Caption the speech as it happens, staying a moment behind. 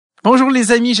Bonjour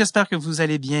les amis, j'espère que vous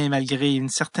allez bien malgré une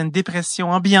certaine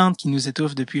dépression ambiante qui nous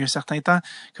étouffe depuis un certain temps,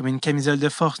 comme une camisole de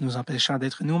force nous empêchant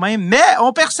d'être nous-mêmes, mais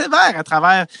on persévère à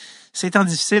travers ces temps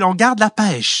difficiles, on garde la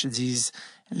pêche, disent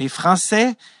les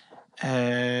Français.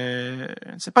 Je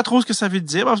ne sais pas trop ce que ça veut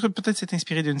dire, parce que peut-être c'est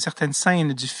inspiré d'une certaine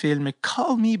scène du film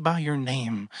Call Me By Your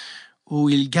Name, où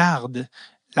il garde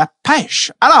la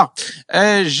pêche. Alors,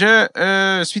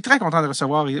 je suis très content de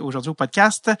recevoir aujourd'hui au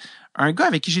podcast un gars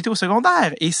avec qui j'étais au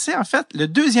secondaire. Et c'est en fait le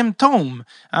deuxième tome,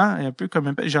 hein, un peu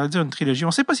comme, j'allais dire une trilogie. On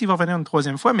ne sait pas s'il va revenir une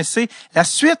troisième fois, mais c'est la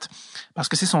suite, parce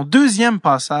que c'est son deuxième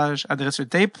passage à Dread sur le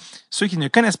Tape. Ceux qui ne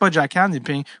connaissent pas Jack Han, eh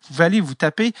bien, vous pouvez aller vous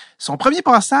taper son premier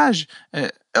passage. Là,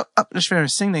 je fais un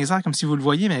signe d'exemple comme si vous le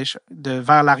voyez, mais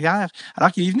vers l'arrière.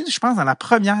 Alors qu'il est venu, je pense, dans la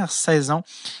première saison.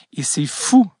 Et c'est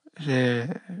fou.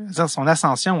 Son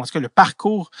ascension, en tout cas le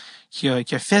parcours qu'il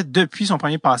a fait depuis son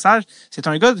premier passage. C'est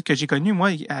un gars que j'ai connu, moi,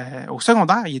 au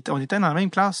secondaire. On était dans la même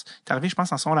classe. Il est arrivé, je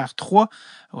pense, en secondaire 3.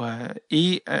 Après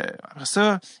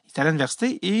ça, il est allé à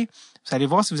l'université et vous allez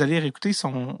voir si vous allez réécouter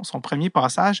son premier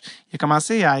passage. Il a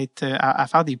commencé à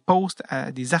faire des posts,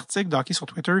 des articles de hockey sur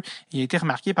Twitter. Il a été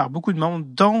remarqué par beaucoup de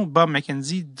monde, dont Bob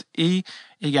McKenzie et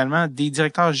également des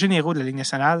directeurs généraux de la Ligue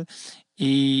nationale.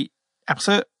 Et après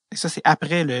ça, et ça, c'est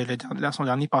après son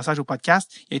dernier passage au podcast.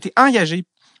 Il a été engagé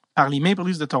par les Maple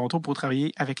Leafs de Toronto pour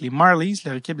travailler avec les Marlies,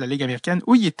 leur équipe de la Ligue américaine,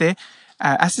 où il était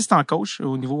assistant coach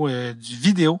au niveau du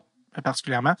vidéo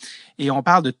particulièrement. Et on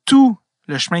parle de tout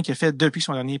le chemin qu'il a fait depuis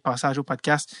son dernier passage au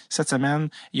podcast cette semaine.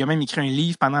 Il a même écrit un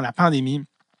livre pendant la pandémie.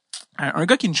 Un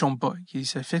gars qui ne chôme pas, qui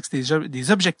se fixe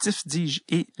des objectifs, dis-je,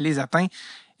 et les atteint.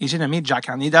 Et j'ai nommé Jack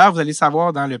Han. Et d'ailleurs, vous allez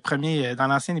savoir dans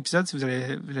l'ancien épisode, si vous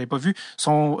l'avez pas vu,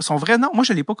 son vrai nom. Moi,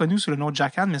 je l'ai pas connu sous le nom de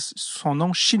Jack Han, mais son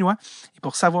nom chinois. Et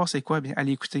pour savoir c'est quoi, bien,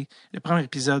 allez écouter le premier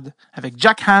épisode avec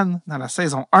Jack Han dans la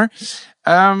saison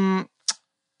 1.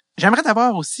 J'aimerais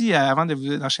d'abord aussi, avant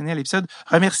d'enchaîner à l'épisode,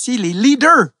 remercier les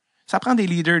leaders. Ça prend des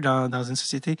leaders dans une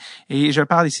société. Et je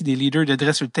parle ici des leaders de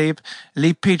Dread sur le Tape,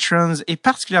 les patrons, et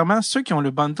particulièrement ceux qui ont le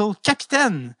bundle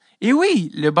Capitaine. Et oui,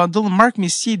 le bundle Marc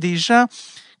Messier, des gens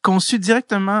conçu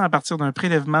directement à partir d'un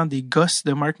prélèvement des gosses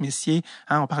de Marc Messier.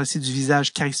 On parle ici du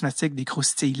visage charismatique des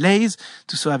croustilles Lays.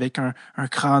 Tout ça avec un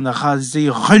crâne rasé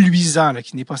reluisant, là,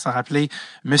 qui n'est pas sans rappeler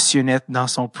Monsieur Net dans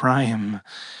son prime.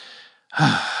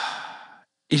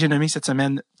 Et j'ai nommé cette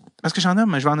semaine, parce que je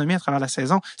vais en nommer à travers la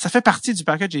saison. Ça fait partie du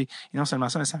package et non seulement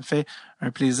ça, mais ça me fait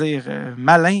un plaisir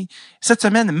malin. Cette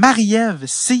semaine, Marie-Ève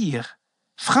Cyr,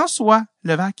 François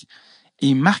Levac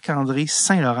et Marc-André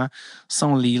Saint-Laurent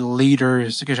sont les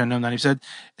leaders, ce que je nomme dans l'épisode.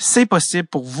 C'est possible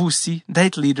pour vous aussi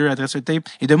d'être leader à Dread sur le Tape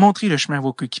et de montrer le chemin à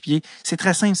vos coéquipiers. C'est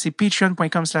très simple, c'est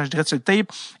patreon.com/Dread sur le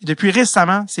Tape. Et depuis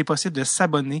récemment, c'est possible de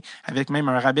s'abonner avec même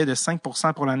un rabais de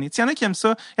 5% pour l'année. Il y en a qui aiment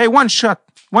ça. Hey, one shot,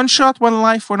 one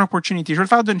life, one opportunity. Je vais le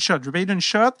faire d'une shot. Je vais payer d'une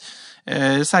shot.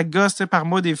 Ça gosse par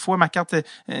mois des fois. Ma carte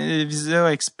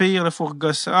Visa expire. Il faut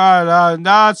regosser. Ah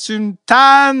là, tu me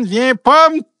tannes. Viens pas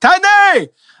me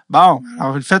tanner! Bon,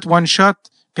 alors vous le faites one shot,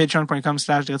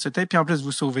 patreon.com/Dread sur le Tape, puis en plus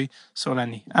vous sauvez sur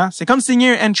l'année. Hein? C'est comme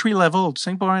signer un entry level, tu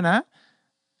signes pour un an,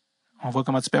 on voit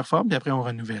comment tu performes, puis après on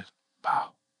renouvelle. Bon,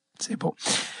 c'est beau.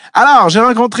 Alors, j'ai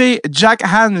rencontré Jack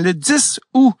Han le 10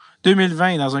 août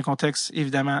 2020 dans un contexte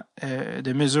évidemment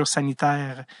de mesures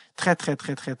sanitaires très, très,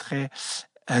 très, très, très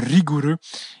rigoureux.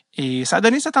 Et ça a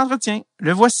donné cet entretien.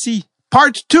 Le voici,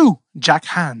 part 2, Jack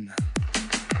Han.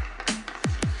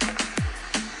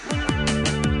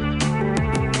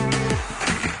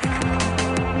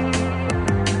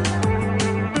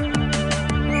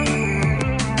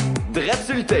 Dread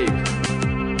sur le Tape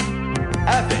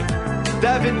avec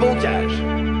David Bocage.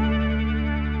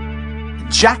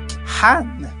 Jack Han.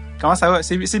 Comment ça va?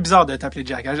 C'est bizarre de t'appeler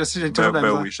Jack. Hein? Je sais, j'ai toujours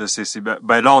oui, je sais.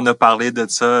 Là, on a parlé de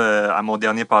ça à mon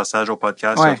dernier passage au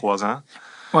podcast il y a 3 ans.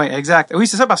 Oui, exact. Oui,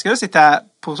 c'est ça, parce que là,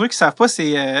 pour ceux qui ne savent pas,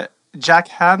 c'est Jack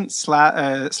Han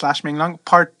 / Ming Long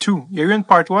Part 2. Il y a eu une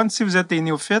Part 1. Si vous êtes des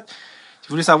néophytes, si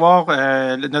vous voulez savoir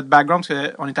notre background,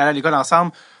 parce qu'on est allé à l'école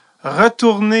ensemble,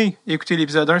 retournez écouter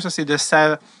l'épisode 1. Ça, c'est de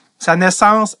sa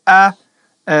naissance à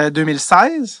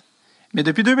 2016. Mais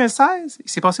depuis 2016,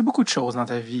 il s'est passé beaucoup de choses dans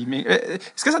ta vie. Mais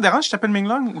est-ce que ça dérange si je t'appelle Ming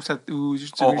Long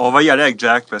on va y aller avec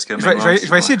Jack parce que je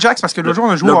vais essayer Jack parce que l'autre jour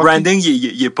on a joué au hockey. Le branding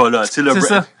il est pas là, tu sais c'est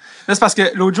ça. Là, c'est parce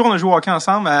que l'autre jour on a joué au hockey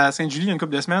ensemble à Sainte-Julie il y a une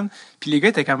couple de semaines, puis les gars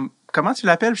étaient comme comment tu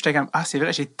l'appelles? Puis j'étais comme c'est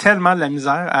vrai, j'ai tellement de la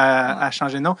misère à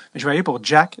changer de nom, mais je vais aller pour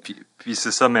Jack. Puis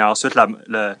c'est ça, mais ensuite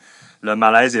le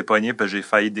malaise est pogné parce que j'ai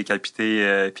failli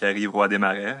décapiter Pierre-Yves Roy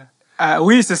Desmarais.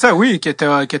 Oui, c'est ça, oui, que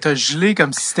t'as gelé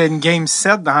comme si c'était une game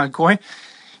 7 dans le coin.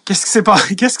 Qu'est-ce qui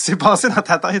s'est passé dans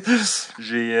ta tête?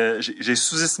 J'ai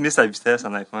sous-estimé sa vitesse,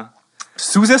 honnêtement.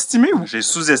 Sous-estimé ou? J'ai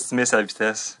sous-estimé sa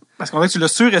vitesse. Parce qu'on dirait que tu l'as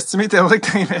surestimé tellement que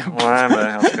t'aimais. Ouais,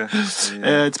 ben, en tout cas.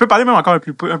 Tu peux parler même encore un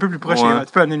peu plus proche. Ouais.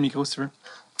 Tu peux amener le micro si tu veux.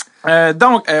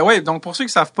 Donc pour ceux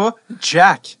qui savent pas,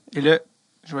 Jack, et là,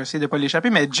 je vais essayer de pas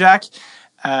l'échapper, mais Jack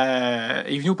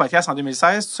est venu au podcast en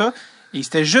 2016, tout ça, et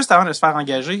c'était juste avant de se faire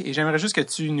engager, et j'aimerais juste que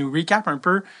tu nous recapes un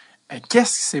peu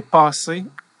qu'est-ce qui s'est passé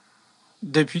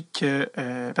depuis que...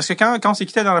 parce que quand on s'est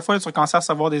quitté dans la fois, tu commençais à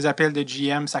recevoir des appels de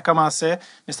GM, ça commençait,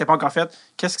 mais c'était pas encore fait.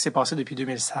 Qu'est-ce qui s'est passé depuis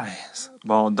 2016?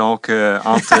 Bon, donc,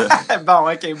 entre...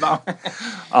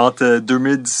 entre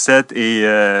 2017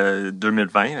 et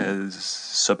 2020,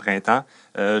 ce printemps,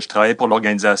 je travaillais pour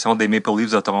l'organisation des Maple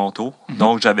Leafs de Toronto. Mm-hmm.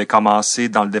 Donc, j'avais commencé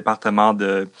dans le département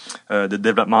de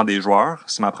développement des joueurs.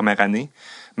 C'est ma première année.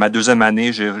 Ma deuxième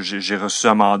année, j'ai reçu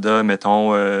un mandat,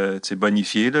 mettons,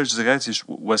 bonifié, là, je dirais,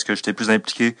 où est-ce que j'étais plus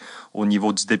impliqué au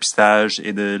niveau du dépistage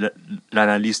et de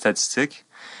l'analyse statistique.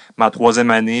 Ma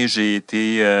troisième année, j'ai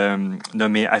été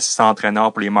nommé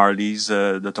assistant-entraîneur pour les Marlies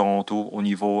de Toronto au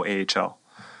niveau AHL.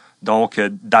 Donc,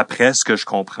 d'après ce que je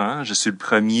comprends, je suis le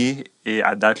premier et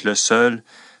à date la seule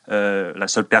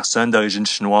personne d'origine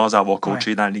chinoise à avoir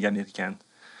coaché dans la Ligue américaine.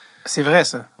 C'est vrai,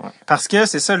 ça. Ouais. Parce que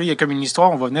c'est ça, là, il y a comme une histoire,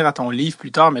 on va venir à ton livre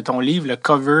plus tard, mais ton livre, le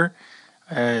cover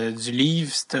du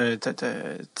livre,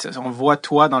 on voit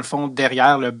toi, dans le fond,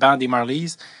 derrière le banc des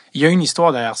Marlies. Il y a une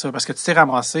histoire derrière ça, parce que tu t'es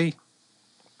ramassé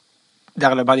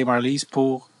derrière le banc des Marlies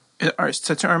pour...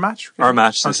 C'était-tu un match? Un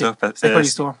match, c'est okay. ça. C'est quoi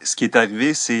l'histoire? Ce qui est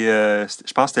arrivé, c'est...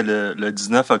 je pense que c'était le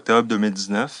 19 octobre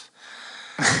 2019.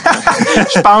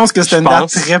 Je pense que c'était une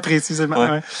date très précisément.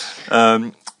 Ouais.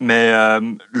 Ouais. Mais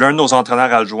l'un de nos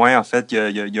entraîneurs adjoints, en fait,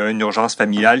 il y a une urgence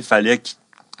familiale. Il fallait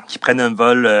qu'il prenne un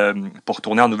vol pour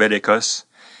retourner en Nouvelle-Écosse.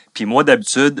 Puis moi,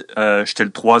 d'habitude, j'étais le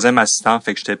troisième assistant,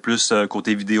 fait que j'étais plus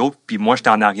côté vidéo. Puis moi,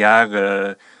 j'étais en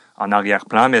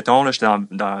arrière-plan, mettons. Là, j'étais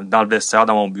dans le vestiaire,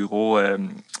 dans mon bureau,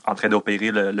 en train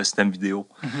d'opérer le système vidéo.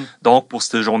 Mm-hmm. Donc, pour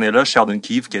cette journée-là, Sheldon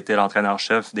Keefe, qui était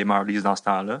l'entraîneur-chef des Marlies dans ce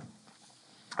temps-là,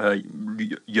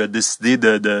 il a décidé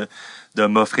de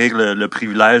m'offrir le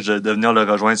privilège de venir le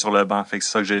rejoindre sur le banc. Fait que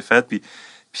c'est ça que j'ai fait. Puis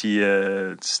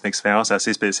c'est une expérience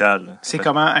assez spéciale. C'est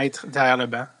comment être derrière le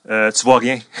banc? Tu vois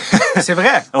rien. C'est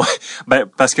vrai? Ouais. Ben,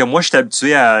 parce que moi, je suis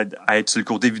habitué à être sur le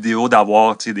côté vidéo,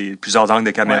 d'avoir plusieurs angles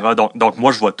de caméra. Ouais. Donc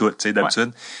moi, je vois tout, d'habitude.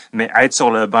 Ouais. Mais être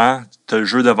sur le banc, t'as le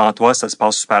jeu devant toi, ça se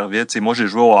passe super vite. Moi, j'ai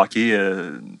joué au hockey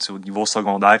au niveau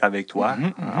secondaire avec toi,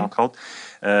 entre autres.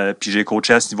 Puis j'ai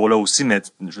coaché à ce niveau-là aussi, mais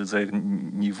je veux dire,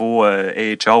 niveau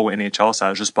AHL ou NHL, ça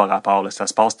n'a juste pas rapport. Là. Ça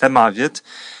se passe tellement vite,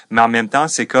 mais en même temps,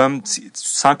 c'est comme tu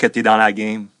sens que t'es dans la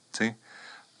game. Tu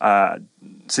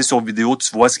sais, sur vidéo, tu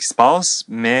vois ce qui se passe,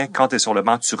 mais quand t'es sur le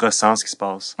banc, tu ressens ce qui se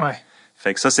passe. Ouais.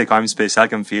 Fait que ça, c'est quand même spécial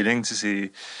comme feeling. Tu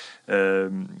sais,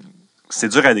 c'est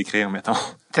dur à décrire, mettons.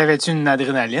 T'avais-tu une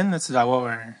adrénaline? Là? Tu dois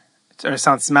avoir un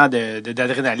sentiment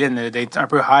d'adrénaline, d'être un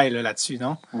peu high là-dessus,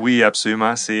 non? Oui,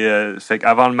 absolument. Fait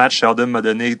qu'avant le match, Sheldon m'a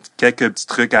donné quelques petits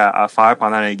trucs à faire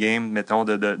pendant la game, mettons,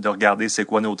 de regarder c'est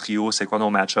quoi nos trios, c'est quoi nos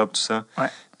match-ups, tout ça. Ouais.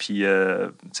 Puis,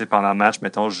 tu sais, pendant le match,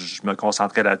 mettons, je me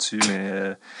concentrais là-dessus,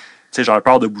 mais, tu sais, j'avais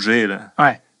peur de bouger, là.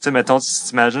 Ouais. Tu sais, mettons,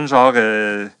 t'imagines, genre, tu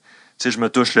sais, je me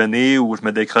touche le nez ou je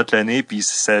me décrotte le nez, puis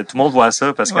tout le monde voit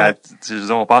ça parce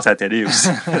que, on passe à la télé aussi.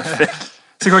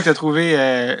 C'est quoi que tu as trouvé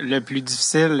le plus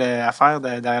difficile à faire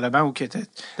derrière le banc ou que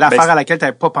l'affaire à laquelle tu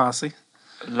n'avais pas pensé?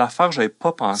 L'affaire que j'avais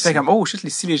pas pensé. C'est comme, oh shit,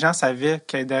 si les gens savaient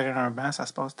que derrière un banc, ça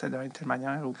se passe de telle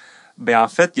manière. Ou... Ben, en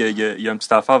fait, il y a une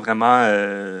petite affaire vraiment,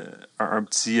 un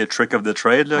petit trick of the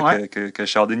trade là, que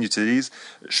Sheldon utilise.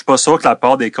 Je suis pas sûr que la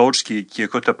part des coachs qui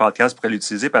écoutent le podcast pourraient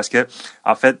l'utiliser parce que,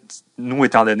 en fait, nous,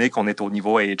 étant donné qu'on est au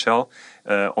niveau AHL, on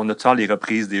a tout le temps les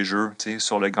reprises des jeux, tu sais,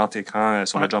 sur le grand écran,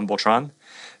 sur le Jumbotron.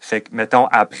 Fait que, mettons,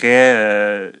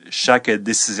 après chaque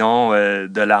décision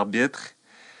de l'arbitre,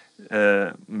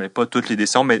 mais pas toutes les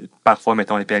décisions, mais parfois,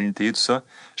 mettons, les pénalités, tout ça,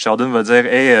 Sheldon va dire «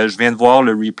 Hey, je viens de voir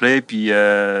le replay, puis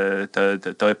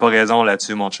t'avais pas raison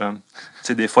là-dessus, mon chum. » Tu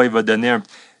sais, des fois, il va donner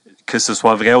que ce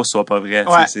soit vrai ou ce soit pas vrai.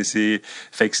 Ouais.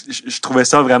 Fait que je trouvais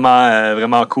ça vraiment,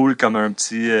 vraiment cool comme un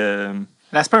petit...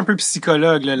 L'aspect un peu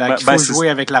psychologue, là, qu'il faut jouer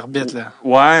avec l'arbitre. Là.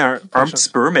 Ouais, un petit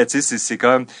peu, mais tu sais, c'est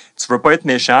comme... Tu veux pas être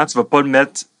méchant, tu veux pas le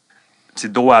mettre... C'est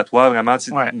dos à toi, vraiment,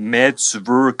 mais tu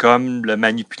veux comme le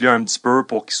manipuler un petit peu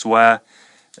pour qu'il soit...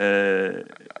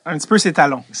 un petit peu ses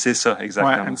talons. C'est ça,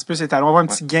 exactement. Ouais, un petit peu ses talons. On va avoir un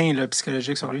petit gain là,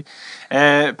 psychologique sur lui.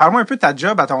 Parle-moi un peu de ta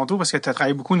job à Toronto, parce que tu as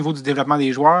travaillé beaucoup au niveau du développement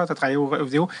des joueurs, tu as travaillé aux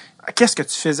vidéos. Qu'est-ce que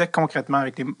tu faisais concrètement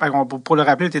avec les... Pour le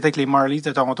rappeler, tu étais avec les Marlies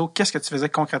de Toronto. Qu'est-ce que tu faisais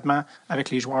concrètement avec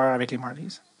les joueurs, avec les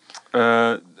Marlies?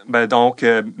 Donc,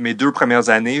 mes 2 premières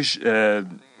années,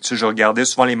 je regardais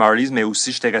souvent les Marlies, mais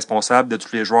aussi j'étais responsable de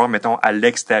tous les joueurs, mettons, à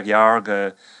l'extérieur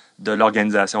de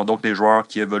l'organisation. Donc, des joueurs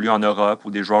qui évoluent en Europe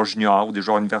ou des joueurs juniors ou des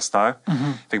joueurs universitaires.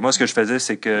 Fait que moi, ce que je faisais,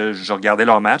 c'est que je regardais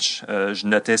leurs matchs, je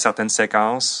notais certaines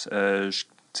séquences,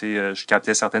 je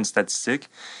captais certaines statistiques.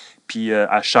 Puis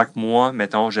à chaque mois,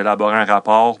 mettons, j'élaborais un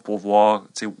rapport pour voir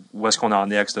où est-ce qu'on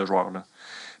en est avec ce joueur-là.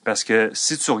 Parce que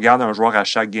si tu regardes un joueur à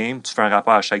chaque game, tu fais un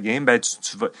rapport à chaque game, ben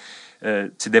tu vas,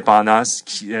 dépendant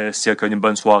s'il a connu une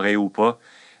bonne soirée ou pas,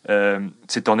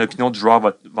 ton opinion du joueur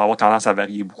va avoir tendance à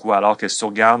varier beaucoup. Alors que si tu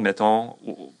regardes, mettons,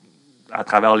 à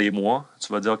travers les mois,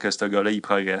 tu vas dire que ce gars-là, il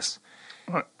progresse.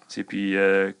 Ouais. Puis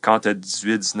quand tu as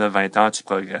 18, 19, 20 ans, tu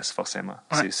progresses forcément.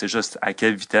 Ouais. C'est juste à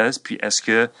quelle vitesse, puis est-ce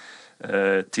que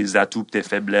tes atouts et tes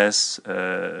faiblesses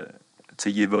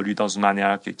ils évoluent dans une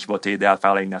manière qui va t'aider à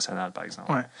faire la Ligue nationale, par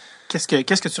exemple. Ouais. Qu'est-ce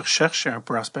que tu recherches chez un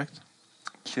prospect?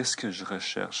 Qu'est-ce que je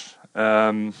recherche?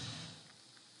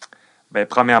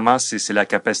 Premièrement, c'est la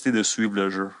capacité de suivre le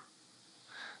jeu.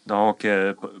 Donc,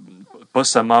 pas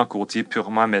seulement côté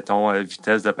purement, mettons,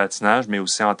 vitesse de patinage, mais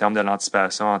aussi en termes de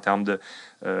l'anticipation, en termes de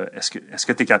est-ce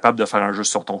que tu es capable de faire un jeu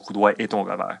sur ton coup droit et ton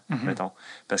revers, mettons.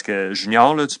 Parce que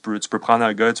junior, là, tu peux prendre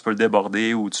un gars, tu peux le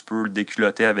déborder ou tu peux le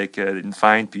déculotter avec une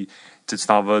feinte, puis tu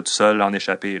t'en vas tout seul en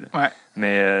échapper. Là. Ouais.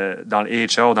 Mais dans le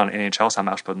AHL ou dans le NHL, ça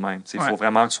marche pas de même. Il faut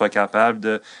vraiment que tu sois capable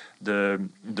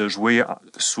de jouer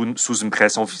sous une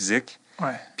pression physique.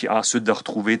 Ouais. Puis ensuite de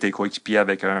retrouver tes coéquipiers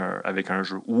avec un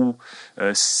jeu. Ou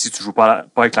si tu joues pas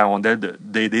avec la rondelle,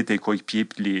 d'aider tes coéquipiers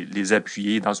puis les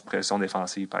appuyer dans une pression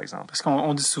défensive, par exemple. Parce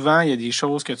qu'on dit souvent, il y a des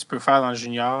choses que tu peux faire dans le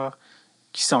junior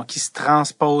qui se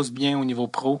transposent bien au niveau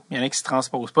pro. Il y en a qui se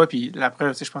transposent pas. Puis la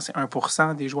preuve, je pense que c'est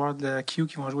 1% des joueurs de la Q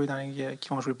qui vont jouer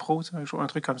pro, un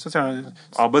truc comme ça.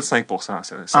 En bas de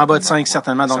 5%. En bas de 5,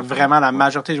 certainement. Donc vraiment, la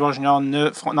majorité des joueurs juniors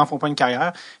n'en font pas une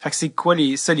carrière. Fait que c'est quoi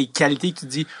les qualités que tu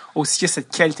dis, aussi qu'il y a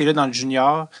cette qualité-là dans le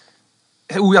junior,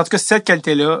 ou en tout cas, cette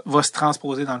qualité-là va se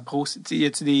transposer dans le pro. Y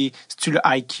a-tu c'est-tu le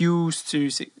IQ?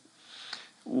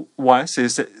 Ouais,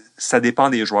 ça dépend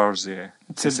des joueurs, je dirais.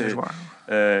 Des joueurs.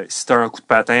 Si tu as un coup de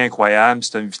patin incroyable,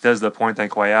 si tu as une vitesse de pointe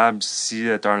incroyable, si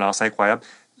tu as un lancer incroyable,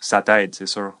 ça t'aide, c'est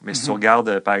sûr. Mais si tu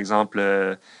regardes, par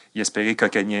exemple, Jesperi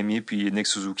Kotkaniemi puis Nick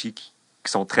Suzuki, qui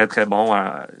sont très, très bons,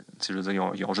 je veux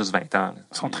dire, ils ont juste 20 ans.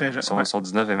 Ils sont très jeunes. Ils sont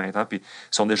 19 et 20 ans, puis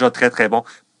ils sont déjà très, très bons.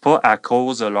 Pas à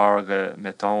cause de leur,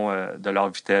 de leur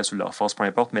vitesse ou de leur force, peu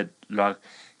importe, mais de leur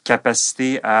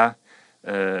capacité à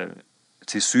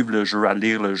suivre le jeu, à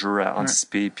lire le jeu, à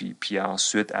anticiper, puis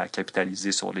ensuite à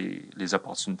capitaliser sur les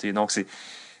opportunités. Donc,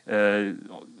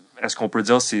 est-ce qu'on peut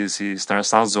dire que c'est un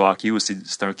sens du hockey ou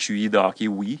c'est un QI de hockey?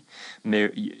 Oui,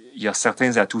 mais il y a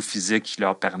certains atouts physiques qui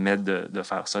leur permettent de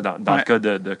faire ça. Dans le cas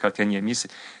de Kotkaniemi,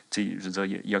 je veux dire,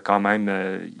 il y a quand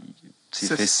même... il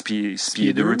fait 6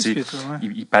 pieds 2,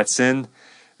 il patine.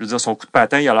 Je veux dire, son coup de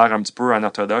patin, il a l'air un petit peu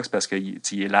unorthodoxe parce qu'il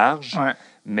est large,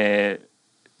 mais...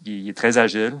 Il est très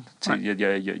agile. Il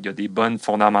y a des bonnes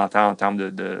fondamentales en termes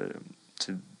de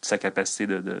sa capacité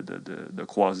de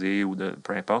croiser ou de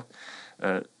peu importe.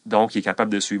 Donc, il est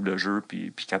capable de suivre le jeu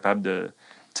puis capable de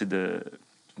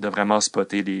vraiment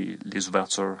spotter les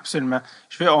ouvertures. Absolument.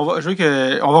 On va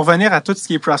revenir à tout ce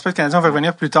qui est prospect canadien. On va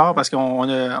revenir plus tard parce qu'on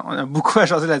a beaucoup à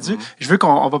jaser là-dessus. Je veux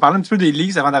qu'on va parler un petit peu des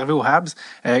Leafs avant d'arriver aux Habs.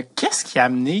 Qu'est-ce qui a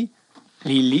amené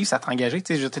les Leafs à t'engager?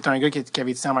 Tu étais un gars qui avait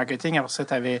étudié en marketing. Après ça,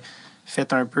 tu avais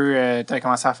fait un peu, tu as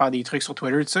commencé à faire des trucs sur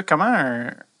Twitter, tout ça. Comment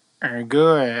un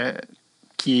gars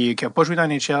qui a pas joué dans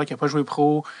NHL, qui a pas joué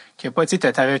pro, qui a pas, tu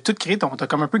sais, t'avais tout créé, t'as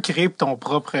comme un peu créé ton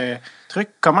propre truc.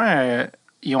 Comment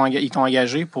ils t'ont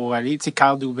engagé pour aller, tu sais,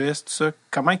 Carl Dubas, tout ça.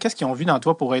 Qu'est-ce qu'ils ont vu dans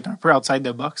toi pour être un peu outside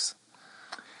the box?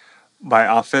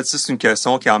 En fait, ça, c'est une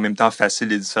question qui est en même temps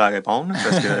facile et difficile à répondre,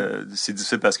 parce que c'est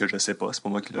difficile parce que je sais pas, c'est pas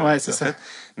moi qui l'ai fait.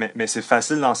 Mais c'est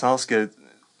facile dans le sens que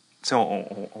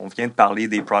on vient de parler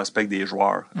des prospects des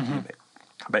joueurs.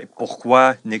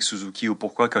 Pourquoi Nick Suzuki ou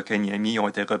pourquoi Kotkaniemi ont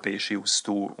été repêchés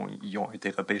aussitôt? Ils ont été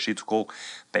repêchés tout court.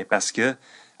 Parce que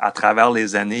à travers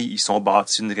les années, ils sont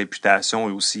bâtis une réputation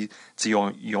et aussi ils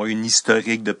ont une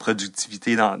historique de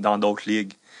productivité dans d'autres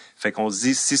ligues. Fait qu'on se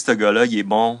dit, si ce gars-là, il est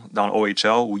bon dans le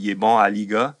OHL ou il est bon à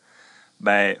Liga,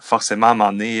 forcément, à un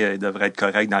moment donné, il devrait être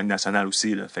correct dans la Ligue nationale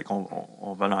aussi. Là. Fait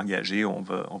qu'on va l'engager, on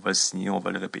va le signer, on va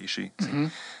le repêcher.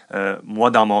 Moi,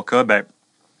 dans mon cas,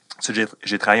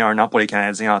 j'ai travaillé 1 an pour les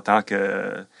Canadiens en tant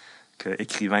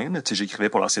qu'écrivain. J'écrivais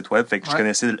pour leur site web. Fait que je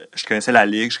connaissais la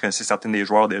Ligue, je connaissais certains des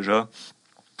joueurs déjà.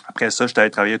 Après ça, j'étais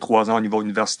allé travailler 3 ans au niveau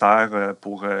universitaire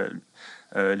pour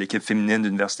l'équipe féminine de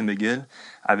l'Université McGill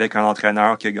avec un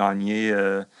entraîneur qui a gagné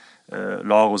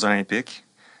l'or aux Olympiques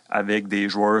avec des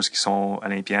joueuses qui sont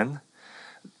olympiennes.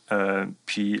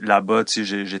 Puis là-bas,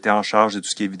 j'étais en charge de tout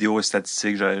ce qui est vidéo et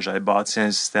statistique. J'avais bâti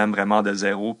un système vraiment de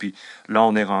zéro. Puis là,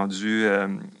 on est rendu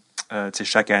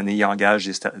chaque année, ils engagent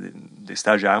des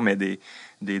stagiaires, mais des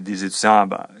étudiants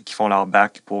qui font leur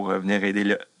bac pour venir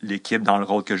aider l'équipe dans le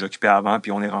rôle que j'occupais avant.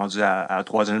 Puis on est rendu à la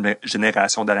troisième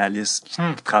génération d'analystes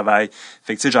qui travaillent.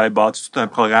 Fait que j'avais bâti tout un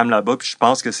programme là-bas. Puis je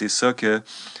pense que c'est ça que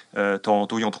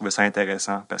Toronto, ils ont trouvé ça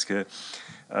intéressant parce que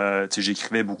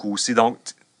j'écrivais beaucoup aussi. Donc,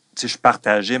 je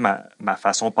partageais ma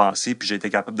façon de penser, puis j'ai été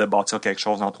capable de bâtir quelque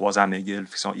chose en 3 ans à McGill.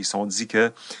 Ils se sont dit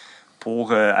que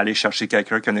pour aller chercher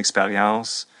quelqu'un qui a une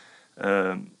expérience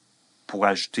pour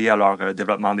ajouter à leur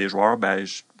développement des joueurs, ben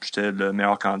j'étais le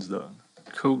meilleur candidat.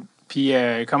 Cool. Puis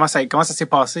comment ça s'est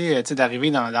passé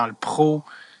d'arriver dans le pro,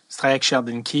 tu travailles avec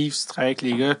Sheldon Keefe, tu travailles avec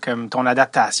les gars, comme ton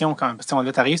adaptation, quand parce que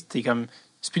là, t'arrives, t'es comme,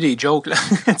 c'est plus des jokes, là.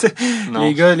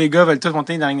 les gars veulent tous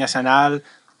monter dans la Ligue nationale.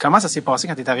 Comment ça s'est passé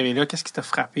quand t'es arrivé là? Qu'est-ce qui t'a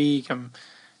frappé? Comme,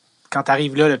 quand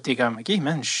t'arrives là, t'es comme, OK,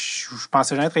 man, je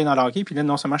pensais jamais travailler dans le hockey, puis là,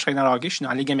 non seulement je travaille dans le hockey, je suis dans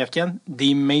la Ligue américaine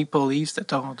des Maple Leafs de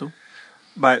Toronto.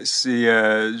 Ben, c'est,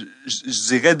 je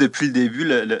dirais depuis le début,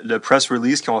 le press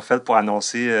release qu'ils ont fait pour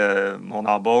annoncer mon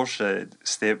embauche,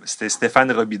 c'était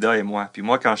Stéphane Robida et moi. Puis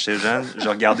moi, quand j'étais jeune, je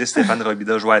regardais Stéphane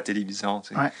Robida jouer à la télévision.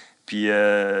 Tu sais. Ouais. Puis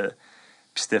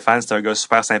Stéphane, c'est un gars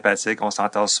super sympathique, on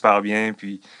s'entend super bien.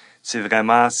 Puis c'est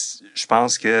vraiment, je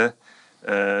pense que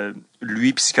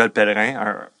lui puis Scott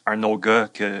Pellerin, un autre gars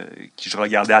qui je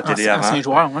regardais à la télé avant. Ancien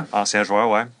joueur, ouais. Ancien joueur,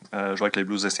 ouais. Jouait avec les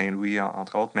Blues de Saint-Louis,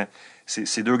 entre autres. Mais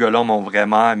ces 2 gars-là m'ont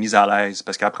vraiment mis à l'aise.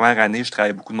 Parce qu'à la première année, je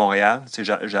travaillais beaucoup de Montréal.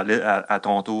 J'allais à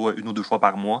Toronto 1 ou 2 fois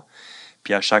par mois.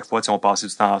 Puis à chaque fois, on passait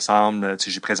du temps ensemble.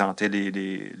 J'ai présenté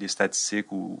les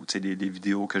statistiques ou les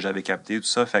vidéos que j'avais captées, tout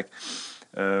ça. Fait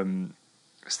que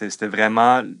c'était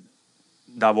vraiment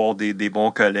d'avoir des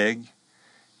bons collègues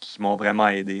qui m'ont vraiment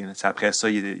aidé. Après ça,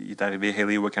 il est arrivé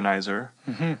Hayley Wickenheiser.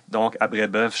 Mm-hmm. Donc, à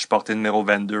Brébeuf, je portais numéro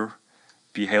 22.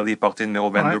 Puis Hayley portait numéro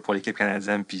 22 pour l'équipe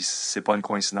canadienne. Puis c'est pas une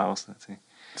coïncidence.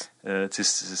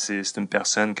 C'est une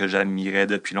personne que j'admirais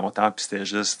depuis longtemps. Puis c'était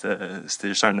juste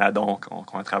un addon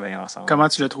qu'on a travaillé ensemble. Comment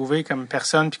tu l'as trouvé comme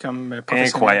personne puis comme professionnel?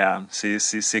 Incroyable.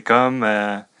 C'est comme...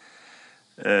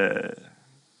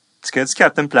 tu connais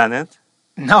Captain Planet?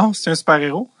 Non, c'est un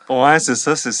super-héros. Ouais, c'est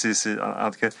ça.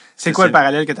 En tout cas, c'est quoi le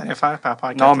parallèle que tu allais faire par rapport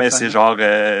à Captain Non, mais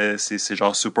Planet? c'est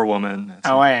genre Superwoman.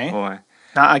 Ah ouais, hein? Ouais.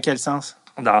 En quel sens?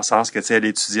 Dans le sens que, elle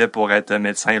étudiait pour être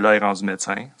médecin. Là, elle est rendue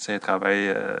médecin. Elle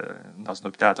travaille dans un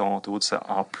hôpital à Toronto,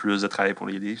 en plus de travailler pour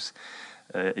les Leafs.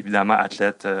 Évidemment,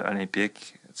 athlète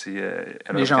olympique.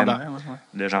 Légendaire.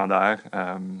 Légendaire.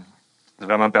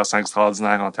 Vraiment une personne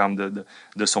extraordinaire en termes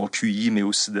de son QI, mais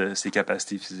aussi de ses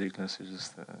capacités physiques. Là. C'est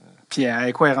juste, Puis, elle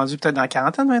est rendue peut-être dans la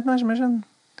quarantaine maintenant, j'imagine?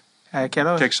 À quel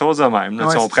âge? Quelque chose de même. Là.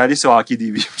 Ouais, on pourrait aller sur Hockey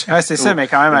DB. Ouais, c'est ça, mais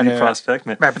quand même, prospect,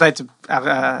 mais... peut-être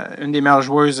une des meilleures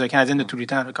joueuses canadiennes de tous les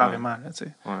temps, là, carrément.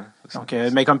 Là, donc,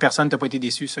 mais comme personne, t'as pas été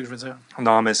déçu, c'est ça que je veux dire.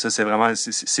 Non, mais ça, c'est vraiment...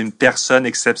 C'est une personne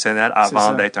exceptionnelle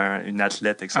avant d'être une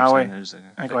athlète exceptionnelle. Ah ouais. Je dirais.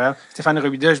 Incroyable. Stéphane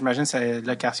Robida, j'imagine, c'est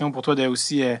l'occasion pour toi de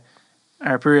aussi...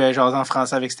 un peu jaser en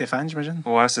français avec Stéphane, j'imagine.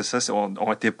 Ouais, c'est ça. On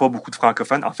n'était pas beaucoup de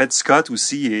francophones. En fait, Scott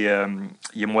aussi,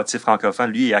 il est moitié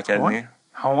francophone. Lui, il est acadien. Ouais.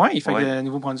 Ah ouais, il fait le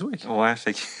Nouveau-Brunswick. Ouais,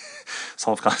 fait que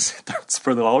son français est un petit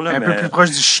peu drôle. Là, un peu plus proche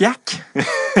du chiac.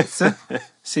 ça.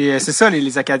 C'est ça,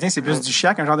 les Acadiens, c'est plus du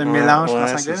chiac, un genre de mélange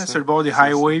français-anglais, sur le bord du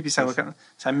highway, puis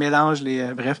ça mélange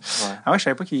les... bref. Ouais. Ah ouais, je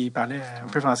savais pas qu'il parlait un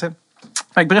peu français.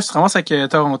 Fait que bref, tu te ramasses avec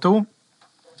Toronto.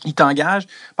 Il t'engage.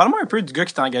 Parle-moi un peu du gars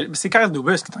qui t'a engagé. C'est Kyle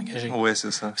Dubas qui t'a engagé. Oui,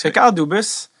 c'est ça. Parce que Kyle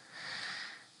Dubas,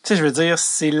 tu sais, je veux dire,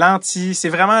 c'est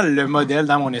vraiment le modèle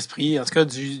dans mon esprit, en tout cas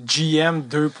du GM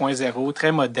 2.0,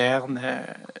 très moderne.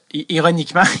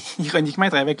 Ironiquement, il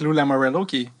travaille avec Lou Lamoriello,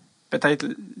 qui est peut-être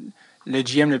le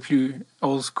GM le plus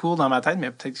old school dans ma tête, mais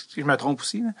peut-être que je me trompe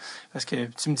aussi, là, parce que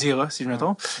tu me diras si je me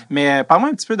trompe. Mais parle-moi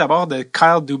un petit peu d'abord de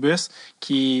Kyle Dubas,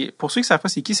 qui, pour ceux qui ne savent pas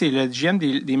c'est qui, c'est le GM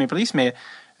des Maple Leafs, mais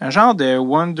un genre de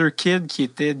Wonder Kid qui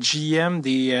était GM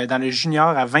dans le junior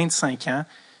à 25 ans.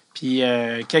 Puis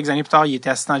quelques années plus tard, il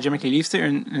était assistant GM avec les Leafs. C'était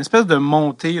une espèce de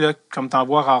montée, là, comme t'en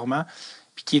vois rarement.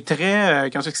 Puis qui est très...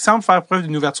 qui semble faire preuve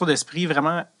d'une ouverture d'esprit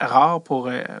vraiment rare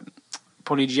pour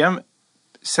les GM.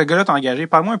 Ce gars-là t'a engagé.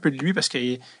 Parle-moi un peu de lui, parce que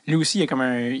lui aussi, il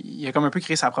a comme un peu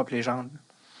créé sa propre légende.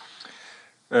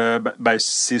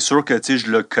 C'est sûr que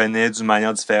je le connais d'une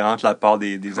manière différente de la part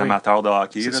des amateurs de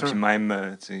hockey. Puis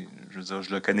même, je veux dire,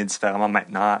 je le connais différemment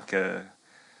maintenant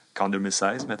qu'en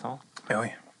 2016, mettons. Ben oui.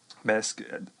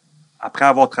 Après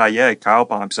avoir travaillé avec Kyle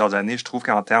pendant plusieurs années, je trouve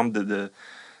qu'en termes de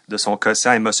son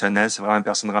quotient émotionnel, c'est vraiment une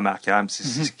personne remarquable.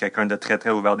 C'est quelqu'un de très,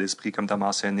 très ouvert d'esprit, comme tu as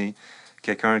mentionné.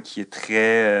 Quelqu'un qui est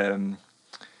très...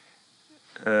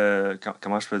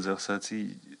 comment je peux dire ça?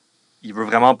 Il veut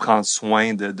vraiment prendre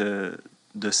soin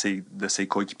de ses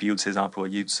coéquipiers ou de ses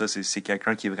employés. Tout ça, c'est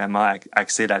quelqu'un qui est vraiment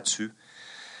axé là-dessus.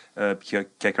 puis qu'il y a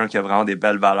quelqu'un qui a vraiment des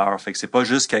belles valeurs. Fait que c'est pas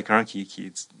juste quelqu'un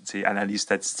qui est analyse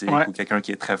statistique ou quelqu'un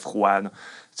qui est très froid.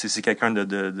 C'est quelqu'un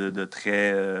de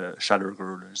très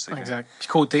chaleureux. Là, je dirais. Exact. Puis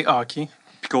côté hockey.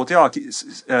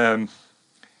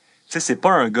 C'est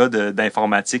pas un gars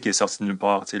d'informatique qui est sorti de nulle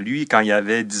part. T'sais, lui, quand il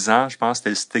avait 10 ans, je pense que c'était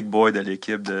le stick boy de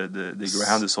l'équipe des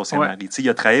Greyhounds de Sault-Saint-Marie. Il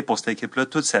a travaillé pour cette équipe-là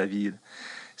toute sa vie. Là.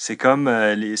 C'est comme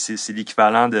c'est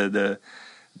l'équivalent de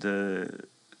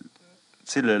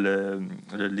tu sais,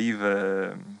 le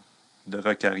livre de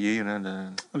Recarrier, là,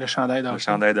 le chandail d'hockey. Le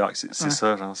chandail d'hockey. C'est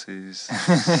ça, genre,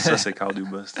 ça, c'est Carl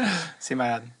Dubas. C'est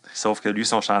malade. Sauf que lui,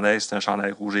 son chandail, c'est un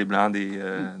chandail rouge et blanc des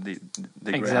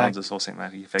Greyhounds de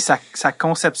Sault-Saint-Marie. Sa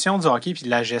conception du hockey puis de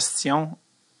la gestion,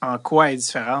 en quoi est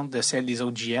différente de celle des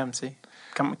autres GM, tu sais?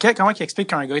 Comment il explique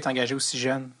qu'un gars est engagé aussi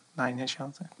jeune dans la NHL?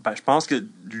 Ben, je pense que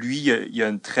lui, il a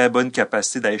une très bonne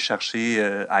capacité d'aller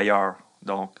chercher ailleurs.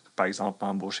 Donc, par exemple,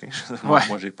 embaucher. Moi,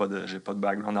 j'ai pas de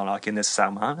background dans le hockey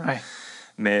nécessairement.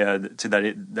 Mais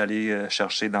d'aller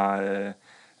chercher dans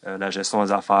la gestion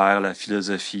des affaires, la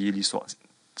philosophie, l'histoire.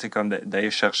 Comme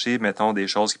d'aller chercher, mettons, des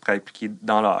choses qui pourraient être appliquées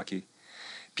dans le hockey.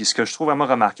 Puis ce que je trouve vraiment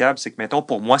remarquable, c'est que, mettons,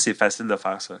 pour moi, c'est facile de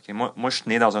faire ça. Okay? Moi, je suis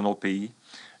né dans un autre pays.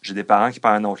 J'ai des parents qui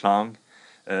parlent une autre langue.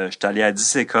 Je suis allé à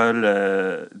 10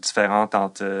 écoles différentes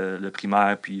entre le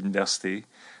primaire puis l'université.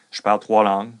 Je parle 3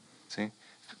 langues. T'sais.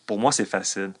 Pour moi, c'est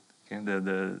facile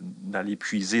d'aller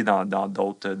puiser dans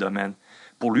d'autres domaines.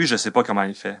 Pour lui, je ne sais pas comment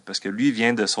il fait. Parce que lui, il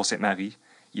vient de Sault-Sainte-Marie.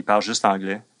 Il parle juste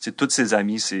anglais. T'sais, tous ses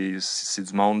amis, c'est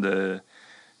du monde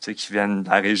qui viennent de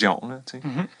la région. Là,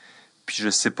 mm-hmm. Puis je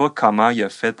ne sais pas comment il a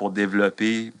fait pour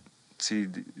développer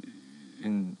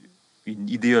une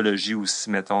idéologie aussi,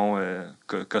 mettons,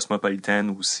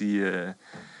 cosmopolitaine, aussi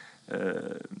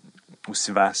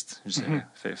vaste, je dirais.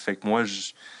 Mm-hmm. Fait que moi,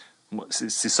 c'est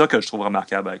ça que je trouve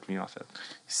remarquable avec lui, en fait.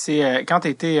 C'est quand tu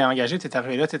étais engagé, tu es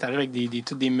arrivé là, tu es arrivé avec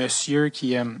tous des messieurs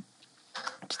qui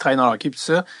travaillent dans le hockey et tout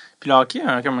ça. Puis le hockey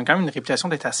a quand même une réputation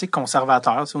d'être assez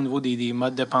conservateur au niveau des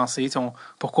modes de pensée.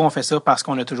 Pourquoi on fait ça? Parce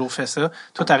qu'on a toujours fait ça.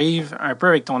 Toi, tu arrives un peu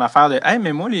avec ton affaire de « Hey,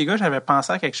 mais moi, les gars, j'avais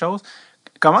pensé à quelque chose. »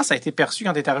 Comment ça a été perçu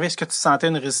quand tu es arrivé? Est-ce que tu sentais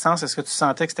une résistance? Est-ce que tu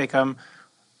sentais que c'était comme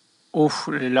 « Ouf,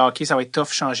 le hockey, ça va être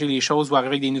tough, changer les choses ou arriver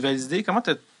avec des nouvelles idées? » Comment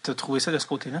tu as trouvé ça de ce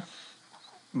côté-là?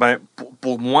 Ben,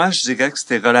 pour moi, je dirais que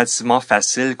c'était relativement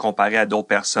facile comparé à d'autres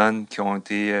personnes qui ont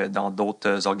été dans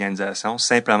d'autres organisations,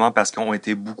 simplement parce qu'ils ont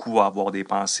été beaucoup à avoir des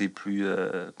pensées plus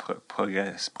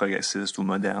progressistes ou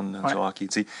modernes du hockey.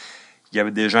 T'sais, il y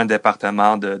avait déjà un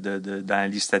département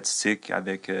d'analyse statistique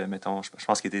avec, mettons, je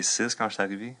pense qu'il était 6 quand je suis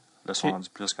arrivé. Là, ils sont rendus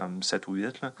plus comme 7 ou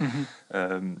 8. Là.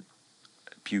 Mm-hmm.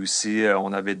 Puis aussi,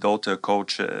 on avait d'autres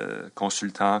coachs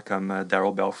consultants comme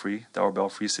Darryl Belfry. Darryl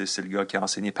Belfry, c'est le gars qui a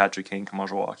enseigné Patrick Kane comment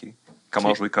jouer au hockey.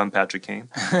 Comment jouer comme Patrick Kane.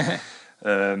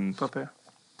 Pas peur.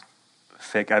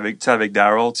 Fait qu'avec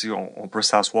Darryl, on peut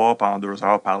s'asseoir pendant 2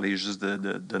 heures, parler juste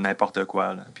de n'importe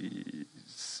quoi. Là. Puis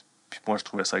moi, je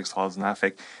trouvais ça extraordinaire.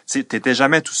 Fait que t'étais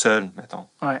jamais tout seul, mettons.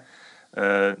 Ouais.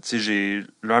 J'ai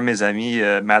l'un de mes amis,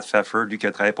 Matt Pfeffer, lui qui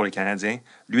a travaillé pour les Canadiens,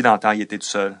 lui, dans le temps, il était tout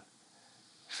seul.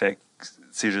 Fait que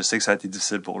je sais que ça a été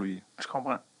difficile pour lui. Je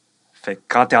comprends. Fait que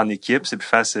quand t'es en équipe, c'est plus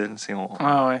facile. C'est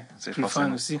plus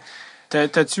fun aussi.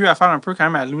 T'as-tu affaire un peu quand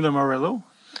même à Lou Lamoriello?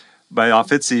 Ben, en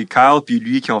fait, c'est Kyle puis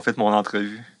lui qui ont fait mon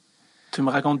entrevue. Tu me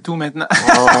racontes tout maintenant.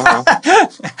 Oh.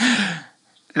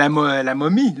 La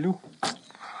momie, Lou.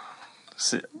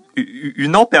 C'est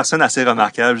une autre personne assez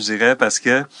remarquable, je dirais, parce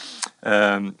que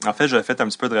en fait, j'avais fait un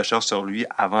petit peu de recherche sur lui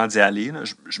avant d'y aller. Là.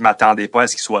 Je m'attendais pas à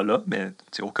ce qu'il soit là, mais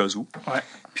au cas où. Ouais.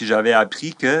 Puis j'avais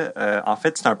appris que, en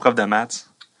fait, c'est un prof de maths.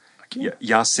 Okay.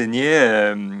 Il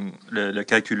enseignait le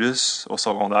calculus au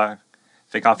secondaire.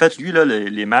 Fait qu'en fait, lui, là,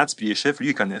 les maths puis les chiffres, lui,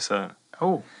 il connaît ça.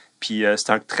 Oh. Puis c'est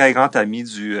un très grand ami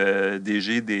du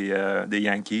DG des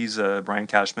Yankees, Brian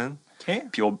Cashman. Okay.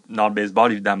 Puis dans le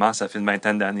baseball, évidemment, ça fait une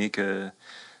vingtaine d'années que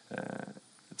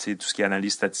tout ce qui est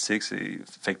analyse statistique,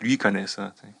 fait que lui, il connaît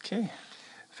ça. OK.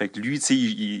 Fait que lui,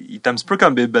 il est un petit peu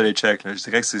comme Bill Belichick. Là. Je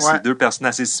dirais que c'est deux personnes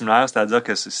assez similaires, c'est-à-dire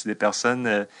que c'est des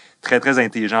personnes très, très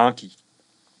intelligentes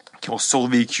qui ont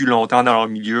survécu longtemps dans leur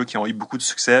milieu, qui ont eu beaucoup de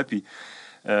succès. Puis,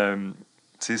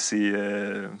 c'est...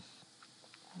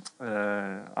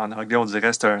 en anglais, on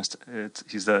dirait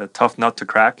he's a tough nut to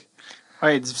crack.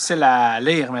 Oui, difficile à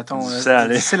lire, mettons. Difficile à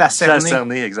cerner. Difficile à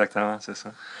cerner, exactement, c'est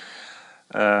ça.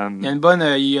 Il y a une bonne...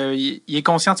 il est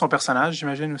conscient de son personnage,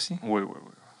 j'imagine, aussi. Oui.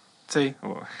 Tu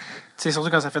sais, surtout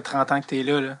quand ça fait 30 ans que t'es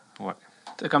là. Ouais.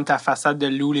 T'as comme ta façade de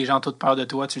loup, les gens ont toute peur de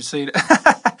toi, tu le sais. Là.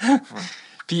 Ouais.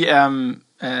 Puis,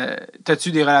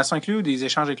 t'as-tu des relations avec lui ou des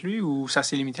échanges avec lui ou ça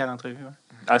s'est limité à l'entrevue? Ouais?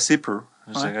 Assez peu.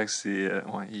 Je dirais que c'est...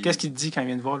 Qu'est-ce qu'il te dit quand il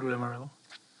vient te voir, Lou Lamoriello?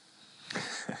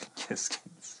 Qu'est-ce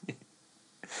qu'il dit?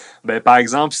 Ben, par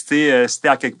exemple, si t'es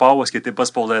à quelque part où est-ce que t'es pas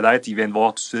supposé d'être, il vient te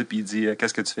voir tout de suite et il dit «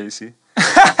 Qu'est-ce que tu fais ici? »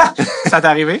 Ça t'est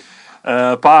arrivé?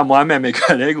 Pas à moi, mais à mes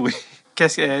collègues, oui.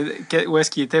 Où est-ce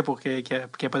qu'il était pour qu'il n'y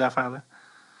ait pas d'affaires là?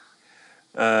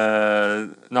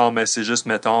 Non, mais c'est juste,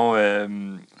 mettons,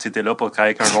 tu étais là pour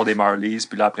travailler avec un joueur des Marlies,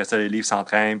 puis là, après ça, les livres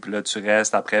s'entraînent, puis là, tu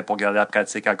restes après pour regarder la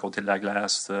pratique à côté de la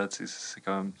glace, ça, c'est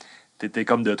comme... T'étais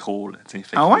comme de trop, là.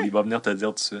 Fait ouais? Il va venir te dire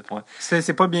tout de suite, ouais.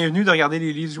 C'est pas bienvenu de regarder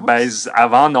les livres jouer? Ben,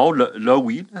 avant, non. Là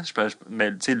oui.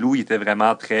 Mais, tu sais, Lou, il était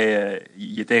vraiment très...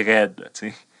 il était raide,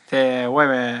 tu sais. Ouais,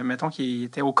 mais mettons qu'il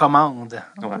était aux commandes.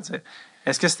 Ouais.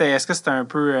 Est-ce que c'était un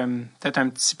peu... peut-être un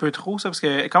petit peu trop, ça? Parce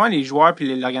que comment les joueurs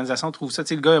puis l'organisation trouvent ça? Tu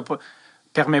sais, le gars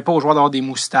permet pas aux joueurs d'avoir des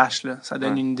moustaches, là. Ça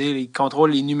donne une idée. Il contrôle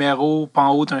les numéros, pas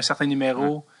en haut d'un certain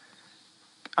numéro. Ouais.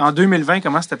 En 2020,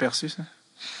 comment c'était perçu, ça?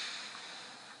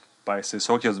 Ben, c'est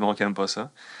sûr qu'il y a du monde qui n'aime pas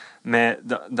ça. Mais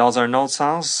dans un autre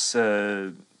sens,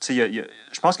 je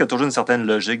pense qu'il y a toujours une certaine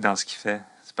logique dans ce qu'il fait.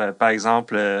 Par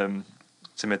exemple,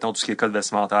 mettons tout ce qui est code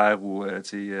vestimentaire ou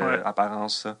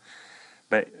apparence, ça.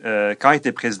 Ben, quand il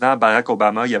était président, Barack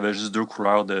Obama, il y avait juste 2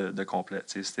 couleurs de complet.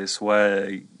 C'était soit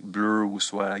bleu ou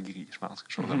soit gris, je pense,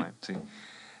 quelque chose de même. T'sais.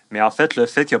 Mais en fait, le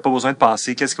fait qu'il n'a pas besoin de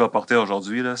penser qu'est-ce qu'il va porter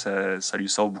aujourd'hui, là, ça lui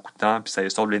sauve beaucoup de temps puis ça lui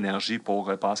sauve de l'énergie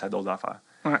pour penser à d'autres affaires.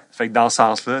 Ouais. Fait que dans ce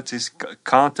sens-là,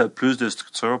 quand tu as plus de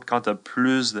structure, quand tu as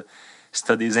plus de... Si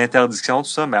tu as des interdictions, tout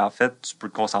ça, mais en fait, tu peux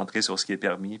te concentrer sur ce qui est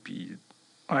permis puis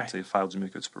faire du mieux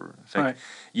que tu peux. Fait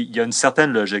il y a une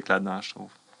certaine logique là-dedans, je trouve.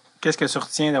 Qu'est-ce que tu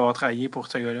retiens d'avoir travaillé pour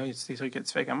ce gars-là? Y a des trucs que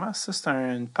tu fais comment? Ça, c'est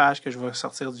une page que je vais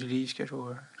sortir du livre, que je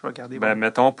vais garder. Ben,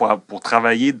 mettons, pour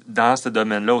travailler dans ce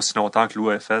domaine-là aussi longtemps que Lou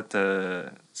a fait,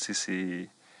 il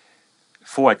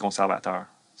faut être conservateur.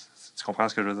 Tu comprends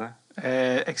ce que je veux dire?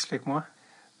 Explique-moi.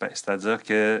 Ben, c'est-à-dire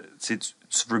que tu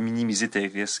veux minimiser tes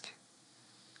risques.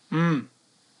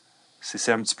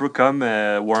 C'est un petit peu comme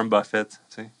Warren Buffett.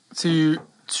 Tu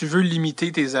veux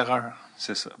limiter tes erreurs.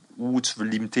 C'est ça. Ou tu veux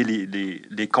limiter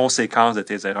les conséquences de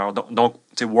tes erreurs. Donc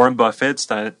Warren Buffett,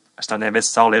 c'est un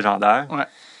investisseur légendaire. Ouais.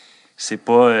 C'est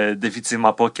pas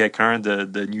définitivement pas quelqu'un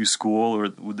de New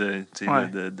School ou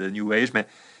de New Age, mais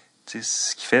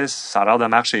ce qu'il fait, ça a l'air de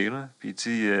marcher. Là. Puis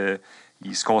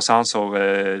il se concentre sur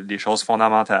les choses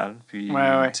fondamentales. Puis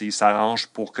il s'arrange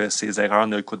pour que ses erreurs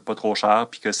ne coûtent pas trop cher,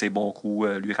 puis que ses bons coups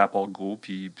lui rapportent gros,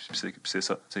 puis c'est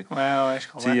ça. T'sais. Ouais, je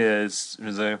comprends. Je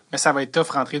veux dire... Mais ça va être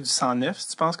tough rentrer du 109, si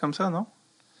tu penses comme ça, non?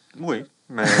 Oui,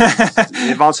 mais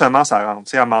éventuellement, ça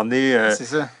rentre. À un moment donné... c'est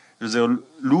ça. Je veux dire,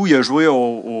 Lou, il a joué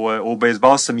au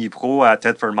baseball semi-pro à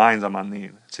Thetford Mines à un moment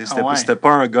donné. C'était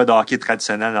pas un gars de hockey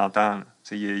traditionnel dans le temps.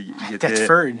 Il était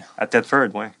Thetford? À Thetford,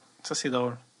 oui. Ça, c'est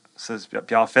drôle.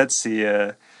 Puis en fait,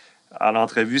 à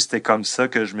l'entrevue, c'était comme ça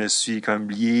que je me suis comme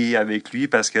lié avec lui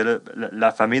parce que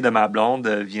la famille de ma blonde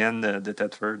vient de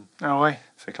Thetford. Ah ouais?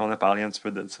 Fait qu'on a parlé un petit peu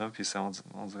de ça, puis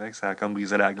on dirait que ça a comme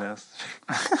brisé la glace.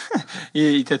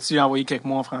 Et t'as-tu envoyé quelques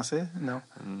mots en français? Non.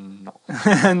 Non.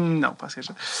 Non, pas ce que je...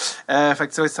 fait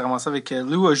que tu vois, c'est vraiment ça avec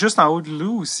Lou. Juste en haut de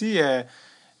Lou aussi,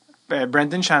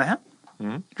 Brendan Shanahan.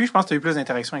 Lui, je pense que tu as eu plus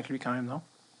d'interactions avec lui quand même, non?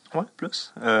 Ouais,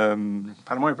 plus.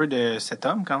 Parle-moi un peu de cet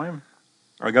homme, quand même.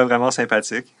 Un gars vraiment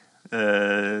sympathique. Tu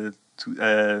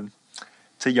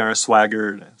sais, il a un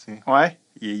swagger. Là, ouais.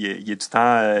 Il est tout le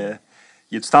temps...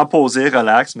 il est tout le temps posé,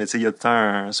 relax, mais il a tout le temps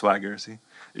un swagger. T'sais.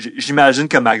 J'imagine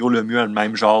que Mario Lemieux a le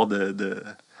même genre de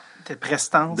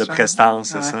prestance. De prestance,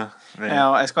 c'est ça. Mais...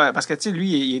 Alors, parce que, tu sais, lui,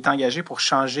 il est engagé pour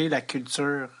changer la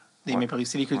culture des Maple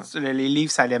Leafs. Les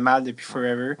livres, ça allait mal depuis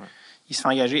forever. Ouais. Il se fait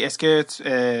engager. Est-ce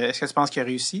que tu penses qu'il a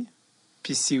réussi?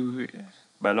 Puis si oui.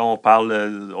 Ben là, on parle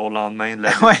au lendemain de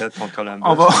la défaite contre Columbus.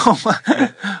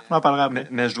 On en parlera après.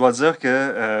 Mais je dois dire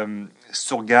que si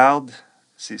tu regardes,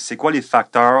 c'est quoi les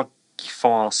facteurs qui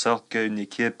font en sorte qu'une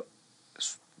équipe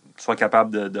soit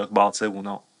capable de rebâtir ou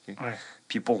non? Okay? Ouais.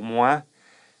 Puis pour moi,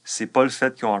 c'est pas le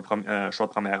fait qu'ils ont un choix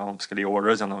de première ronde, parce que les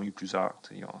Oilers, ils en ont eu plusieurs.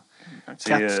 Ils ont,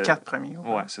 4 premiers.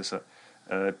 Ouais, c'est ça.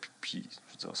 Puis,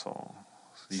 je veux dire,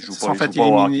 ils jouent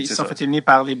ils sont fait éliminer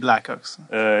par les Blackhawks.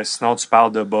 Sinon, tu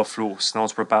parles de Buffalo. Sinon,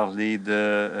 tu peux parler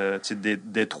de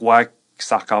Détroit, que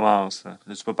ça recommence.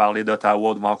 Là, tu peux parler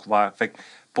d'Ottawa, de Vancouver. Fait que,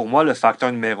 pour moi, le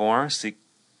facteur numéro 1, c'est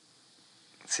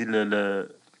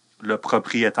le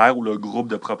propriétaire ou le groupe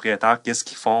de propriétaires. Qu'est-ce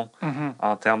qu'ils font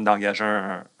en termes d'engager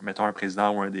un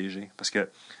président ou un DG? Parce que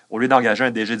au lieu d'engager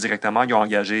un DG directement, ils ont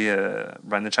engagé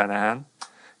Brendan Shanahan,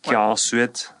 qui a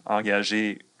ensuite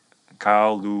engagé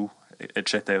Carl, Lou,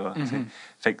 etc.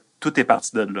 Fait que tout est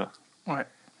parti de là. Ouais.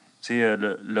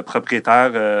 Le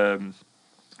propriétaire,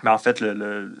 mais en fait,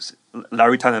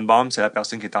 Larry Tannenbaum, c'est la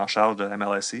personne qui est en charge de la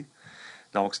MLSE.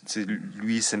 Donc,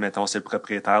 lui, c'est le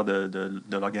propriétaire de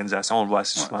l'organisation. On le voit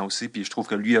assez souvent aussi. Puis je trouve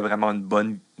que lui a vraiment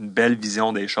une belle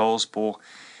vision des choses pour...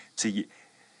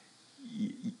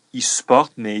 Il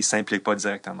supporte, mais il ne s'implique pas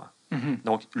directement. Mm-hmm.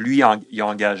 Donc, lui, il a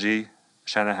engagé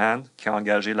Shanahan, qui a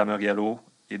engagé Lamoriello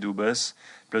et Dubas.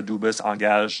 Puis là, Dubas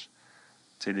engage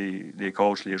les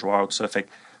coachs, les joueurs, tout ça. Fait que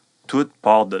tout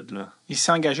part de là. Il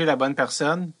s'est engagé la bonne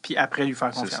personne, puis après lui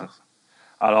faire confiance.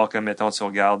 Alors que, mettons, tu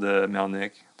regardes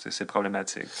Melnick, c'est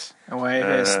problématique. Oui,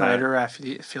 Snyder à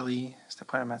Philly, c'était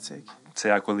problématique.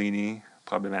 Aquilini,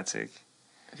 problématique.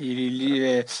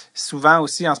 Souvent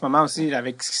aussi, en ce moment aussi,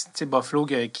 avec Buffalo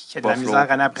qui a de la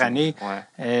misère année après année,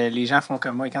 les gens font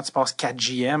comme moi. Quand tu passes 4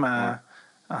 GM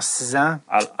en 6 ans...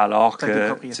 Alors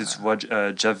que tu vois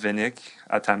Jeff Vinik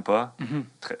à Tampa,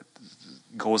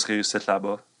 grosse réussite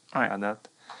là-bas, à date.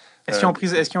 Est-ce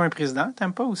qu'ils ont un président à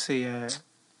Tampa ou c'est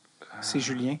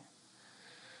Julien?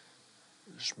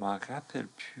 Je m'en rappelle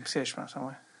plus. Je pense,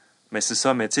 oui. Mais c'est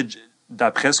ça, mais tu sais,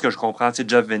 d'après ce que je comprends,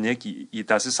 Jeff Vinik, il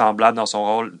est assez semblable dans son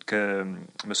rôle que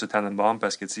M. Tannenbaum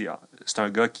parce que c'est un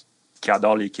gars qui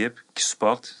adore l'équipe, qui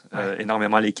supporte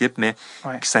énormément l'équipe, mais qui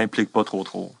ne s'implique pas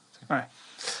trop. Ouais.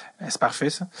 C'est parfait,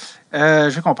 ça. Je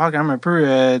veux qu'on parle quand même un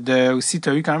peu aussi, tu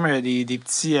as eu quand même des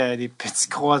petits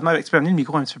croisements. Tu peux amener le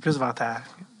micro un petit peu plus vers ta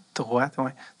droite,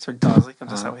 tu peux le taser,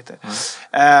 comme ça va être.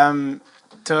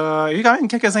 Tu as eu quand même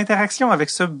quelques interactions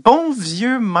avec ce bon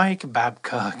vieux Mike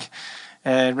Babcock.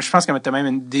 Je pense que tu as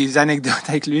même des anecdotes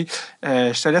avec lui.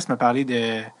 Je te laisse me parler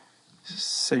de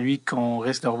celui qu'on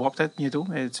risque de revoir peut-être bientôt,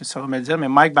 mais tu sauras me le dire. Mais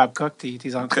Mike Babcock,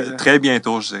 tes entrées. Très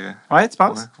bientôt, je dirais. Ouais, tu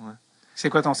penses? Ouais. C'est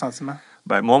quoi ton sentiment?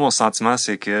 Ben, moi, mon sentiment,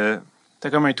 c'est que... T'as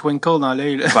comme un twinkle dans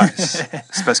l'œil, là.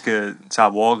 C'est parce que, tu sais,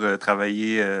 avoir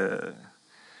travaillé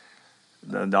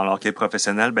dans l'hockey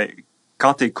professionnel, ben,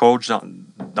 quand tu es coach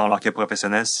dans l'hockey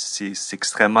professionnel, c'est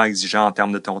extrêmement exigeant en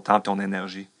termes de ton temps et ton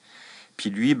énergie. Puis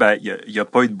lui, ben, il n'y a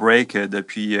pas eu de break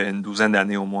depuis une douzaine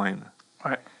d'années au moins.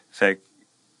 Ouais. Fait que,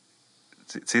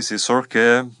 tu sais, c'est sûr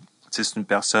que c'est une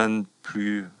personne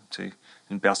plus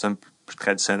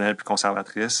traditionnelle, plus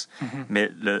conservatrice. Mm-hmm.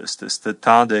 Mais ce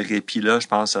temps de répit-là, je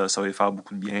pense que ça va lui faire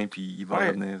beaucoup de bien, puis il va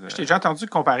revenir... Je t'ai déjà entendu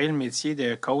comparer le métier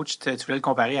de coach. Tu voulais le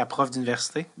comparer à prof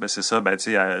d'université? Ben c'est ça. Ben,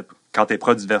 tu sais, quand tu es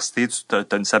prof d'université, tu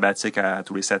as une sabbatique à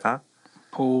tous les 7 ans.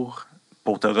 Pour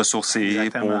te ressourcer,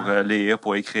 exactement. Pour lire,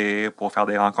 pour écrire, pour faire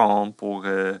des rencontres, pour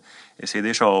essayer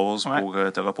des choses, pour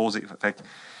te reposer. Fait que,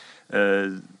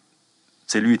 tu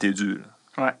sais, lui, il était dur.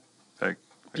 Ouais.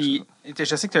 Puis, je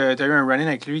sais que tu as eu un run-in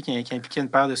avec lui qui impliquait une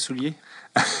paire de souliers.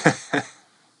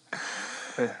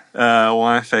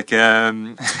 Fait que... à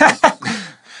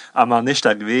un moment donné, je suis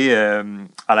arrivé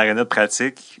à l'aréna de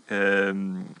pratique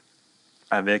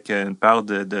avec une paire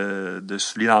de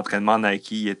souliers d'entraînement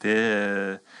Nike. Il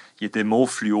était mauve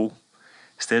fluo.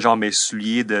 C'était genre mes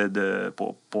souliers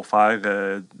pour faire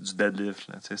du deadlift.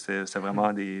 Là. C'était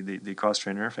vraiment des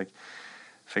cross-trainers.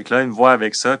 Fait que là, il me voit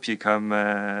avec ça, puis comme...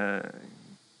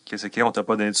 Qu'est-ce qu'on on t'a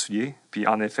pas donné de souliers? Puis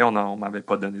en effet, on m'avait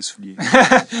pas donné de souliers.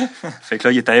 Fait que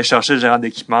là, il est allé chercher le gérant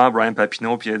d'équipement, Brian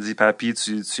Papineau, puis il a dit, Papi,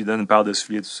 tu lui donnes une paire de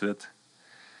souliers tout de suite.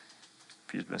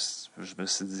 Puis je me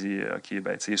suis dit, OK,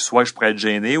 ben, tu sais, soit je pourrais être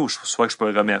gêné, ou soit que je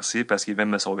pourrais remercier parce qu'il vient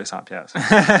me sauver 100$.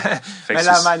 Mais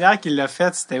la manière qu'il l'a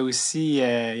fait, c'était aussi...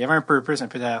 il y avait un purpose un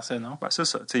peu derrière ça, non? Ben, c'est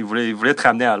ça. Il voulait te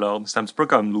ramener à l'ordre. C'était un petit peu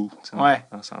comme Lou. Ouais.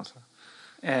 Dans ce sens-là.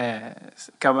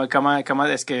 Comment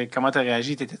t'as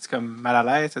réagi? T'étais-tu comme mal à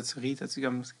l'aise? T'as-tu ri? T'as-tu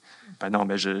comme... Ben non,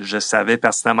 mais je savais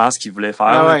pertinemment ce qu'il voulait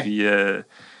faire. Là, puis je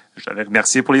l'avais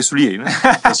remercié pour les souliers.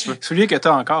 Souliers que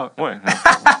t'as encore. Ouais.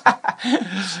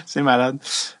 C'est malade.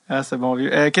 Ah, c'est bon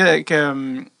vieux.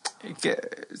 Tu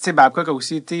sais, Babcock a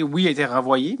aussi été, il a été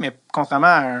renvoyé, mais contrairement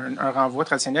à un renvoi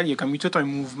traditionnel, il y a comme eu tout un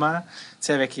mouvement, tu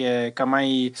sais, avec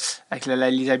avec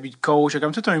les abus de coach, il y a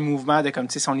comme tout un mouvement de, comme,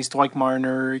 tu sais, son histoire avec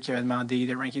Marner, qui avait demandé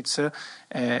de ranker tout ça.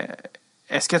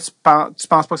 Est-ce que tu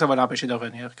penses pas que ça va l'empêcher de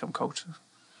revenir comme coach?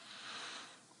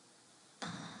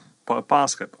 Je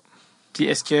penserais pas. Puis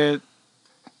est-ce que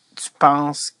tu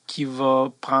penses qu'il va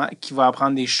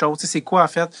apprendre des choses? Tu sais, c'est quoi, en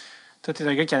fait? Toi, tu es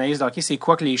un gars qui analyse le hockey. C'est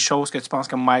quoi que les choses que tu penses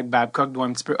que Mike Babcock doit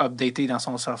un petit peu updater dans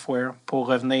son software pour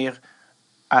revenir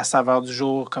à saveur du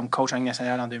jour comme coach en Ligue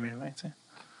nationale en 2020? Tu sais?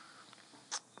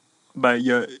 Ben, il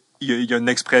y a une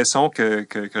expression que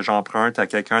j'emprunte à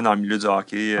quelqu'un dans le milieu du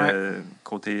hockey,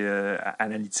 côté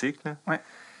analytique. Là. Ouais.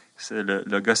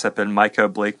 Le gars s'appelle Micah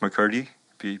Blake McCurdy.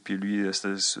 Puis lui,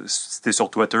 c'était sur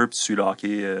Twitter, puis tu suis le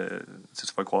hockey, tu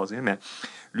vas le croiser. Mais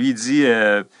lui, il dit...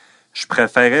 je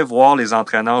préférais voir les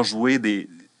entraîneurs jouer des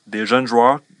jeunes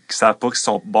joueurs qui savent pas qu'ils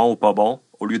sont bons ou pas bons,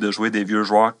 au lieu de jouer des vieux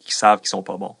joueurs qui savent qu'ils sont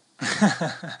pas bons.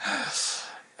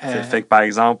 Fait que, par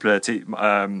exemple,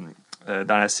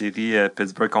 dans la série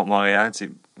Pittsburgh contre Montréal,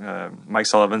 Mike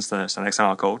Sullivan, c'est un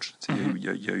excellent coach. Il y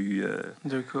a eu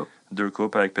deux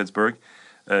coupes avec Pittsburgh.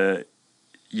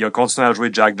 Il a continué à jouer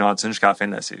Jack Johnson jusqu'à la fin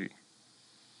de la série.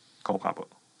 Je comprends pas.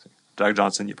 Jack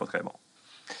Johnson, il n'est pas très bon.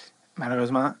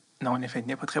 Malheureusement, non, en effet, il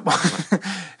n'est pas très bon.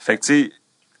 Fait que, tu sais,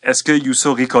 est-ce que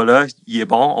Juuso Ricola, il est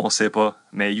bon? On ne sait pas.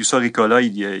 Mais Juuso Ricola,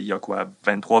 il a quoi?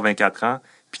 23, 24 ans.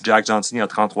 Puis Jack Johnson, il a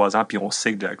 33 ans. Puis on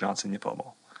sait que Jack Johnson n'est pas bon.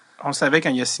 On le savait quand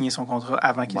il a signé son contrat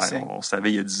avant qu'il signe. On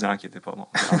savait il y a 10 ans qu'il n'était pas bon.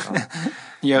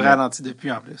 Il a ralenti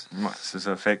depuis, en plus. Ouais, c'est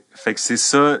ça. Fait que c'est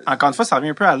ça. Encore une fois, ça revient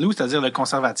un peu à Lou, c'est-à-dire le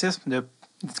conservatisme, de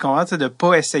ne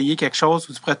pas essayer quelque chose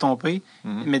où tu pourrais tomber,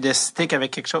 mais de stick avec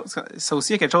quelque chose. Ça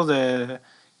aussi, il y a quelque chose de...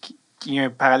 qui est un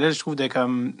parallèle, je trouve,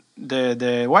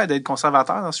 d'être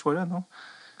conservateur dans ce choix-là, non?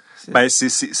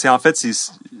 En fait,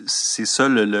 c'est ça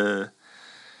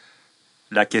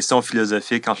la question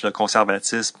philosophique entre le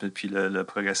conservatisme et le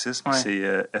progressisme. Ouais.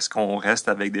 C'est est-ce qu'on reste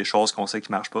avec des choses qu'on sait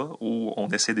qui ne marchent pas ou on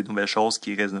essaie des nouvelles choses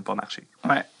qui risquent de ne pas marcher?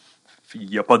 Ouais. Il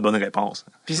n'y a pas de bonne réponse.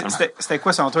 Puis c'était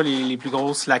quoi, selon toi, les plus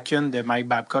grosses lacunes de Mike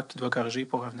Babcock qu'il doit corriger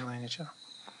pour revenir dans la NHL?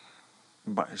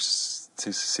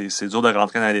 C'est dur de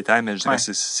rentrer dans les détails, mais je dirais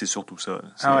que c'est surtout ça.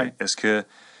 Est-ce que...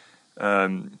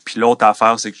 puis l'autre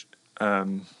affaire, c'est que...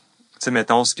 tu sais,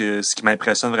 mettons, ce qui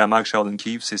m'impressionne vraiment avec Sheldon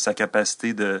Keefe, c'est sa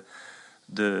capacité de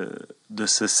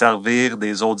se servir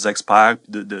des autres experts,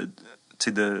 de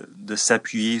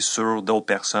s'appuyer sur d'autres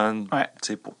personnes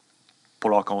pour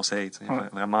leurs conseils.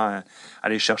 Vraiment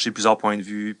aller chercher plusieurs points de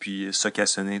vue, puis se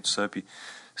questionner, tout ça. Puis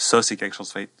ça, c'est quelque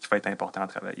chose qui va être important à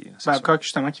travailler. Babcock,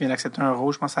 justement, qui vient d'accepter un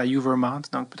rôle, je pense, à Vermont,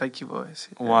 donc peut-être qu'il va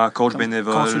essayer. Coach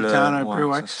bénévole. Consultant un peu,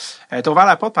 ouais. Tu as ouvert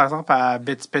la porte, par exemple, à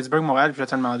Pittsburgh, Montréal, puis je vais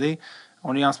te demander,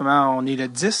 on est le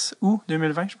 10 août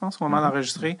 2020, je pense, au moment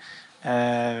d'enregistrer.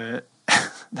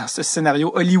 Dans ce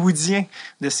scénario hollywoodien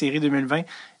de série 2020,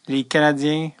 les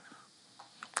Canadiens,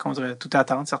 contre toute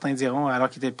attente, certains diront, alors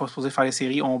qu'ils n'étaient pas supposés faire les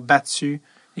séries, ont battu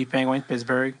les Penguins de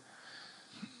Pittsburgh.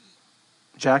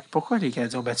 Jack, pourquoi les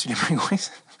Canadiens ont battu les Penguins?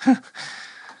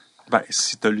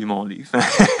 Si tu as lu mon livre.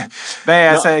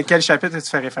 Quel chapitre tu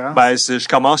fais référence? Je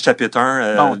commence chapitre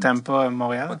 1. Tampa,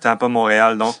 Montréal. Tampa,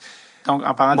 Montréal. Donc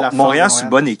en parlant de la Montréal, c'est une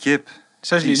bonne équipe.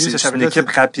 Ça, je l'ai lu, ce chapitre. C'est une équipe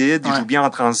rapide, ils jouent bien en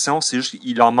transition. C'est juste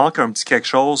qu'il leur manque un petit quelque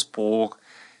chose pour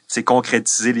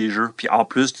concrétiser les jeux. Puis en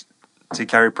plus,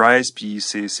 Carey Price puis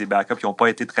ses backups, ils n'ont pas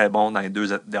été très bons dans les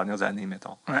 2 dernières années,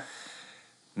 mettons. Ouais.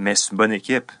 Mais c'est une bonne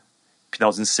équipe. Puis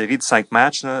dans une série de 5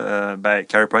 matchs,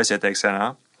 Carey Price était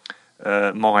excellent.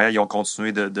 Montréal, ils ont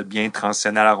continué de bien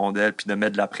transitionner à la rondelle puis de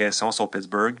mettre de la pression sur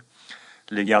Pittsburgh.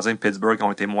 Les gardiens de Pittsburgh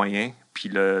ont été moyens. Puis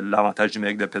l'avantage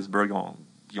numérique de Pittsburgh,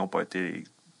 ils n'ont pas été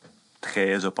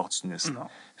très opportunistes. Non.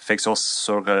 Fait que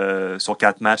sur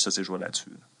 4 matchs, ça s'est joué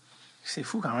là-dessus. C'est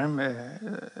fou quand même.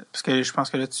 Parce que je pense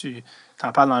que là, tu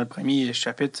t'en parles dans le premier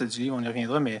chapitre du livre, on y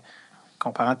reviendra, mais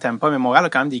comparant Tampa, mais Montréal a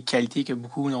quand même des qualités que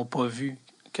beaucoup n'ont pas vues,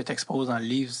 que tu exposes dans le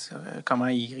livre. Comment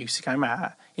il réussit quand même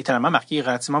à étonnamment marquer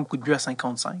relativement beaucoup de buts à 5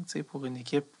 contre 5, pour une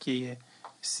équipe qui est...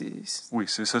 Oui,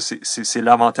 c'est ça. C'est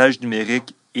l'avantage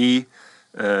numérique et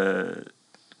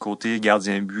côté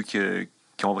gardien-but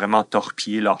qui ont vraiment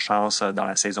torpillé leur chance dans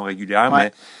la saison régulière.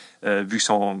 Ouais. Mais vu qu'ils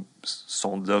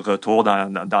sont de retour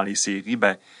dans les séries,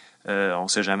 on ne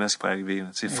sait jamais ce qui pourrait arriver.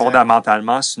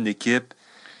 Fondamentalement, c'est une équipe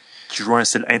qui joue un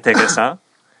style intéressant,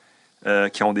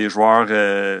 qui ont des joueurs,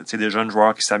 des jeunes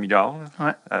joueurs qui s'améliorent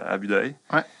à vue d'œil.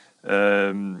 Ouais.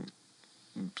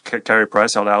 Carey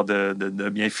Price a l'air de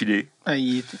bien filer.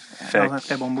 Il est dans un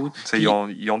très bon bout. Ils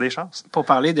ont des chances. Pour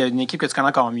parler d'une équipe que tu connais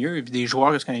encore mieux, et puis des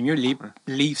joueurs que tu connais mieux, les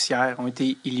Leafs hier ont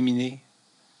été éliminés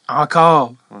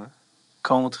encore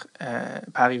contre,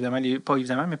 par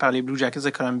les Blue Jackets de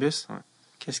Columbus. Ouais.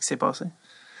 Qu'est-ce qui s'est passé?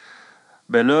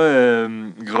 Là,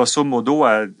 grosso modo,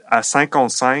 à 5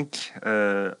 contre 5,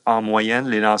 en moyenne,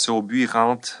 les lancers au but, ils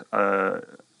rentrent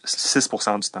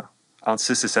 6% du temps. Entre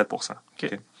 6 et 7%.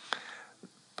 Okay.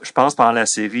 Je pense pendant la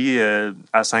série,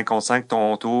 à 5 contre 5,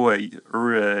 Toronto,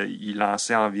 ils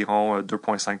lançaient environ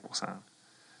 2,5%.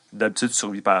 D'habitude, tu ne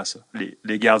survis pas à ça.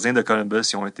 Les gardiens de Columbus,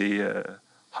 ils ont été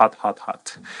hot.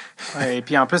 Ouais, et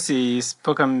puis en plus, c'est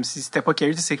pas comme si c'était pas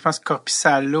Carey, c'est que je pense que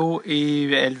Korpisalo et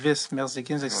Elvis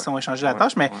Merzlikins qui se sont échangés la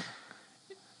tâche, mais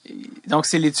donc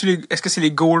est-ce que c'est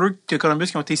les goalers de Columbus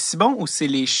qui ont été si bons ou c'est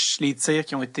les tirs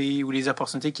qui ont été ou les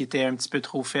opportunités qui étaient un petit peu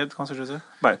trop faibles, comment ça je veux dire?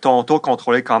 Toronto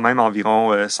contrôlait quand même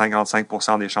environ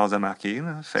 55% des chances de marquer.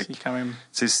 Là. Fait c'est quand même...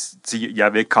 il y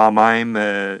avait quand même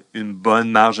une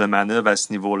bonne marge de manœuvre à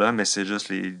ce niveau-là, mais c'est juste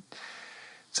les...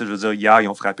 je veux dire, hier, ils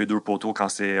ont frappé 2 poteaux quand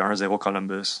c'était 1-0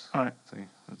 Columbus. Ouais.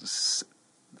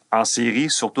 En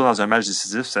série, surtout dans un match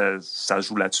décisif, ça se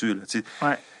joue là-dessus.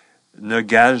 Là, ne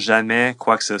gage jamais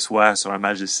quoi que ce soit sur un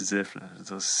match décisif. Là. Je veux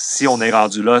dire, si on est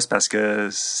rendu là, c'est parce que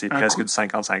c'est presque du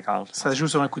 50-50. Ça se joue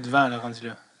sur un coup de vent, là, rendu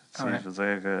là. Ouais. Je veux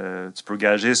dire, tu peux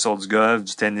gager sur du golf,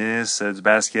 du tennis, du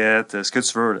basket, ce que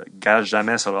tu veux. Là. Gage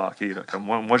jamais sur le hockey. Là. Comme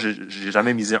moi, j'ai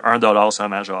jamais misé $1 sur un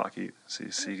match de hockey.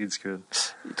 C'est ridicule.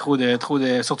 Trop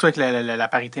de, surtout avec la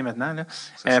parité maintenant.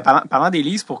 Là. Parlant des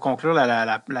Leafs, pour conclure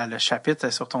le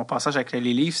chapitre sur ton passage avec les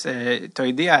Leafs, t'as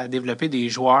aidé à développer des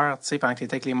joueurs, tu sais, pendant que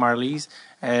t'étais avec les Marlies.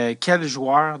 De quel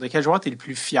joueur t'es le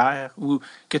plus fier, ou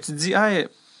que tu te dis,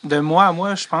 de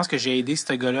moi, je pense que j'ai aidé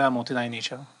ce gars-là à monter dans la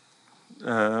NHL.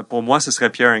 Pour moi, ce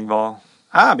serait Pierre Engvall.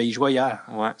 Ah, ben il jouait hier.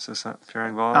 Ouais, c'est ça. Pierre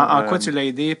Engvall. En quoi tu l'as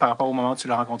aidé par rapport au moment où tu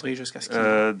l'as rencontré jusqu'à ce qu'il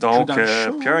joue dans le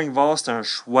show? Pierre Engvall, c'est un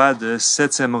choix de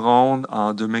 7e ronde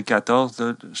en 2014.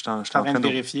 Là. Je suis en train de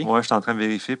vérifier. Ouais, je suis en train de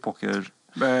vérifier pour que...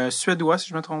 Suédois, si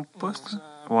je ne me trompe pas.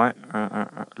 Ouais,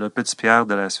 le petit Pierre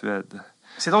de la Suède.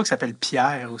 C'est drôle qu'il s'appelle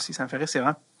Pierre aussi. Ça me fait rire, c'est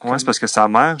vraiment... Ouais, c'est parce que sa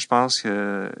mère, je pense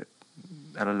que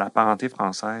elle a la parenté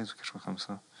française ou quelque chose comme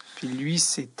ça. Puis lui,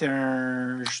 c'est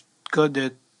un gars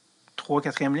de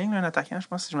 3-4e ligne, un attaquant, je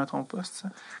pense, si je ne me trompe pas, c'est ça?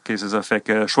 OK, c'est ça. Fait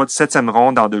que choix de 7e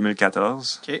ronde en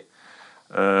 2014. OK. Tu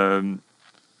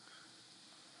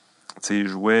sais, il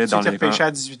jouait dans les... Tu repêché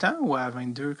à 18 ans ou à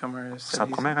 22 comme un... C'est sa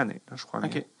première année, là, je crois.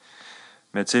 OK.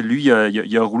 Mais tu sais, lui,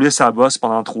 il a roulé sa bosse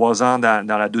pendant 3 ans dans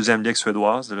la 2e ligue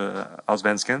suédoise, le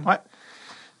Allsvenskan. Ouais.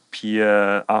 Puis,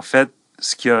 en fait,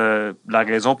 la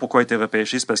raison pourquoi il était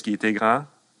repêché, c'est parce qu'il était grand,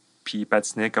 puis il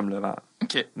patinait comme le vent.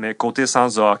 OK. Mais côté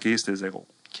sens du hockey, c'était 0.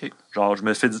 OK. Genre, je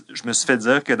me suis fait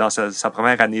dire que dans sa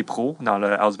première année pro, dans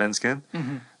le Allsvenskan,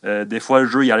 des fois, le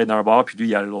jeu, il allait d'un bord, puis lui,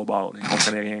 il allait de l'autre bord. Il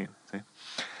comprenait rien. T'sais.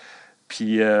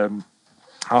 Puis,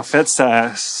 en fait, sa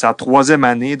 3e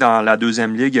année dans la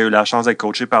 2e ligue, il a eu la chance d'être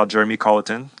coaché par Jeremy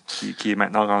Colleton, qui est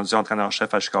maintenant rendu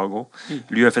entraîneur-chef à Chicago.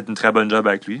 Lui a fait une très bonne job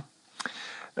avec lui.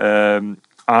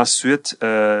 Ensuite,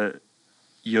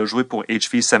 il a joué pour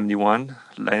HV 71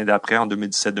 l'année d'après, en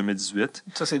 2017-2018.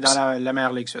 Ça, c'est dans la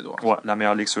meilleure ligue suédoise. Oui, la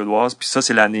meilleure ligue suédoise. Puis ça,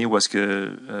 c'est l'année où est-ce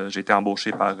que j'ai été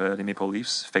embauché par les Maple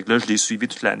Leafs. Fait que là, je l'ai suivi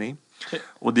toute l'année. Okay.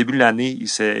 Au début de l'année, il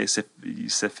s'est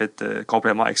fait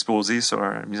complètement exploser sur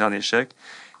une mise en échec.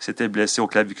 Il s'était blessé au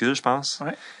clavicule, je pense.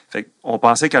 Ouais. Fait qu'on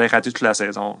pensait qu'il allait rater toute la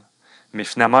saison. Mais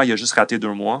finalement, il a juste raté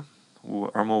 2 mois, ou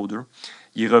 1 mois ou 2.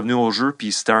 Il est revenu au jeu,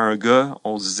 puis c'était un gars,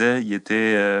 on se disait, il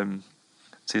était...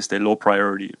 c'était low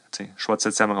priority. Choix de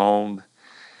 7e ronde.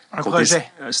 Un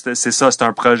projet. C'est ça, c'était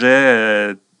un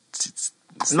projet...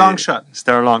 long shot.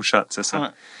 C'était un long shot, c'est ça. Ouais.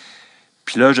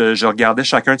 Puis là, je regardais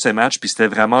chacun de ces matchs, puis c'était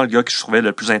vraiment le gars que je trouvais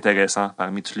le plus intéressant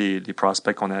parmi tous les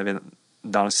prospects qu'on avait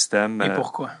dans le système. Et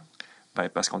pourquoi?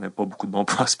 Parce qu'on n'a pas beaucoup de bons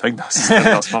prospects dans le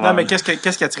système en ce moment. Non, mais qu'est-ce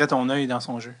qui attirait ton œil dans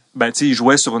son jeu? Il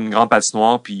jouait sur une grande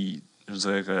patinoire, puis... Je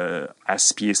veux dire, à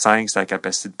 6 pieds 5, c'est la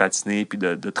capacité de patiner, puis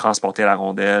de transporter la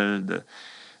rondelle,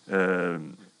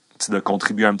 de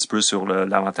contribuer un petit peu sur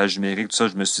l'avantage numérique, tout ça.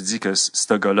 Je me suis dit que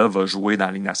ce gars-là va jouer dans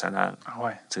la Ligue nationale. Ah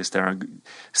ouais. C'était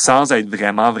sans être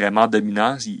vraiment, vraiment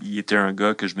dominant, il était un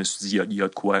gars que je me suis dit, il y a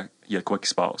de quoi qui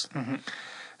se passe. Mm-hmm.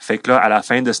 Fait que là, à la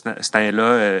fin de cette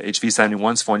année-là, HV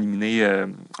 71 se font éliminer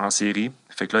en série.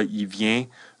 Fait que là, il vient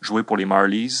jouer pour les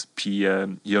Marlies, puis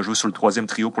il a joué sur le 3e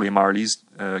trio pour les Marlies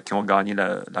qui ont gagné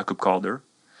la Coupe Calder.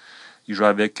 Il joue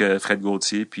avec Fred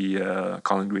Gauthier puis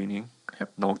Colin Greening. Yep.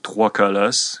 Donc, 3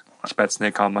 colosses qui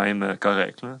patinaient quand même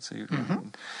correct. Là,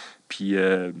 Puis,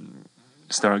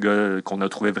 c'était un gars qu'on a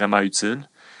trouvé vraiment utile.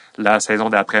 La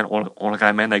saison d'après, on le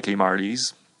ramène avec les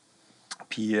Marlies.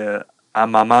 Puis, à un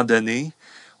moment donné,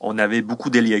 on avait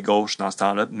beaucoup d'ailier gauche dans ce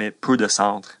temps-là, mais peu de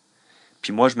centre.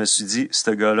 Puis moi, je me suis dit,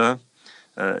 ce gars-là,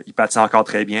 il patine encore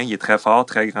très bien, il est très fort,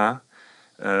 très grand.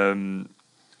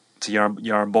 Il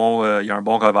a un bon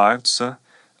revers, tout ça.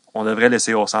 On devrait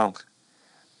laisser au centre.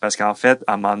 Parce qu'en fait,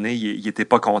 à un moment donné, il était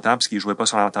pas content parce qu'il jouait pas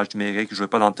sur l'avantage numérique, il jouait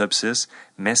pas dans le top 6,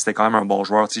 mais c'était quand même un bon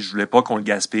joueur. Je voulais pas qu'on le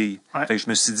gaspille. Ouais. Fait que je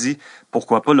me suis dit,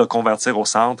 pourquoi pas le convertir au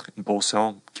centre, une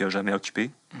position qu'il a jamais occupée.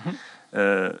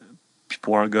 Mm-hmm. Puis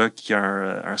pour un gars qui a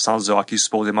un sens du hockey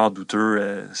supposément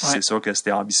douteux, c'est sûr que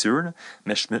c'était ambitieux. Là.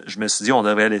 Mais je me suis dit, on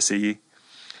devrait l'essayer.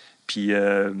 Puis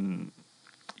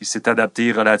il s'est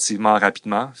adapté relativement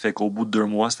rapidement. Fait qu'au bout de 2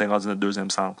 mois, c'était rendu notre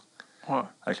 2e centre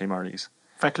avec les Marlies.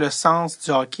 Fait que le sens du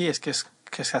hockey, est-ce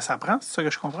que ça s'apprend? C'est ça que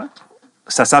je comprends?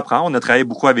 Ça s'apprend. On a travaillé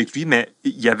beaucoup avec lui, mais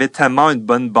il y avait tellement une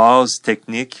bonne base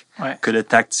technique que le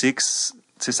tactique,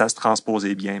 ça se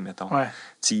transposait bien, mettons. Ouais.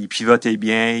 Il pivotait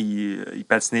bien, il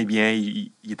patinait bien,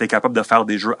 il était capable de faire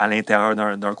des jeux à l'intérieur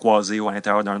d'un croisé ou à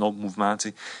l'intérieur d'un autre mouvement.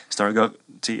 C'était un gars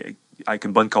avec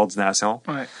une bonne coordination.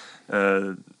 Ouais.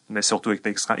 Mais surtout,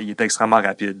 il était extrêmement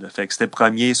rapide. Là. Fait que c'était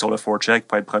premier sur le forecheck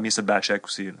pour être premier sur le backcheck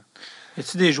aussi. Là. Y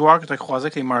a-tu des joueurs que tu as croisés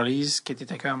avec les Marlies qui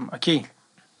étaient comme, OK,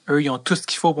 eux, ils ont tout ce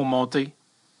qu'il faut pour monter.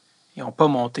 Ils n'ont pas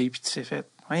monté, puis tu t'es fait,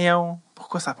 voyons,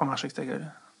 pourquoi ça n'a pas marché avec ce gars-là?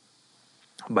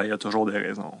 Ben, il y a toujours des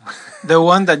raisons. The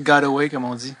one that got away, comme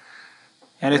on dit.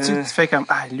 Y en a-tu que tu fais comme,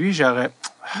 lui, j'aurais.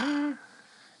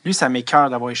 Lui, ça m'écoeure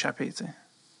d'avoir échappé, tu sais.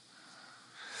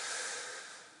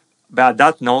 Ben, à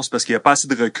date, non, c'est parce qu'il n'y a pas assez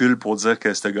de recul pour dire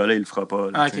que ce gars-là, il le fera pas.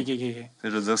 Là, OK. Je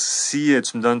veux dire, si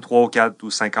tu me donnes 3 ou 4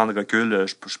 ou 5 ans de recul,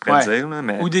 je pourrais le dire. Là,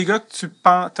 mais... Ou des gars que tu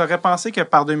aurais pensé que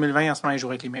par 2020, en ce moment, ils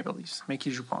joueraient avec les Maple Leafs, mais qui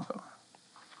ne jouent pas encore.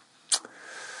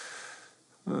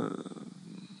 Il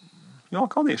y a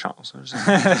encore des chances.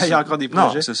 Il y a encore des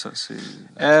projets. Non, c'est ça.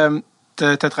 Tu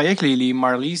as travaillé avec les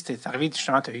Marlies, tu es arrivé,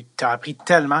 justement, tu as appris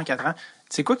tellement en 4 ans.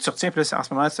 C'est quoi que tu retiens? Puis là, en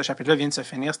ce moment, ce chapitre-là vient de se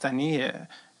finir cette année.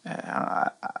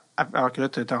 Alors que là,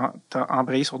 tu as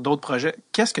embrayé sur d'autres projets.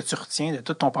 Qu'est-ce que tu retiens de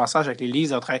tout ton passage avec les Leafs?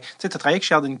 Tu as travaillé avec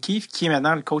Sheldon Keefe, qui est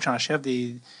maintenant le coach en chef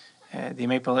des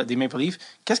Maple Leafs.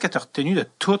 Qu'est-ce que tu as retenu de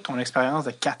toute ton expérience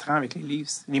de 4 ans avec les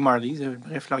Leafs, les Marlies,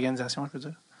 bref, l'organisation, je veux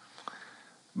dire?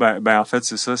 Ben en fait,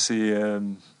 c'est ça.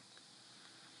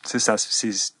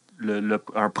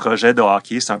 Un projet de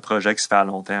hockey, c'est un projet qui se fait à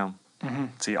long terme.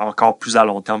 C'est encore plus à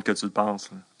long terme que tu le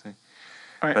penses. Là,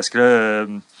 ouais. Parce que là,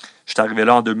 je suis arrivé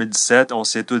là en 2017, on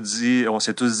s'est tous dit,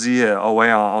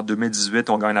 en 2018,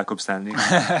 on gagne la Coupe Stanley.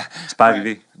 C'est pas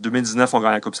arrivé. 2019, on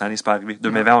gagne la Coupe Stanley, c'est pas arrivé.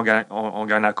 2020, on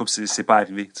gagne la Coupe, c'est pas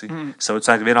arrivé. Ça va-tu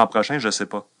arriver l'an prochain? Je sais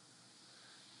pas.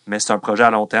 Mais c'est un projet à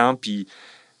long terme, puis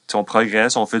on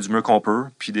progresse, on fait du mieux qu'on peut,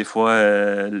 puis des fois,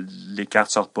 les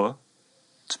cartes sortent pas.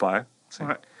 Tu perds.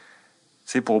 Ouais.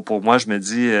 Pour moi, je me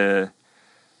dis,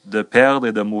 de perdre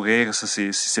et de mourir, ça,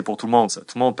 c'est pour tout le monde, ça.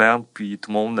 Tout le monde perd, puis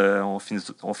tout le monde, on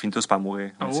finit tous par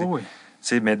mourir. Oui.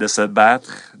 Mais de se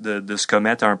battre, de se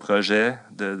commettre à un projet,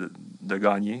 de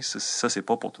gagner, ça, c'est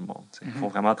pas pour tout le monde. Il faut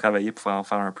vraiment travailler pour en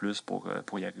faire un plus pour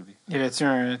y arriver.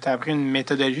 T'as appris une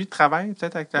méthodologie de travail,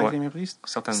 peut-être, avec les Maple Leafs?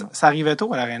 Certainement. Ça arrivait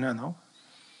tôt à l'Arena, non?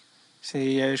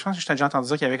 Je pense que je t'ai déjà entendu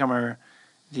dire qu'il y avait comme un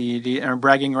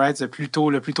bragging rights, le plus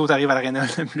tôt tu arrives à l'Arena,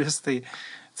 le plus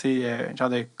un genre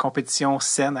de compétition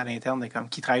saine à l'interne de comme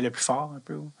qui travaille le plus fort un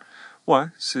peu. Ouais,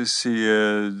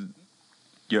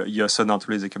 il y a ça dans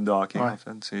toutes les équipes de hockey, en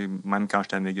fait. Même quand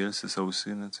j'étais à McGill, c'est ça aussi.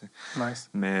 Là, nice.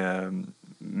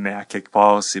 Mais à quelque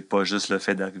part, c'est pas juste le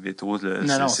fait d'arriver tôt.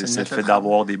 C'est le fait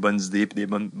d'avoir des bonnes idées, puis des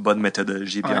bonnes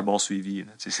méthodologies, puis un bon suivi.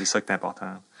 Là, c'est ça qui est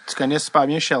important. Tu connais super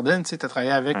bien Sheldon, tu as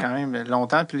travaillé avec quand même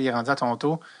longtemps, puis il est rendu à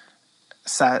Toronto.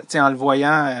 En le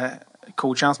voyant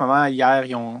coacher en ce moment, hier,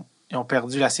 ils ont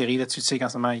perdu la série. Là, tu sais qu'en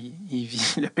ce moment, il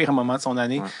vit le pire moment de son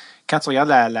année. Ouais. Quand tu regardes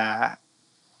la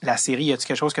série, y a-tu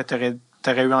quelque chose que tu aurais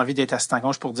eu envie d'être assistant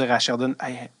coach pour dire à Sheldon,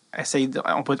 hey,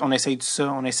 on essaye de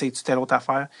ça, on essaye de telle autre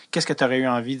affaire? Qu'est-ce que tu aurais eu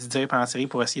envie de dire pendant la série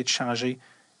pour essayer de changer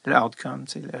l'outcome,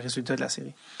 le résultat de la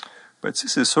série? Ben,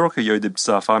 c'est sûr qu'il y a eu des petites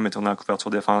affaires, mettons, dans la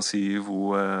couverture défensive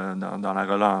ou dans la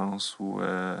relance ou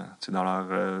dans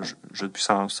leur jeu de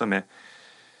puissance, ça, mais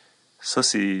ça,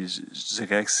 je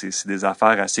dirais que c'est des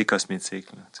affaires assez cosmétiques.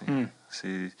 Là,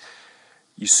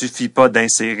 il suffit pas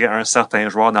d'insérer un certain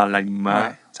joueur dans l'alignement,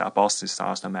 à part si c'est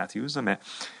Austin Matthews, là, mais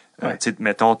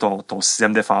mettons ton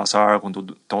 6e défenseur ou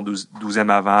ton 12e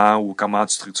avant ou comment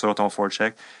tu structures ton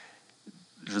forecheck.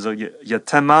 Je veux dire, il y a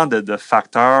tellement de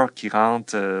facteurs qui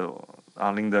rentrent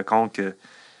en ligne de compte que,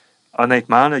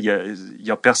 honnêtement, il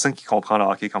y a personne qui comprend le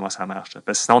hockey, comment ça marche. Là,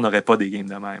 parce que sinon, on n'aurait pas des games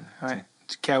de même. Ouais,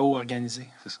 du chaos organisé.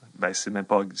 C'est ça. Ben, c'est même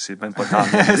pas tant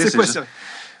organisé. C'est pas ça.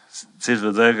 Je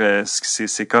veux dire,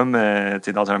 c'est comme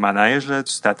t'es dans un manège, là,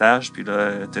 tu t'attaches, puis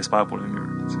là, t'espères pour le mieux.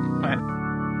 Ouais.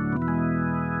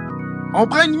 On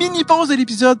prend une mini pause de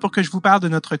l'épisode pour que je vous parle de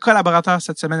notre collaborateur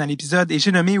cette semaine à l'épisode et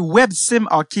j'ai nommé WebSim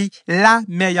Hockey, la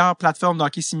meilleure plateforme de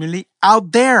hockey simulé out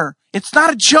there. It's not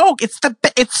a joke. It's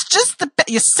just the best.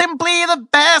 You're simply the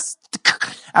best.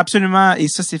 Absolument. Et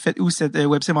ça, c'est fait où, cette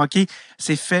WebSim Hockey?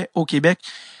 C'est fait au Québec.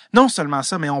 Non seulement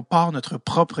ça, mais on part notre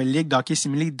propre ligue d'hockey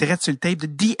simulé direct sur le tape de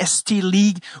DST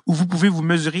League où vous pouvez vous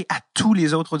mesurer à tous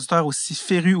les autres auditeurs aussi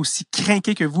férus, aussi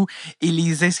crinqués que vous et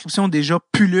les inscriptions déjà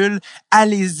pullulent.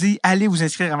 Allez-y, allez vous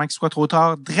inscrire avant qu'il soit trop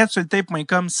tard.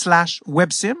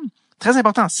 directsurletape.com/websim. Très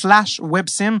important,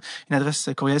 /websim, une adresse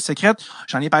courriel secrète.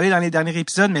 J'en ai parlé dans les derniers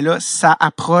épisodes, mais là, ça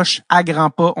approche à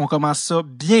grands pas. On commence ça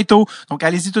bientôt. Donc,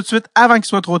 allez-y tout de suite avant qu'il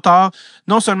soit trop tard.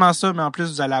 Non seulement ça, mais en plus,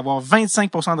 vous allez avoir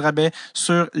 25% de rabais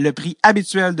sur le prix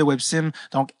habituel de WebSim.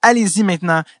 Donc, allez-y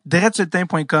maintenant,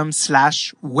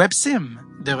 directsurletape.com/websim.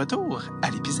 De retour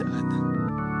à l'épisode.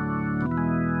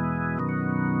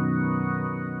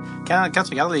 Quand tu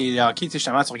regardes les hockey,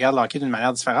 justement, tu regardes le hockey d'une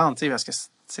manière différente, parce que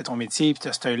c'est ton métier, puis tu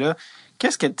as ce œil-là.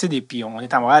 Qu'est-ce que, tu sais, puis on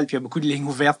est à Montréal, puis il y a beaucoup de lignes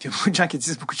ouvertes, puis il y a beaucoup de gens qui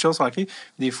disent beaucoup de choses sur le hockey.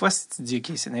 Des fois, si tu te dis,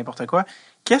 OK, c'est n'importe quoi,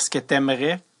 qu'est-ce que tu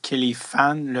aimerais que les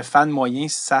fans, le fan moyen,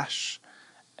 sachent,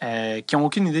 qui n'ont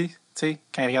aucune idée, tu sais,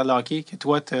 quand ils regardent le hockey, que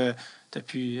toi, tu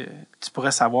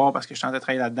pourrais savoir parce que je suis en train de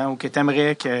travailler là-dedans, ou que tu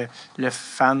aimerais que le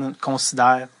fan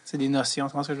considère, tu sais, des notions,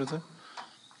 tu vois ce que je veux dire?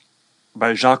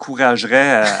 Ben,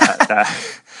 j'encouragerais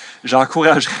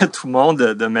j'encouragerais tout le monde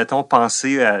de mettons,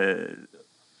 penser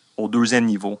au deuxième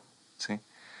niveau. T'sais.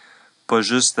 Pas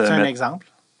juste. C'est un exemple?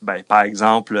 Ben, par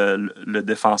exemple, le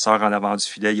défenseur en avant du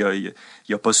filet,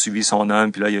 il a pas suivi son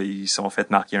homme, puis là, ils se sont fait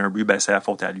marquer un but, ben, c'est la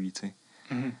faute à lui. T'sais.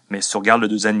 Mm-hmm. Mais si tu regardes le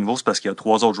deuxième niveau, c'est parce qu'il y a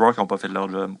 3 autres joueurs qui n'ont pas fait leur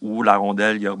job. Ou la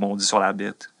rondelle, il a rebondi sur la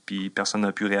bête, puis personne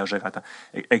n'a pu réagir à temps,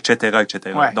 etc.,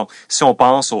 etc. Ouais. Donc, si on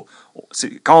pense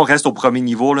quand on reste au premier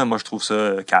niveau, là, moi, je trouve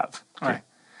ça cave. Okay? Ouais.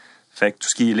 Fait que tout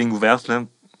ce qui est ligne ouverte, là,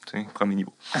 premier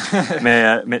niveau.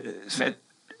 mais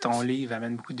ton livre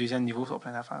amène beaucoup de deuxième niveau sur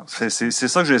plein d'affaires. C'est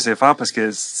ça que j'essaie de faire parce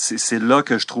que c'est là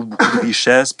que je trouve beaucoup de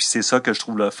richesse, puis c'est ça que je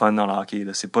trouve le fun dans le hockey.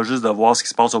 Là. C'est pas juste de voir ce qui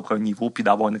se passe au premier niveau, puis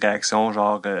d'avoir une réaction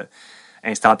genre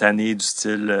instantanée du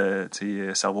style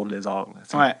cerveau de lézard.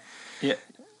 Là, ouais. Yeah.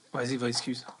 Vas-y,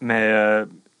 excuse. Mais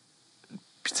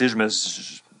puis tu sais,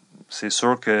 c'est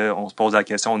sûr qu'on se pose la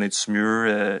question, on est-tu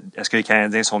mieux? Est-ce que les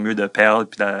Canadiens sont mieux de perdre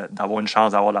puis d'avoir une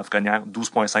chance d'avoir la Lafrenière?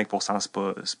 12,5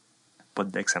 c'est pas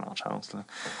d'excellente chance. Là.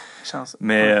 Chance.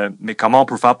 Mais comment on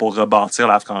peut faire pour rebâtir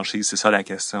la franchise? C'est ça la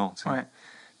question. Ouais.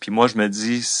 Puis moi, je me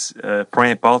dis, peu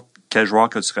importe quel joueur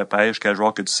que tu repêches, quel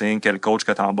joueur que tu signes, quel coach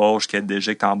que tu embauches, quel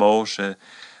DG que tu embauches,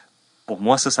 pour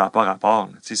moi, ça n'a pas rapport.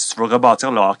 Si tu veux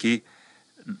rebâtir le hockey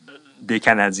des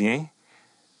Canadiens,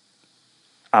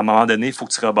 à un moment donné, il faut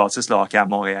que tu rebâtisses le hockey à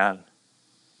Montréal.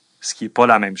 Ce qui n'est pas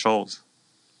la même chose.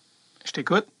 Je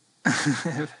t'écoute.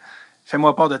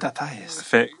 Fais-moi part de ta thèse.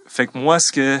 Fait que moi,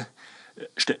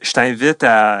 je t'invite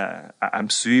à me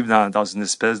suivre dans une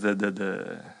espèce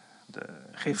de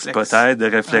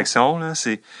réflexion. Là.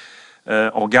 C'est,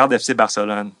 on regarde FC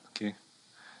Barcelone. Okay?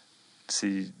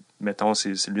 C'est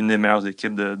l'une des meilleures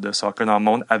équipes de soccer dans le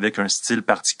monde avec un style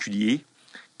particulier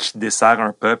qui dessert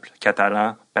un peuple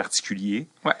catalan particulier,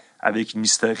 avec une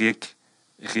historique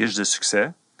riche de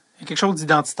succès. Il y a quelque chose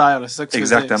d'identitaire, là, c'est ça que tu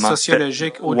veux dire,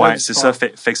 sociologique, au-delà du sport. C'est ça.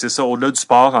 Fait que c'est ça, au-delà du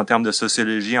sport, en termes de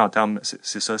sociologie,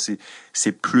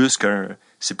 c'est plus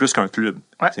qu'un club.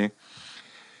 Ouais.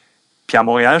 Puis à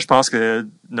Montréal, je pense que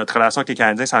notre relation avec les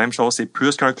Canadiens, c'est la même chose, c'est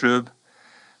plus qu'un club.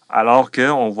 Alors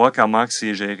qu'on voit comment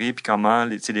c'est géré, puis comment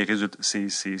les résultats,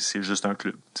 c'est juste un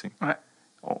club. Ouais.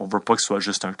 On veut pas que ce soit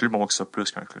juste un club, on veut que ce soit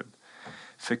plus qu'un club.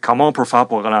 Fait que comment on peut faire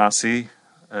pour relancer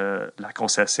la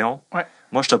concession? Ouais.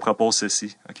 Moi, je te propose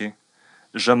ceci, OK?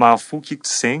 Je m'en fous qui que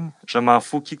tu signes, je m'en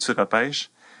fous qui que tu repêches.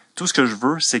 Tout ce que je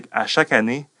veux, c'est qu'à chaque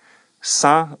année,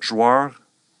 100 joueurs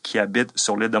qui habitent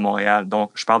sur l'île de Montréal,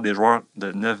 donc je parle des joueurs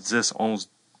de 9, 10, 11,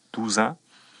 12 ans,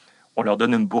 on leur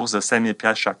donne une bourse de 5 000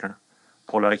 $ chacun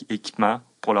pour leur équipement,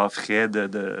 pour leurs frais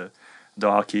de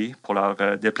hockey, pour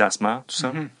leur déplacement, tout ça.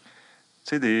 Mm-hmm.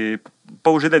 Tu sais,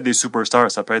 pas obligé d'être des superstars.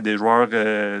 Ça peut être des joueurs,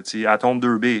 Atome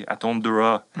 2B, Atome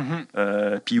 2A,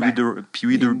 Pee-Wee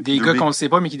 2B. Des gars qu'on ne sait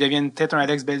pas, mais qui deviennent peut-être un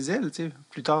Alex Belzile, tu sais,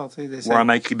 plus tard. Ou un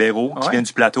Mike Ribeiro, qui vient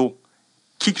du plateau.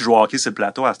 Qui joue au hockey sur le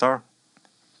plateau à cette heure?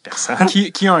 Personne.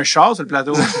 Qui a un char sur le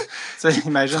plateau?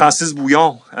 Imagine. Francis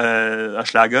Bouillon,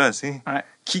 Hochelaga, tu sais. Ouais.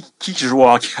 Qui joue au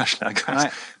hockey à Hochelaga?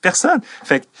 Ouais. Personne.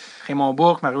 Fait que, Raymond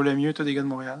Bourque, Mario Lemieux, tous des gars de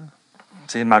Montréal.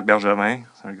 Tu sais, Marc Bergevin,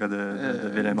 c'est un gars de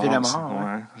Villemort.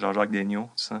 Ouais. Jean-Jacques Daigneault,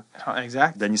 tout ça.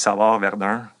 Exact. Denis Savard,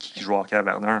 Verdun. Qui joue au hockey à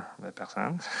Verdun? Ben,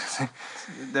 personne.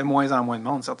 De moins en moins de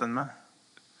monde, certainement.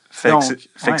 Fait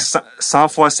que 100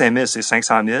 fois 5 000, c'est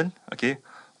 500 000. OK?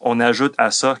 On ajoute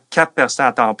à ça 4 personnes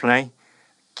à temps plein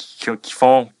qui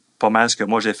font pas mal ce que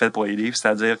moi j'ai fait pour les livres,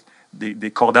 c'est-à-dire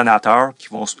des coordonnateurs qui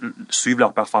vont suivre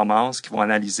leurs performances, qui vont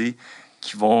analyser,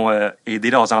 qui vont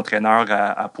aider leurs entraîneurs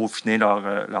à peaufiner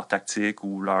leur tactique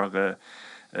ou leur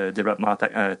développement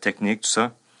technique, tout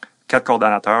ça. 4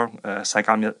 coordonnateurs,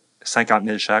 50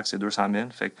 000 chaque, c'est 200 000.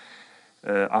 Fait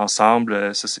que,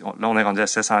 ensemble, là, on est rendu à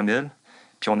 700 000.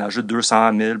 Puis on ajoute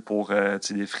 200 000 pour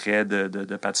des frais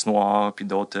de patinoire, puis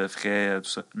d'autres frais tout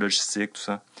ça, logistique, tout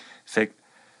ça. Fait que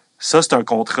ça, c'est un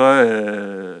contrat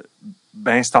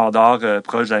bien standard,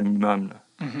 proche d'un minimum.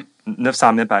 Là. Mm-hmm.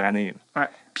 900 000 par année. Ouais.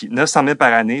 Puis 900 000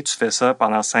 par année, tu fais ça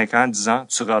pendant 5 ans, 10 ans,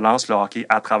 tu relances le hockey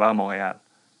à travers Montréal.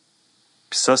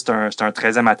 Puis ça, c'est un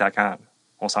 13e attaquant. Là.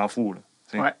 On s'en fout.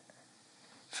 Là, ouais.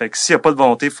 Fait que s'il n'y a pas de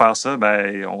volonté de faire ça,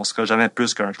 ben on sera jamais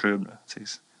plus qu'un club. Là,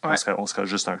 ouais. On sera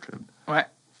juste un club. Ouais.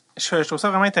 Je trouve ça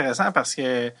vraiment intéressant parce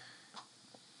que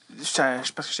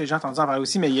parce que j'ai déjà entendu en parler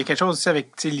aussi, mais il y a quelque chose aussi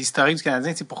avec l'historique du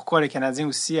Canadien. Pourquoi le Canadien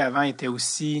aussi, avant, était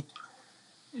aussi...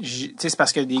 C'est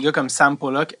parce que des gars comme Sam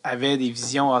Pollock avaient des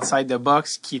visions outside the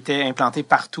box qui étaient implantées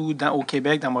partout au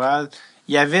Québec, dans Montréal.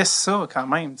 Il y avait ça quand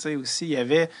même, aussi. Il y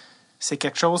avait... C'est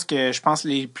quelque chose que je pense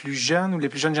les plus jeunes ou les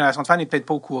plus jeunes générations de fans n'étaient peut-être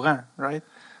pas au courant, right?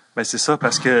 Ben c'est ça,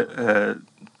 parce que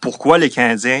pourquoi les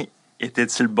Canadiens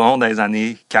étaient-ils bons dans les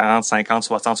années 40, 50,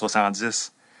 60,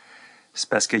 70? C'est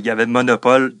parce qu'il y avait le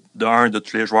monopole de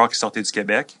tous les joueurs qui sortaient du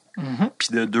Québec, puis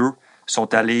de deux,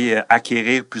 sont allés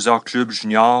acquérir plusieurs clubs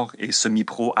juniors et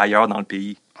semi-pro ailleurs dans le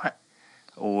pays.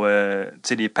 Ouais.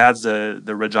 Les Pats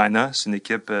de Regina, c'est une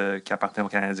équipe qui appartient aux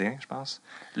Canadiens, je pense.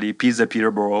 Les Peas de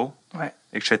Peterborough, ouais.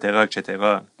 etc.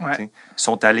 Ouais.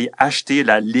 Sont allés acheter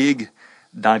la ligue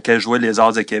dans laquelle jouaient les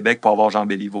Arts de Québec pour avoir Jean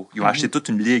Béliveau. Ils ont acheté toute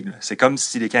une ligue. Là. C'est comme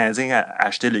si les Canadiens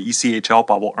achetaient le ECHL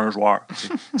pour avoir un joueur.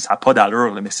 Ça n'a pas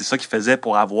d'allure, là, mais c'est ça qu'ils faisaient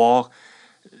pour avoir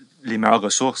les meilleures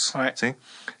ressources. Ouais.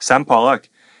 Sam Pollock,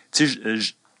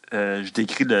 je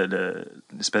décris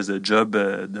l'espèce de job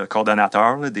de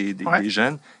coordonnateur là, des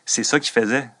jeunes. C'est ça qu'il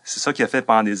faisait. C'est ça qu'il a fait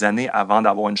pendant des années avant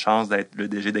d'avoir une chance d'être le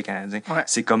DG des Canadiens. Ouais.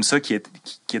 C'est comme ça qu'il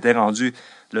était rendu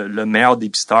le meilleur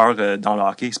dépisteur dans le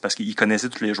hockey. C'est parce qu'il connaissait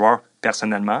tous les joueurs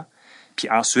personnellement. Puis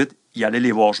ensuite, il allait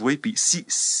les voir jouer. Puis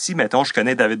si mettons, je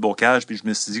connais David Bocage, puis je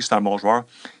me suis dit que c'est un bon joueur,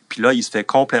 puis là, il se fait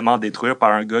complètement détruire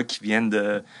par un gars qui vient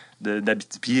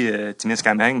d'Abitibi,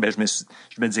 Témiscamingue, ben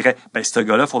je me dirais, ben ce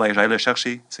gars-là, il faudrait que j'aille le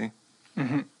chercher, tu sais.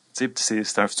 Mm-hmm.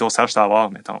 C'est un futur Serge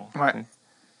Savard, mettons. Ouais.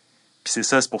 Puis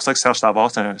c'est pour ça que Serge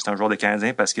Savard, c'est un joueur de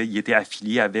Canadien, parce qu'il était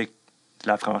affilié avec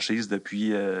la franchise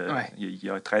depuis il y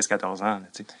a 13-14 ans.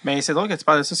 T'sais. Mais c'est drôle que tu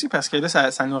parles de ça aussi, parce que là,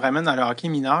 ça nous ramène dans le hockey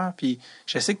mineur, puis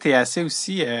je sais que tu es assez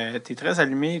aussi, tu es très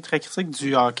allumé, très critique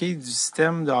du hockey, du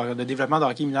système de développement de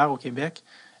hockey mineur au Québec.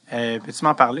 Peux-tu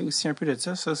m'en parler aussi un peu de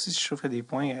ça? Ça aussi, je trouve qu'il y a des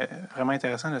points vraiment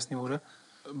intéressants à ce niveau-là.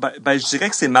 Ben, je dirais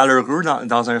que c'est malheureux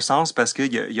dans un sens parce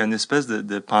qu'il y a une espèce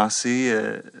de pensée,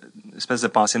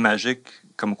 magique,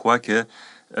 comme quoi que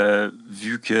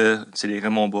vu que les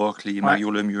Raymond Bourque, les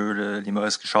Mario Lemieux, les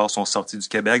Maurice Richard sont sortis du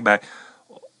Québec, ben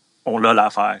on l'a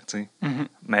l'affaire, tu sais. Mm-hmm.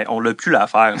 Mais on l'a plus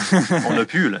l'affaire. On l'a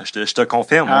plus, là. Je te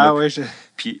confirme. Ah oui,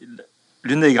 Puis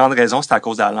l'une des grandes raisons, c'est à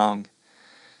cause de la langue.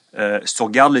 Si tu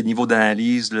regardes le niveau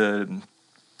d'analyse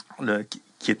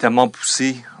qui est tellement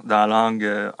poussé dans la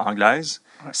langue anglaise,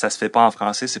 ça se fait pas en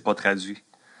français, c'est pas traduit.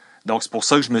 Donc, c'est pour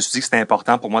ça que je me suis dit que c'était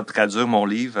important pour moi de traduire mon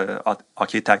livre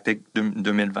Hockey Tactique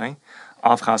 2020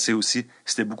 en français aussi.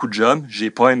 C'était beaucoup de job.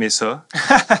 J'ai pas aimé ça.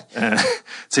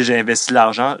 J'ai investi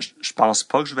l'argent. Je pense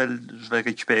pas que je vais le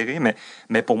récupérer,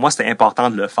 mais pour moi, c'était important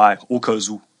de le faire, au cas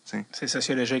où. T'sais. C'est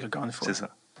sociologique, encore une fois. C'est ça.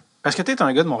 Parce que tu es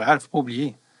un gars de Montréal, faut pas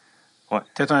oublier. Ouais.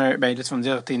 Ben là, tu vas me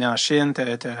dire, tu es né en Chine, tu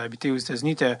as habité aux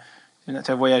États-Unis, tu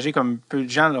as voyagé comme peu de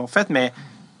gens l'ont fait, mais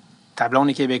ta blonde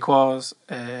est québécoise.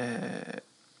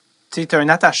 Tu as un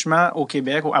attachement au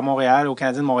Québec, à Montréal, au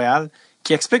Canadien de Montréal,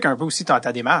 qui explique un peu aussi ta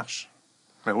démarche.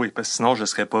 Ben oui, parce que sinon, je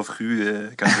serais pas fru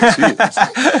comme je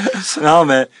suis. Non,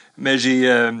 mais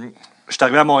je suis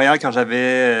arrivé à Montréal quand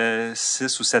j'avais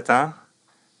 6 ou 7 ans.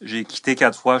 J'ai quitté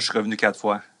 4 fois, je suis revenu 4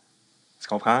 fois. Tu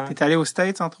comprends? T'es allé aux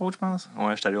States, entre autres, je pense?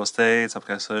 Ouais, j'étais allé aux States.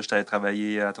 Après ça, j'étais allé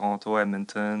travailler à Toronto, à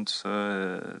Edmonton, tout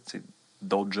ça.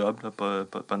 D'autres jobs, là,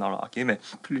 pas dans le hockey, mais...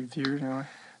 Plus vieux, là, ouais.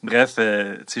 Bref,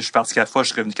 je suis parti 4 fois, je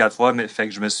suis revenu 4 fois, mais fait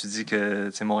que je me suis dit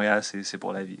que Montréal, c'est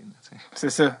pour la vie. C'est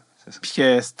ça. Puis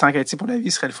que tant qu'être pour la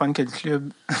vie, ce serait le fun que le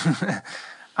club...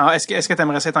 Alors, est-ce que tu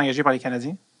aimerais être engagé par les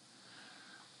Canadiens?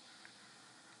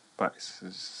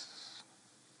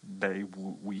 Ben,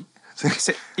 oui.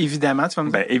 Évidemment, tu vas me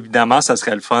dire. Ben, évidemment, ça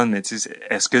serait le fun, mais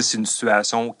est-ce que c'est une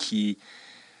situation qui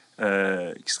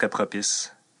serait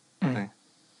propice?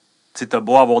 Tu as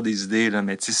beau avoir des idées, là,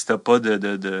 mais si tu n'as pas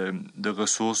de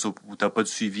ressources ou tu n'as pas de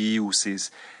suivi ou ça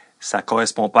ne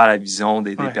correspond pas à la vision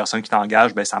des personnes qui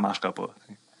t'engagent, ben ça ne marchera pas.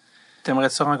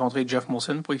 T'aimerais-tu rencontrer Jeff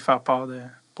Molson pour y faire part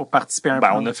pour participer à un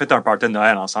on a fait un party de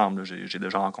Noël ensemble, j'ai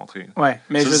déjà rencontré. Oui,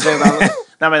 mais je veux dire,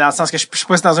 non, mais dans le sens que je suis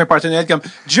pas dans un party de Noël comme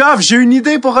Jeff, j'ai une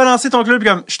idée pour relancer ton club,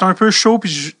 je suis un peu chaud, puis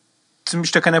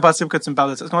je te connais pas assez pour que tu me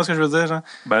parles de ça. C'est comment ce que je veux dire, genre?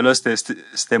 Ben là,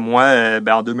 c'était moi,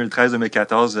 en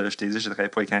 2013-2014, je t'ai dit, j'ai travaillé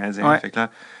pour les Canadiens. Ouais. Fait que là,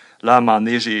 à un moment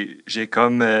donné, j'ai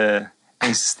comme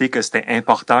insisté que c'était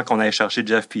important qu'on aille chercher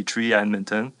Jeff Petrie à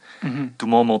Edmonton. Mm-hmm. Tout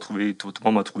le monde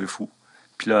m'a trouvé fou.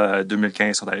 Puis là, 2015,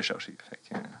 ils sont allés chercher. Fait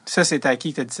que, ça, c'était à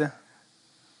qui que t'as dit ça?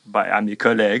 Ben, à mes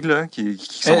collègues, là, qui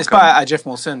sont c'est pas à Jeff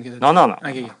Molson que t'as dit ça? Non.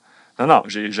 Okay. Non,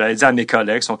 j'avais dit à mes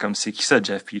collègues, ils sont comme, c'est qui ça,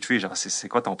 Jeff Petrie? Genre, c'est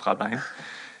quoi ton problème?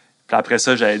 Puis après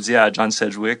ça, j'avais dit à John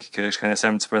Sedgwick, que je connaissais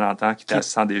un petit peu dans le temps, qui était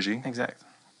assistant DG. Exact.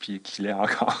 Puis qu'il est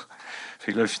encore.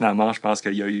 Fait que là, finalement, je pense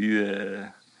qu'il y a eu...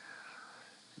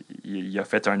 il a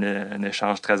fait un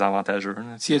échange très avantageux. Là.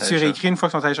 Si as-tu réécrit une fois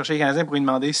qu'ils sont allés chercher les Canadiens pour lui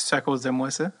demander si c'est à cause de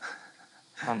moi, ça?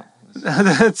 Ah non. Tu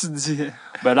te dis...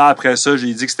 Ben là, après ça,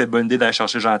 j'ai dit que c'était une bonne idée d'aller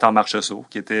chercher Jonathan Marchessault,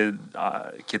 qui était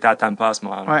à Tampa à ce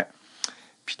moment-là. Ouais.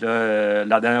 Puis là,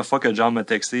 la dernière fois que John m'a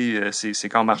texté, c'est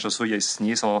quand Marchessault il a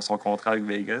signé son contrat avec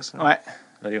Vegas. Là. Ouais.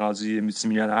 Là, il est rendu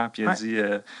multimillionnaire, puis il a Ouais. dit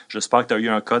j'espère que tu as eu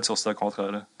un code sur ce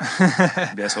contrat-là.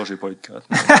 Bien sûr, j'ai pas eu de code.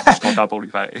 Je suis content pour lui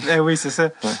pareil. Oui, c'est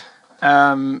ça.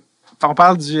 Ouais. On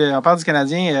parle du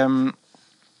Canadien.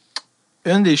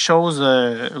 Une des choses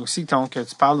aussi que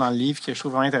tu parles dans le livre que je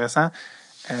trouve vraiment intéressant,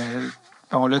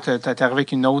 bon là, tu es arrivé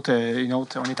avec une autre.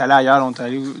 On est allé ailleurs, on est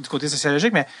allé du côté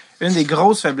sociologique, mais une des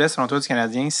grosses faiblesses selon toi du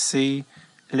Canadien, c'est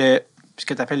ce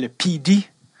que tu appelles le PD,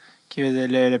 qui est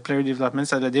le Player Development,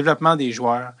 c'est le développement des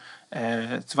joueurs.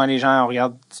 Souvent les gens, on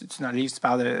regarde, dans le livre,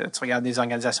 tu regardes des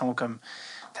organisations comme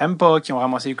Tampa qui ont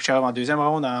ramassé les Kucherov en deuxième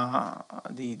ronde,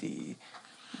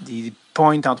 des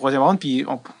points en troisième ronde, puis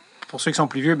pour ceux qui sont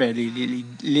plus vieux, ben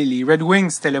les Red Wings,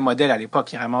 c'était le modèle à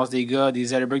l'époque. Ils ramassent des gars, des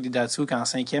Zetterberg, des Datsuk en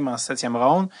cinquième, en septième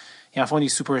ronde. Ils en font des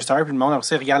superstars. Puis le monde, après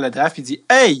ça, regarde le draft et dit «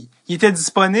 Hey, il était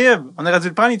disponible! On aurait dû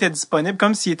le prendre, il était disponible. »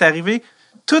 Comme s'il est arrivé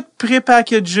tout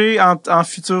pré-packagé en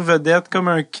future vedette, comme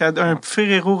un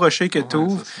Ferrero Rocher que tu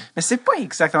ouvres. Mais c'est pas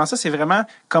exactement ça. C'est vraiment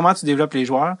comment tu développes les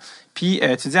joueurs. Puis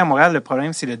tu dis à Montréal, le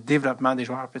problème, c'est le développement des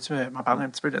joueurs. Peux-tu m'en parler un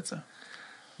petit peu de ça?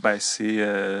 Ben, c'est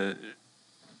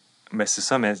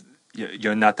ça, mais il y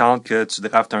a une attente que tu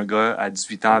draftes un gars à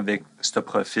 18 ans avec ce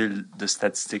profil de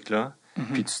statistiques-là,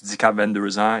 puis tu te dis qu'à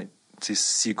 22 ans,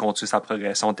 s'il continue sa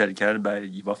progression telle quelle, ben,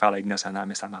 il va faire la Ligue nationale,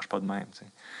 mais ça marche pas de même. T'sais.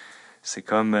 C'est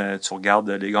comme tu regardes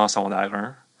les gars en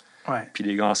secondaire 1, puis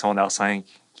les gars en secondaire 5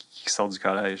 qui sortent du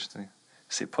collège. T'sais.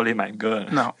 C'est pas les mêmes gars. Là.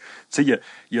 Non. Il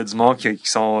y a du monde qui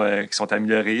sont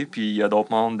améliorés, puis il y a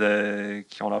d'autres mondes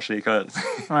qui ont lâché l'école.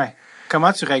 Ouais.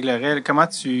 Comment tu réglerais, comment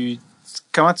tu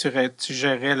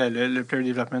gérerais le player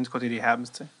development du côté des Habs,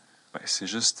 tu sais? Ben, c'est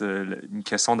juste une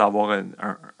question d'avoir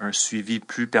un suivi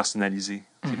plus personnalisé.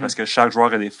 Parce que chaque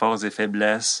joueur a des forces et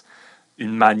faiblesses. Il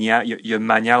y a une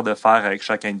manière de faire avec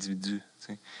chaque individu.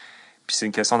 T'sais. Puis c'est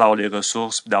une question d'avoir les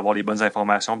ressources, puis d'avoir les bonnes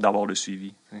informations, puis d'avoir le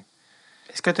suivi. T'sais.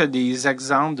 Est-ce que tu as des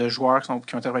exemples de joueurs qui ont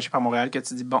été repêchés par Montréal que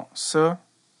tu dis, bon, ça,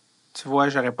 tu vois,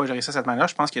 j'aurais pas géré ça de cette manière.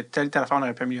 Je pense qu'il y a telle affaire on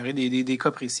aurait pu améliorer, des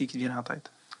cas précis qui viennent en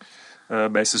tête.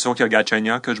 Ben, c'est sûr qu'il y a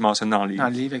Galchenyuk que je mentionne dans le livre. Dans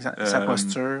le livre, sa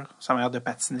posture, sa manière de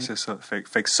patiner. C'est ça. Fait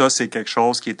que ça, c'est quelque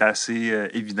chose qui est assez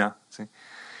évident. T'sais.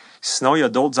 Sinon, il y a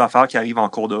d'autres affaires qui arrivent en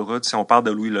cours de route. Si on parle de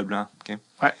Louis Leblanc. Okay?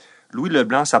 Ouais. Louis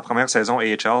Leblanc, sa première saison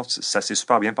AHL, ça s'est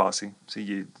super bien passé.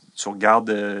 Tu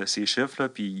regardes ses chiffres, là,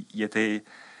 puis il était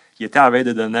à veille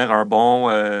de devenir un bon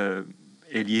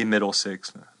ailier middle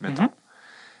six, là, mettons.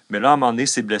 Mais là, à un moment donné, il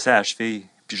s'est blessé à la cheville.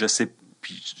 Puis je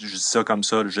dis ça comme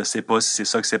ça, je sais pas si c'est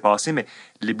ça qui s'est passé, mais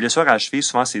les blessures à la cheville,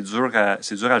 souvent, c'est dur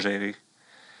à gérer.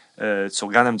 Tu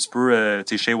regardes un petit peu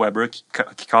Shea Weber qui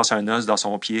casse un os dans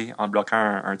son pied en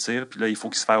bloquant un tir, puis là, il faut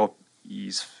qu'il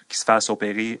se fasse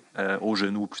opérer au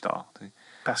genou plus tard. T'sais.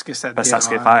 Parce que ça se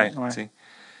réfère. Ouais.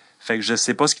 Fait que je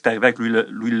sais pas ce qui est arrivé avec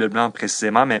Louis Leblanc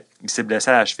précisément, mais il s'est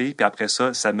blessé à la cheville, puis après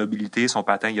ça, sa mobilité, son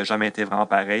patin, il n'a jamais été vraiment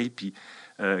pareil, puis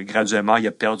graduellement, il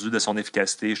a perdu de son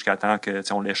efficacité jusqu'à temps que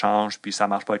on l'échange, puis ça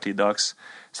marche pas avec les Ducks,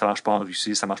 ça marche pas en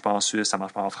Russie, ça marche pas en Suisse, ça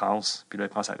marche pas en France, puis là, il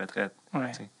prend sa retraite.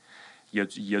 Ouais.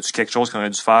 Y a-tu quelque chose qu'on aurait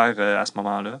dû faire à ce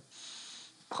moment-là?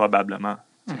 Probablement.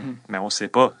 Mais on ne sait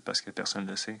pas, parce que personne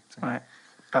ne le sait. Ouais.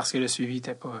 Parce que le suivi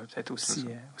n'était pas peut-être aussi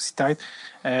tête.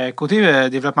 Côté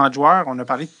développement de joueurs, on a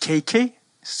parlé de KK,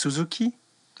 Suzuki,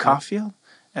 Caulfield.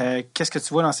 Qu'est-ce que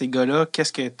tu vois dans ces gars-là?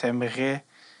 Qu'est-ce que tu aimerais?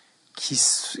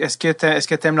 Est-ce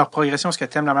que tu aimes leur progression? Est-ce que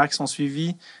tu aimes la manière qu'ils sont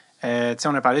suivis?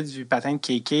 On a parlé du patin de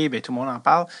KK, ben, tout le monde en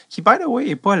parle. Qui, by the way,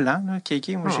 est pas lent. Là. KK,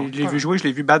 moi, je l'ai vu jouer, je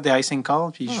l'ai vu battre des icing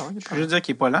calls, puis je peux juste dire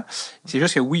qu'il est pas lent. C'est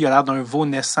juste que oui, il a l'air d'un veau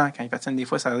naissant quand il patine des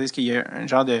fois. Ça veut dire qu'il y a un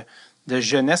genre de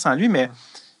jeunesse en lui, mais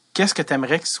qu'est-ce que tu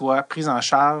aimerais qu'il soit pris en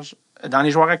charge dans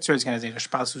les joueurs actuels du Canadien? Je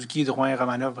parle Suzuki, Drouin,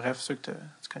 Romanov, bref, ceux que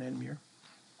tu connais le mieux.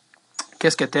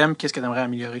 Qu'est-ce que tu aimes? Qu'est-ce que tu aimerais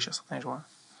améliorer chez certains joueurs?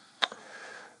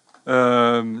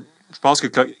 Je pense que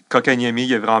Kotkaniemi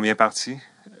il est vraiment bien parti.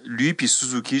 Lui puis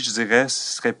Suzuki, je dirais,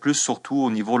 ce serait plus surtout au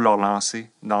niveau de leur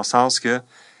lancer. Dans le sens que ils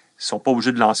sont pas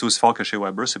obligés de lancer aussi fort que chez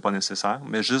Weber, c'est pas nécessaire.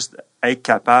 Mais juste être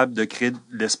capable de créer de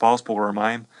l'espace pour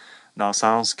eux-mêmes. Dans le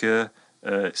sens que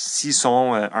s'ils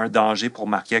sont un danger pour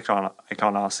marquer avec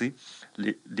leur lancer,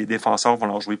 les défenseurs vont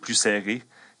leur jouer plus serré,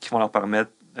 qui vont leur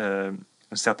permettre une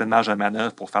certaine marge de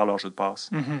manœuvre pour faire leur jeu de passe.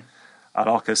 Mm-hmm.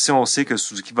 Alors que si on sait que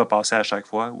Suzuki va passer à chaque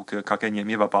fois ou que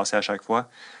Kotkaniemi va passer à chaque fois,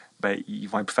 ben ils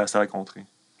vont être plus faciles à contrer.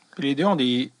 Puis les deux ont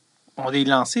ont des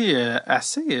lancers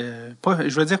assez,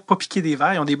 je veux dire, pas piqués des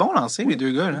verres. Ils ont des bons lancers, les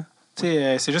deux gars. Là.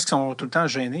 C'est juste qu'ils sont tout le temps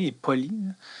gênés et polis.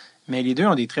 Là. Mais les deux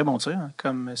ont des très bons tirs. Hein.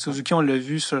 Comme Suzuki, on l'a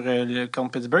vu sur le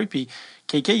contre Pittsburgh. Puis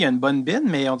KK, il a une bonne bine,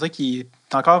 mais on dirait qu'il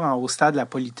est encore au stade de la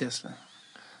politesse. Là.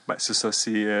 Ben, c'est ça.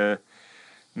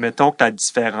 Mettons que la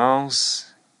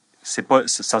différence,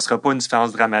 ça sera pas une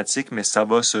différence dramatique, mais ça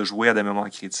va se jouer à des moments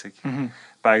critiques. Mm-hmm.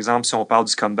 Par exemple, si on parle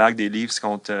du comeback des Leafs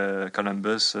contre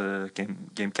Columbus,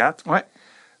 Game 4, ouais.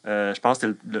 Je pense que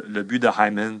c'était le but de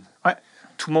Hyman. Ouais.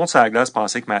 Tout le monde sur la glace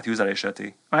pensait que Matthews allait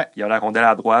shotter. Ouais. Il avait la rondelle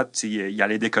à droite, il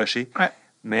allait décocher. Ouais.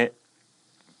 Mais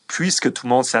puisque tout le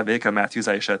monde savait que Matthews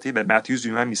allait shotter, ben Matthews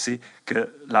lui-même, il sait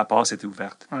que la passe était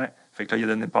ouverte. Ouais. Fait que là, il a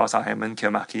donné une passe à Hyman qui a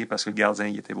marqué parce que le gardien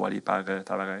il était voilé par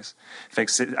Tavares. Fait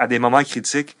que c'est à des moments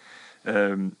critiques,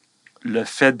 le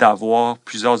fait d'avoir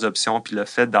plusieurs options puis le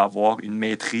fait d'avoir une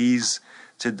maîtrise,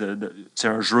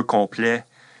 un jeu complet,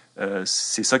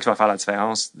 c'est ça qui va faire la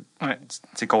différence. Ouais.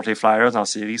 Contre les Flyers en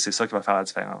série, c'est ça qui va faire la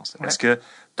différence. Ouais. Est-ce que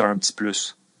tu as un petit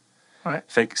plus? Ouais.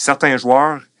 Fait que certains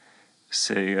joueurs,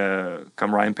 c'est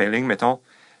comme Ryan Poehling, mettons,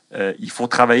 il faut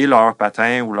travailler leur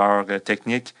patin ou leur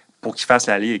technique pour qu'ils fassent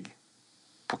la ligue,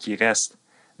 pour qu'ils restent.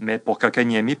 Mais pour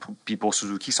Kotkaniemi puis pour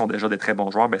Suzuki, qui sont déjà des très bons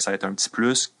joueurs, ben, ça va être un petit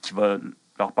plus qui va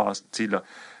leur passer.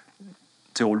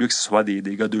 Au lieu que ce soit des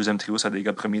gars deuxième trio, ça des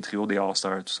gars premier trio, des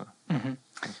All-Stars, tout ça. Mm-hmm.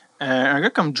 Un gars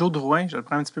comme Joe Drouin, je le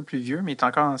prends un petit peu plus vieux, mais il est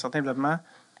encore dans un certain développement.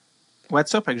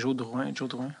 What's up avec Joe Drouin?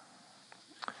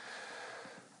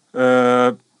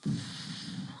 Je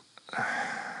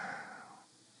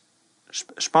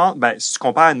pense, si tu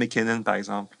compares à McKinnon, par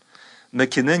exemple,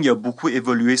 McKinnon, il a beaucoup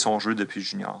évolué son jeu depuis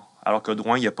junior, alors que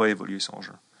Drouin, il n'a pas évolué son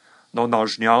jeu. Donc, dans le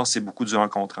junior, c'est beaucoup du 1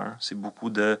 contre 1. C'est beaucoup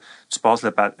de... Tu passes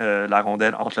la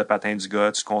rondelle entre le patin du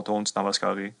gars, tu contournes, tu t'en vas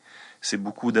scorer. C'est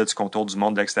beaucoup de... Tu contournes du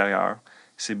monde de l'extérieur.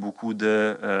 C'est beaucoup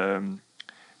de...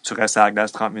 tu restes à la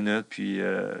glace 30 minutes, puis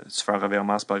tu fais un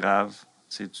revirement, c'est pas grave.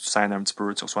 Tu saignes un petit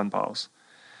peu, tu reçois une passe.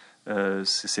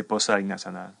 C'est pas ça la Ligue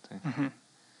nationale. Mm-hmm.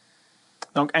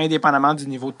 Donc, indépendamment du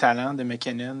niveau de talent de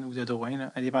McKinnon ou de Drouin,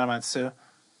 là, indépendamment de ça,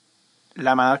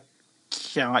 la manière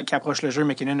qui approche le jeu,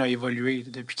 McKinnon a évolué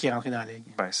depuis qu'il est rentré dans la Ligue.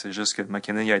 C'est juste que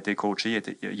McKinnon il a été coaché,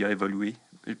 il a évolué.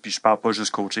 Et puis je parle pas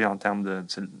juste coaché en termes de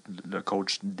le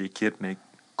coach d'équipe, mais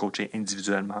coaché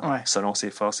individuellement, selon ses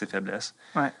forces, ses faiblesses.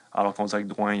 Ouais. Alors qu'on dirait que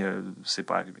Drouin, c'est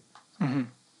pas arrivé. Mm-hmm.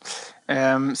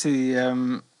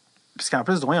 Parce qu'en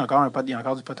plus, Drouin, il y a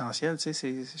encore du potentiel. Tu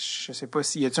sais, je sais pas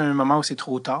si. Y a-t-il un moment où c'est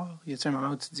trop tard? Y a-t-il un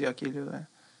moment où tu te dis, OK, là,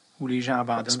 où les gens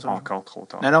abandonnent? C'est pas encore trop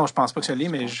tard. Non, je pense pas que ça l'est,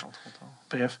 mais.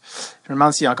 Bref. Je me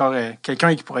demande s'il y a encore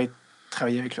quelqu'un qui pourrait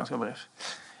travailler avec lui. En tout cas, bref.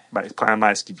 Premièrement,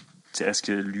 est-ce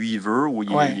que lui, il veut ou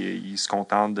il se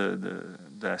contente de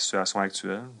la situation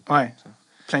actuelle? Oui.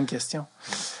 Plein de questions.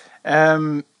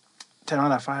 Tellement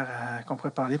d'affaires qu'on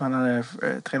pourrait parler pendant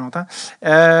très longtemps.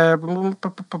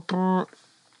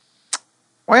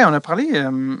 Oui, on a parlé.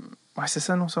 C'est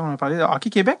ça, non, ça, on a parlé. Hockey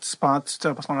Québec, parce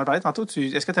qu'on en a parlé tantôt,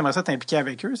 est-ce que tu aimerais ça t'impliquer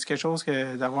avec eux? C'est quelque chose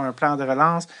d'avoir un plan de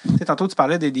relance? Tantôt, tu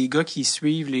parlais des gars qui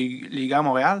suivent les gars à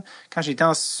Montréal. Quand j'étais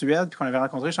en Suède puis qu'on avait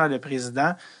rencontré le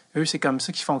président, eux, c'est comme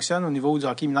ça qu'ils fonctionnent au niveau du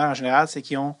hockey mineur en général, c'est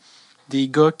qu'ils ont des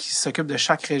gars qui s'occupent de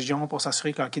chaque région pour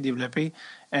s'assurer que le hockey est développé.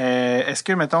 Est-ce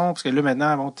que, mettons, parce que là,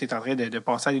 maintenant, tu es en train de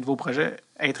passer à des nouveaux projets,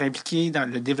 être impliqué dans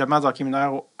le développement du hockey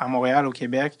mineur à Montréal, au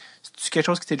Québec, c'est quelque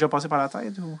chose qui t'est déjà passé par la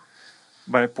tête? Ou?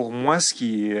 Pour moi, ce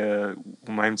qui est,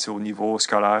 ou même au niveau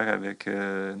scolaire avec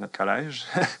notre collège,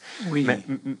 oui.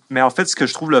 mais en fait, ce que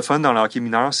je trouve le fun dans le hockey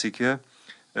mineur, c'est que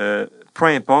peu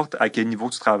importe à quel niveau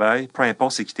tu travailles, peu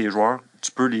importe c'est qui tes joueurs,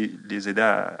 tu peux les aider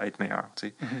à être meilleurs.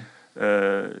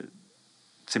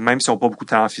 Même s'ils n'ont pas beaucoup de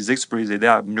talent physique, tu peux les aider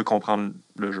à mieux comprendre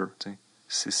le jeu.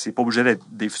 C'est pas obligé d'être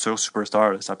des futurs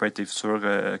superstars. Là. Ça peut être tes futurs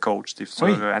coachs, tes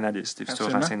futurs analystes, tes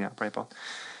futurs enseignants, peu importe.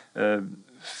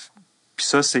 Puis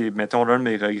ça, c'est, mettons, l'un de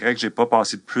mes regrets que j'ai pas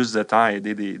passé plus de temps à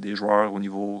aider des joueurs au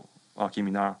niveau hockey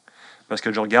mineur. Parce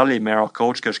que je regarde les meilleurs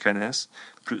coachs que je connaisse,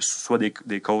 soit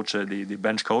des coachs, des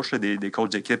bench coachs, des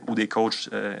coachs d'équipe ou des coachs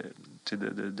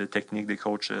de technique, des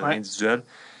coachs individuels.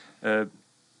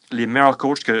 Les meilleurs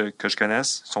coachs que je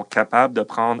connaisse sont capables de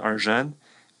prendre un jeune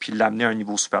puis l'amener à un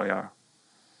niveau supérieur.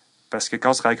 Parce que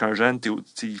quand tu travailles avec un jeune,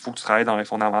 il faut que tu travailles dans les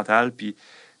fondamentales, puis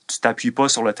tu t'appuies pas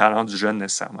sur le talent du jeune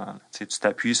nécessairement. Tu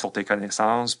t'appuies sur tes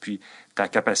connaissances, puis ta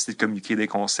capacité de communiquer des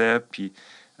concepts, puis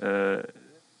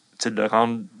de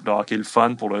rendre le hockey le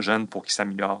fun pour le jeune pour qu'il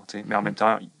s'améliore. Mais en même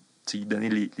temps, lui donner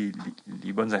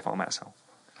les bonnes informations.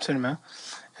 Absolument.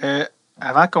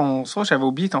 Avant qu'on soit, j'avais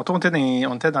oublié, tantôt on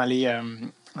était dans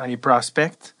les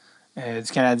prospects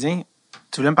du Canadien.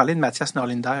 Tu voulais me parler de Mathias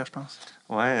Norlinder, je pense.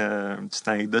 Oui, une petite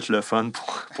anecdote le fun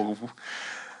pour vous.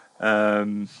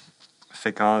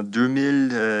 Fait qu'en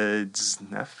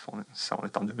 2019, on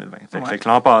est en 2020. Fait que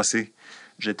l'an passé,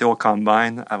 j'étais au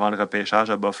Combine avant le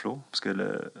repêchage à Buffalo, parce que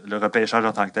le repêchage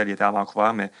en tant que tel, il était à Vancouver,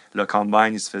 mais le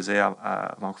Combine, il se faisait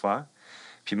à Vancouver.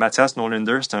 Puis Mathias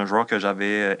Norlinder, c'est un joueur que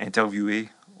j'avais interviewé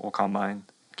au Combine.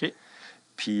 OK.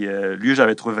 Puis lui,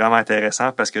 j'avais trouvé vraiment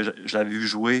intéressant parce que je l'avais vu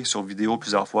jouer sur vidéo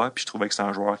plusieurs fois, puis je trouvais que c'est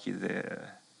un joueur qui était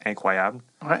incroyable.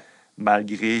 Ouais.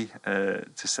 Malgré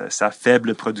sa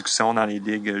faible production dans les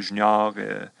ligues juniors.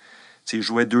 Il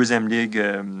jouait deuxième ligue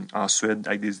en Suède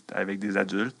avec des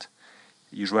adultes.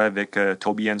 Il jouait avec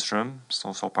Toby Enström,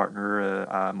 son partner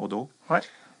à Modo. Ouais.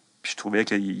 Puis je trouvais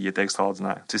qu'il était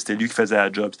extraordinaire. C'était lui qui faisait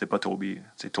la job, c'était pas Toby.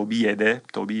 Toby aidait,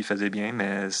 Toby il faisait bien,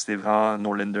 mais c'était vraiment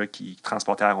Norlinder qui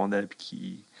transportait la rondelle et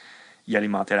qui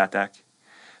alimentait l'attaque.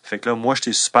 Fait que là, moi,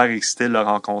 j'étais super excité de le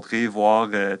rencontrer, voir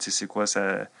c'est quoi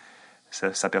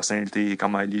sa personnalité,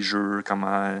 comment il joue,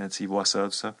 comment il voit ça,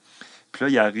 tout ça. Puis là,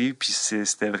 il arrive, puis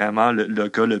c'était vraiment le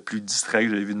gars le plus distrait que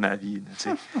j'ai vu de ma vie.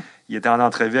 Il était en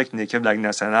entrevue avec une équipe de la Ligue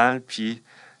nationale, puis,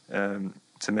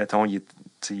 mettons, il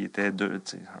était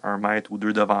 1 mètre ou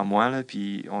 2 devant moi, là,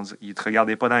 puis il te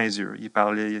regardait pas dans les yeux. Il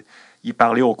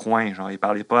parlait au coin, genre, il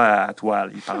parlait pas à toi,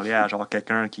 là, il parlait à genre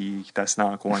quelqu'un qui était assis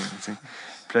dans le coin. T'sais.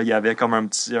 Puis là, il y avait comme un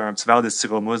petit verre de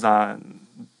styromousse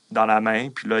dans la main,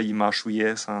 puis là, il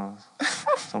mâchouillait son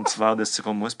petit verre de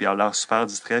styromousse, puis il a l'air super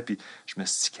distrait, puis je me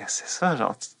suis dit, qu'est-ce que c'est ça,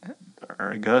 genre,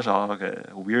 un gars, genre,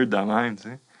 weird de même, tu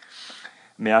sais.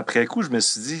 Mais après coup, je me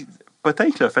suis dit,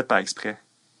 peut-être qu'il l'a fait par exprès.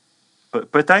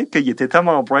 Peut-être qu'il était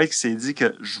tellement bright qu'il s'est dit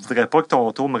que je voudrais pas que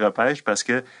Toronto me repêche parce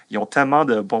qu'ils ont tellement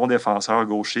de bons défenseurs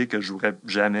gauchers que je jouerais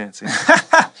jamais, tu sais.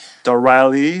 T'as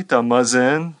Riley, t'as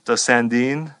Muzzin, t'as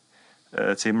Sandin, tu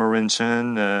sais,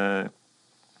 Marincin,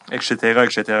 etc.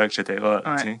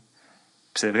 Ouais.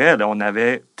 C'est vrai, là, on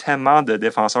avait tellement de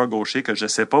défenseurs gauchers que je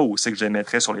sais pas où c'est que je les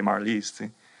mettrais sur les Marlies.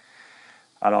 T'sais.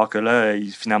 Alors que là,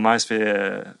 finalement, il se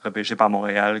fait repêcher par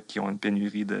Montréal qui ont une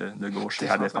pénurie de gauchers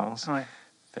à défense. Ouais.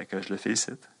 Fait que je le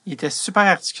félicite. Il était super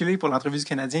articulé pour l'entrevue du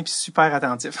Canadien puis super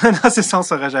attentif. Dans ce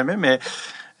sens, on ne saura jamais, mais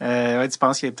tu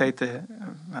penses qu'il est peut-être...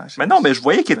 mais non, mais je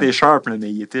voyais qu'il était sharp, là, mais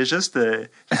il était juste...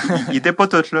 il était pas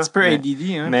tout là. Un petit peu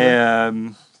ADD.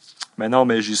 Hein, mais non,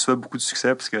 mais j'y souhaite beaucoup de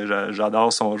succès parce que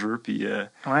j'adore son jeu. Puis,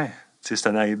 c'est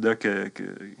une anecdote que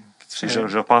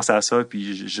je repense à ça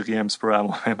puis je ris un petit peu à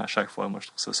moi-même à chaque fois. Moi, je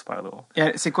trouve ça super drôle.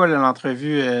 Et c'est quoi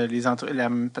l'entrevue,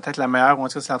 peut-être la meilleure, ou en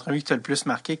tout cas, c'est l'entrevue qui t'a le plus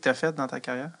marqué que tu as faite dans ta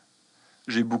carrière?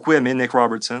 J'ai beaucoup aimé Nick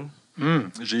Robertson.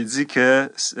 J'ai dit que...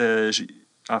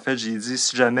 j'ai dit,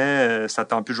 si jamais ça ne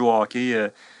tente plus de jouer au hockey,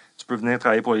 tu peux venir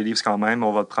travailler pour les Leafs quand même.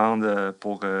 On va te prendre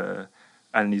pour...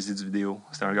 analyser du vidéo.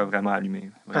 C'était un gars vraiment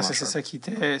allumé. Vraiment c'est ça qui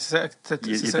était...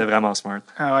 Il était vraiment smart.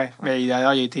 Ah ouais. Mais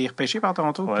d'ailleurs, il a été repêché par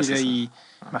Toronto. Ouais, puis là, il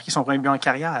a marqué son premier but en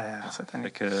carrière cette année.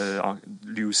 Fait que,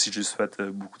 lui aussi, je lui souhaite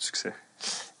beaucoup de succès.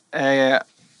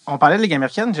 On parlait de Ligue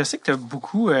américaine. Je sais que tu as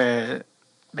beaucoup...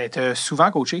 t'as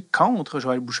souvent coaché contre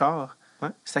Joël Bouchard. Ouais.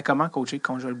 C'était comment coacher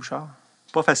contre Joël Bouchard?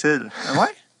 Pas facile.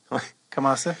 Ouais? Ouais.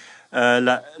 Comment ça?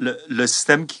 Le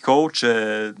système qui coach,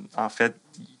 en fait,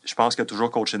 je pense qu'il a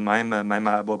toujours coaché de même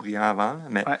à Boisbriand avant,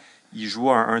 mais il joue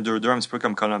un 1-2-2 un petit peu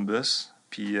comme Columbus,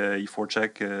 puis il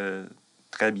forecheck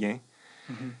très bien.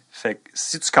 Mm-hmm. Fait que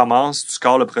si tu commences, tu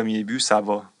scores le premier but, ça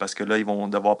va, parce que là, ils vont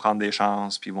devoir prendre des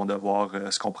chances, puis ils vont devoir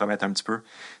se compromettre un petit peu.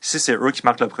 Si c'est eux qui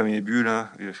marquent le premier but, là,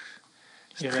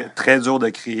 c'est très dur de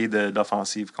créer de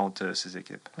l'offensive contre ces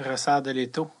équipes. Ressort de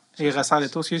l'étau.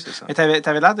 Excuse. Mais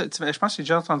t'avais l'air de... Je pense que j'ai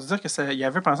déjà entendu dire qu'il y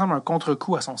avait, par exemple, un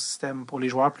contre-coup à son système pour les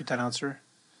joueurs plus talentueux.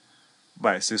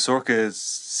 Ben, c'est sûr que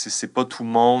c'est pas tout le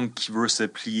monde qui veut se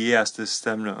plier à ce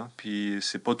système-là. Puis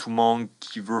c'est pas tout le monde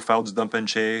qui veut faire du dump and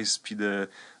chase, puis de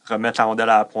remettre la rondelle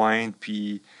à la pointe,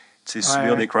 puis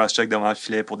subir des cross-checks devant le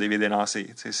filet pour dévier des lancers.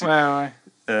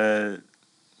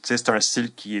 C'est un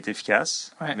style qui est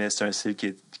efficace, mais c'est un style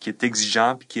qui est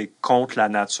exigeant puis qui est contre la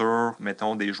nature,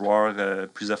 mettons, des joueurs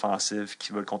plus offensifs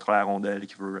qui veulent contrôler la rondelle,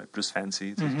 qui veulent être plus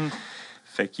fancy. Mm-hmm.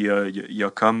 Fait qu'il y a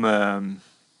comme...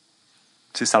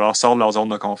 ça leur sort de leur zone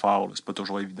de confort. Là. C'est pas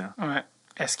toujours évident. Ouais.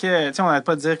 Est-ce que... on n'arrête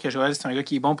pas de dire que Joël, c'est un gars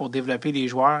qui est bon pour développer les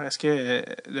joueurs. Est-ce que,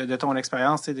 de ton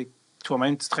expérience,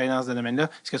 toi-même, tu travailles dans ce domaine-là,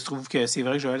 est-ce que tu trouves que c'est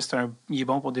vrai que Joël, il est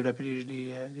bon pour développer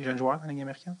les jeunes joueurs dans la Ligue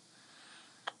américaine?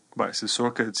 Ben, c'est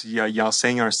sûr qu'il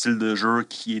enseigne un style de jeu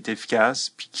qui est efficace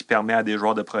puis qui permet à des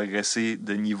joueurs de progresser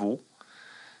de niveau.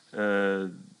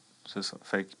 C'est ça.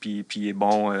 Fait que, puis il est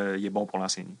bon pour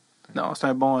l'enseigner. Non, c'est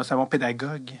un bon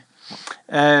pédagogue.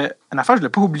 Une affaire, je ne l'ai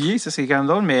pas oublié, ça c'est quand même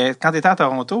drôle, mais quand tu étais à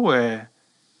Toronto,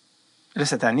 là,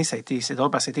 cette année, c'est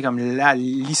drôle parce que c'était comme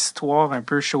l'histoire un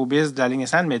peu showbiz de la Ligue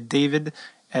nationale, mais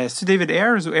c'est-tu David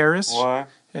Ayres ou Harris? Ouais.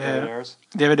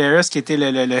 David Harris, qui était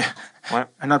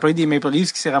un employé des Maple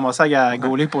Leafs qui s'est ramassé à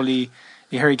gauler pour les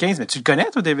Hurricanes. Mais tu le connais,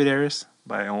 toi, David Harris?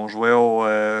 Ben, on jouait au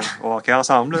hockey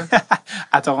ensemble.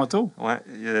 À Toronto? Oui.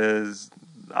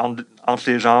 Entre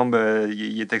les jambes,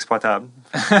 il est exploitable.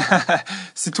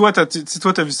 Si toi,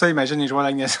 t'as vu ça, imagine les joueurs de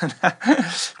la Ligue nationale.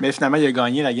 Mais finalement, il a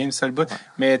gagné la game seul bout. Ouais.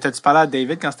 Mais t'as-tu parlé à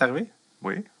David quand c'est arrivé?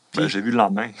 Oui. Ben, j'ai vu le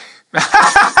lendemain.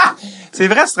 C'est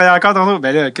vrai, tu travaillais encore Toronto.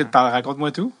 Ben là, écoute,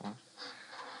 raconte-moi tout.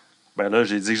 Ben là,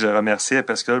 j'ai dit que je le remerciais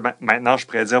parce que maintenant, je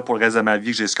pourrais dire pour le reste de ma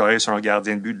vie que j'ai scoré sur un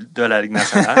gardien de but de la Ligue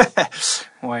nationale.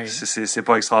 Ouais. C'est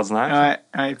pas extraordinaire.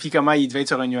 Ouais. Puis comment il devait être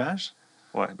sur un nuage?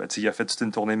 Ouais, ben il a fait toute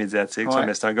une tournée médiatique, ouais.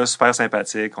 Mais c'est un gars super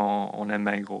sympathique, on aime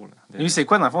bien gros. Là. Lui, c'est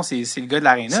quoi, dans le fond? C'est le gars de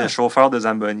l'Arena? C'est le chauffeur de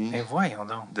Zamboni. Mais voyons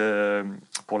donc.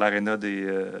 Pour l'Arena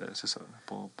des... c'est ça,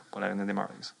 pour l'Arena des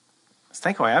Marlies. C'est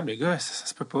incroyable, le gars, ça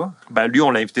se peut pas. Ben lui,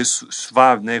 on l'a invité souvent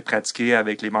à venir pratiquer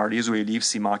avec les Marlies ou les Leafs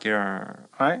s'il manquait un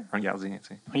gardien.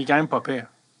 T'sais. Il est quand même pas pire.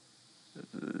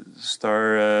 C'est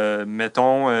un...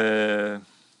 mettons...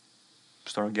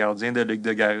 c'est un gardien de Ligue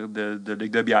de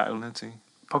bière, là, tu sais.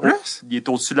 Pas plus? Il est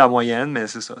au-dessus de la moyenne, mais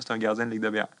c'est ça. C'est un gardien de Ligue de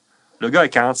bière. Le gars a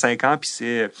 45 ans, puis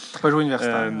c'est... Il n'a pas joué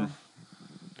universitaire.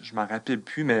 Je m'en rappelle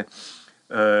plus, mais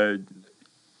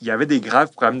il y avait des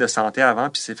graves problèmes de santé avant,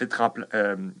 puis s'est fait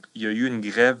il y a eu une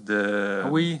grève de...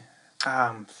 Oui.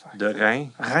 De rein.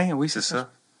 Rein, oui, c'est ça.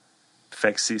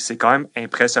 Fait que c'est quand même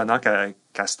impressionnant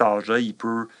qu'à cet âge-là, il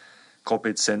peut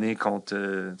compétitionner contre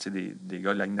des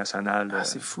gars de la Ligue nationale.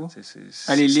 C'est fou.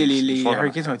 Les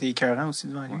Hurricanes ont été écœurants aussi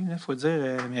devant lui, il faut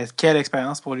dire. Mais quelle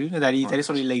expérience pour lui, d'aller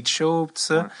sur les late shows, tout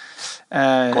ça.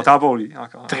 Ouais. Content pour lui,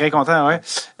 encore. Très content, ouais.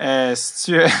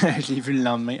 Je l'ai vu le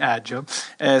lendemain à la job.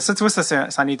 Ça, tu vois,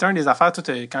 c'en est un des affaires. Toi,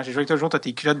 quand j'ai joué avec toi, tu as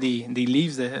tes culottes des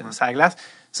Leafs sur la glace.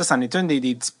 Ça, c'en est un des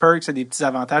petits perks, des petits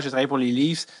avantages de travailler pour les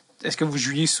Leafs. Est-ce que vous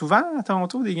jouiez souvent à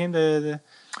Toronto, des games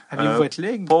avec votre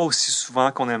ligue? Pas aussi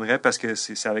souvent qu'on aimerait parce que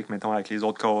c'est avec les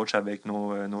autres coachs, avec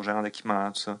nos gérants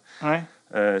d'équipement, tout ça.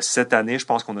 Ouais. Cette année, je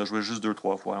pense qu'on a joué juste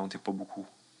 2-3 fois. On n'était pas beaucoup.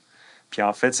 Puis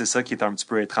en fait, c'est ça qui est un petit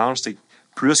peu étrange. C'est que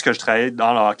plus que je travaillais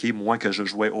dans le hockey, moins que je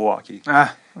jouais au hockey.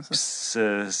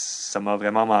 Ça m'a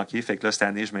vraiment manqué. Fait que là, cette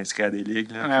année, je m'inscris à des ligues.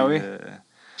 Là, oui.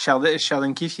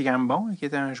 Sheldon Keefe, qui est quand même bon, qui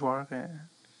était un joueur...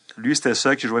 Lui, c'était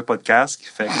ça qui jouait pas de casque.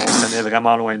 Fait qu'on se tenait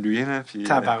vraiment loin de lui. Là, puis,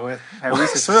 tabarouette. Oui,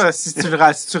 c'est ça. Si tu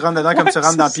rentres dedans comme tu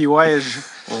rentres dans PY,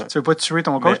 tu veux pas tuer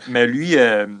ton coach. Mais lui,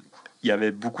 il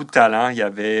avait beaucoup de talent. Il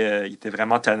était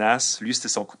vraiment tenace. Lui, c'était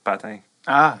son coup de patin.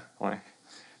 Ah! Ouais.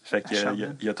 Fait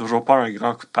qu'il a toujours pas un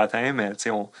grand coup de patin, mais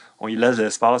on y laisse de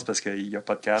l'espace parce qu'il n'y a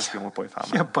pas de casque et on va pas y faire mal.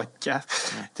 Il n'y a pas de casque.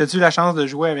 T'as-tu eu la chance de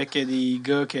jouer avec des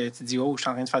gars que tu dis, je suis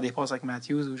en train de faire des passes avec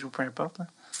Matthews ou peu importe? Hein?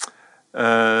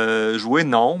 Jouer,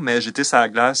 non, mais j'étais sur la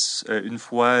glace une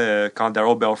fois quand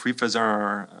Darryl Belfry faisait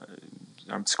un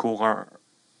petit cours 1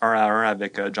 à 1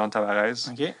 avec John Tavares.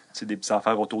 Okay. C'est des petites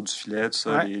affaires autour du filet, tout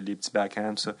ça, les petits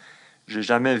backhands, tout ça. J'ai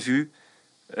jamais vu...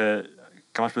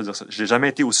 comment je peux dire ça? J'ai jamais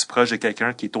été aussi proche de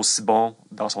quelqu'un qui est aussi bon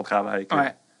dans son travail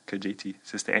que JT.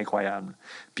 C'était incroyable.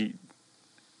 Puis,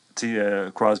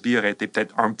 Crosby aurait été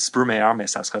peut-être un petit peu meilleur, mais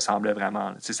ça se ressemblait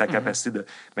vraiment. Sa capacité de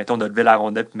lever la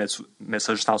rondelle et mettre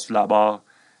ça juste en dessous de la barre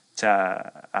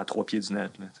à 3 pieds du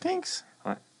net. Là, thanks.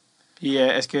 Ouais. Puis,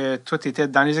 est-ce que toi, tu étais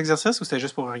dans les exercices ou c'était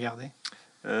juste pour regarder?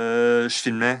 Je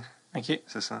filmais. OK.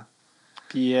 C'est ça.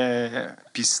 Puis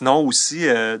sinon aussi,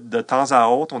 de temps à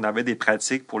autre, on avait des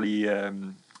pratiques pour les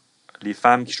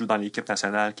femmes qui jouent dans l'équipe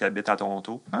nationale qui habitent à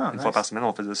Toronto. Une fois par semaine,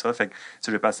 on faisait ça. Fait que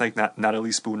j'ai passé avec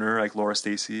Natalie Spooner, avec Laura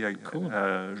Stacey, avec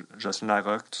Jocelyn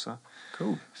Larocque, tout ça.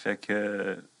 Cool. Fait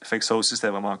que ça aussi, c'était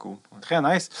vraiment cool. Ouais. Très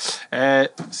nice.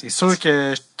 C'est sûr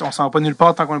qu'on ne s'en va pas nulle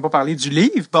part tant qu'on n'a pas parlé du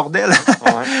livre, bordel.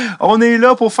 Ouais. On est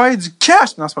là pour faire du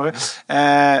cash. Non, c'est pas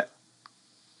vrai.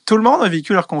 Tout le monde a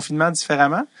vécu leur confinement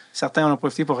différemment. Certains en ont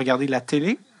profité pour regarder la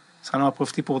télé. Certains en ont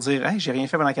profité pour dire « Hey, j'ai rien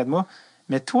fait pendant 4 mois. »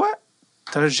 Mais toi,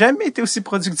 tu n'as jamais été aussi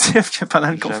productif que pendant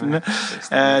le confinement.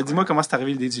 Dis-moi comment c'est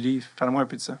arrivé l'idée du livre. Parle-moi un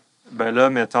peu de ça. Ben là,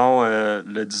 mettons,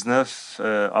 le 19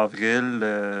 avril,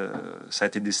 ça a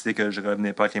été décidé que je ne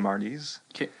revenais pas avec les Marlies.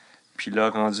 OK. Puis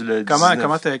là, rendu le 19...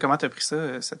 Comment t'as pris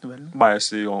ça, cette nouvelle-là? Ben,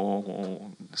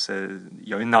 il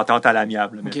y a une entente à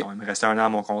l'amiable, mettons. Okay. Il me restait 1 an à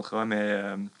mon contrat, mais...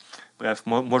 bref,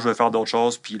 moi, je voulais faire d'autres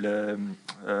choses, puis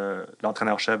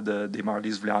l'entraîneur-chef des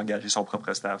Marlies voulait engager son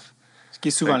propre staff. Ce qui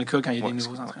est souvent le cas quand il y a des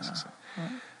nouveaux entraîneurs.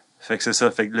 Fait que c'est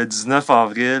ça. Fait que le 19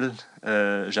 avril,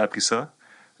 j'ai appris ça.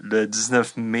 Le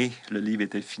 19 mai, le livre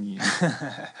était fini.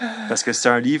 Parce que c'est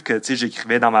un livre que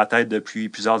j'écrivais dans ma tête depuis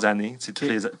plusieurs années.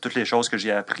 Toutes les choses que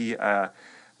j'ai apprises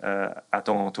à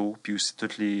Toronto, puis aussi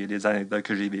toutes les anecdotes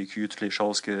que j'ai vécues, toutes les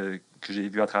choses que j'ai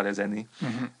vues à travers les années.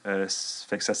 Mm-hmm.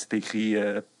 Fait que ça s'est écrit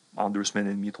en 2 semaines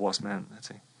et demie, 3 semaines.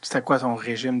 C'était quoi ton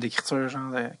régime d'écriture,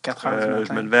 genre de 4 heures du matin?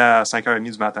 Je me levais à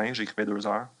 5h30 du matin, j'écrivais 2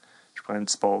 heures. Je prenais une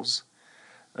petite pause.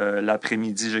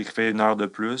 L'après-midi, j'écrivais 1 heure de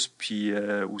plus. Puis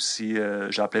aussi,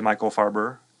 j'ai appelé Michael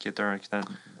Farber, qui est un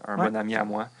bon ami à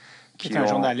moi. Qui est un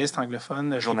journaliste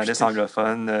anglophone. Journaliste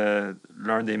anglophone,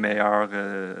 l'un des meilleurs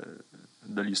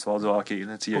de l'histoire du hockey.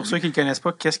 Là. Pour ceux qui ne le connaissent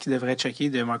pas, qu'est-ce qu'ils devraient checker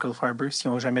de Michael Farber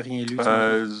s'ils n'ont jamais rien lu?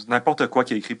 N'importe quoi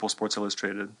qu'il a écrit pour Sports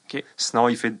Illustrated. Okay. Sinon,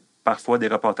 il fait parfois des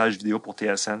reportages vidéo pour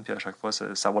TSN, puis à chaque fois,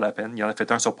 ça vaut la peine. Il en a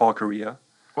fait un sur Paul Kariya,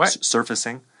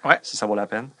 Surfacing, ça vaut la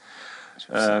peine.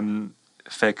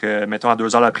 Fait que, mettons, à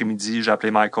 2 heures l'après-midi, j'ai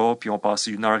appelé Michael, puis on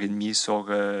passait 1h30 sur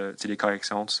les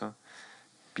corrections, tout ça.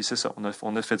 Puis c'est ça,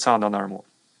 on a fait ça en un mois.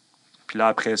 Puis là,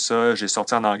 après ça, j'ai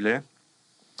sorti en anglais.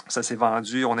 Ça s'est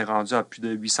vendu, on est rendu à plus de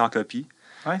 800 copies.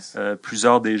 Nice.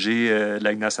 Plusieurs DG de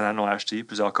la Ligue nationale l'ont acheté,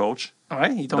 plusieurs coachs,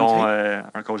 ils dont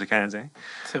un coach Canadien.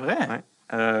 C'est vrai?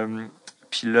 Ouais.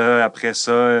 Puis là, après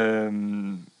ça...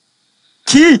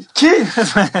 Qui?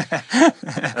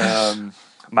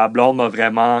 Ma blonde m'a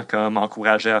vraiment comme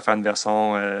encouragé à faire une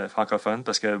version francophone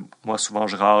parce que moi, souvent,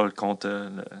 je râle contre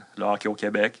le hockey au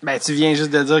Québec. Ben, tu viens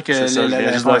juste de dire que je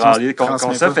viens juste de râler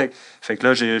contre ça. Fait que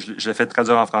là, je l'ai fait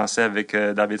traduire en français avec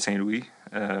David Saint-Louis.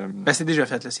 C'est déjà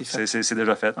fait, là, c'est fait. C'est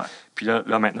déjà fait. Ouais. Puis là,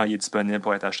 maintenant, il est disponible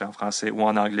pour être acheté en français ou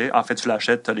en anglais. En fait, tu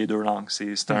l'achètes, tu as les 2 langues.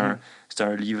 C'est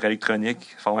un livre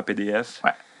électronique, format PDF.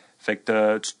 Ouais. Fait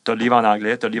que tu as le livre en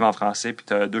anglais, tu as le livre en français, puis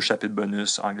tu as 2 chapitres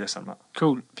bonus anglais seulement.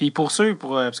 Cool. Puis pour ceux,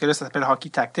 parce que là, ça s'appelle Hockey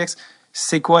Tactics,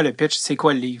 c'est quoi le pitch? C'est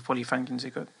quoi le livre pour les fans qui nous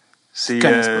écoutent?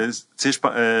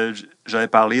 J'avais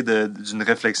parlé d'une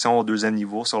réflexion au 2e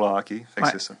niveau sur le hockey. Fait que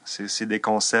c'est ça. C'est des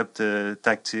concepts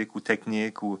tactiques ou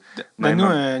techniques. Donne-nous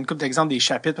une couple d'exemples des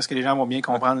chapitres parce que les gens vont bien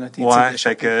comprendre.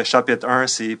 Fait que chapitre 1,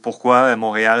 c'est pourquoi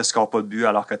Montréal ne score pas de but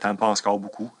alors que Tampa en score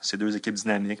beaucoup. C'est 2 équipes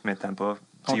dynamiques, mais Tampa,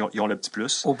 ils ont le petit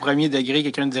plus. Au premier degré,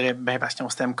 quelqu'un dirait parce qu'ils ont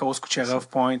Stamkos, Kucherov,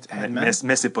 Point, Hedman.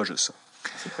 Mais c'est pas juste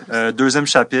ça. 2e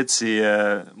chapitre, c'est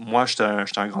moi, je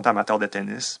suis un grand amateur de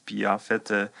tennis. Puis en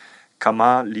fait,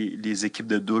 comment les équipes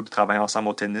de double travaillent ensemble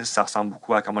au tennis, ça ressemble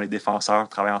beaucoup à comment les défenseurs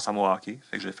travaillent ensemble au hockey.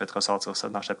 Fait que j'ai fait ressortir ça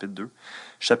dans chapitre 2.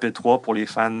 Chapitre 3, pour les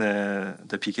fans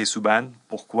de Piquet Subban,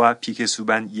 pourquoi Piquet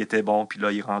Subban, il était bon, puis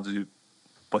là, il est rendu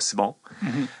pas si bon.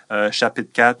 Mm-hmm.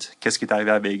 Chapitre 4, qu'est-ce qui est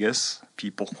arrivé à Vegas, puis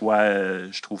pourquoi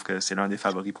je trouve que c'est l'un des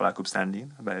favoris pour la Coupe Stanley.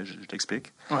 Ben, je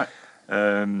t'explique. Ouais.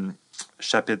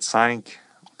 Chapitre 5...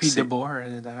 Pete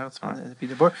DeBoer, d'ailleurs, tu parles de Pete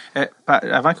DeBoer.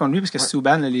 Avant qu'on lui, parce que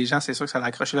Subban, les gens, c'est sûr que ça l'a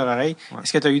accroché leur oreille. Ouais.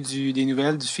 Est-ce que tu as eu des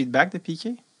nouvelles, du feedback de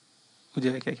Piquet? Ou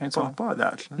de quelqu'un de ça? Pas à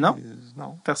date. Là. Non?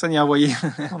 Non. Personne n'y a envoyé.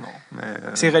 Non. Mais,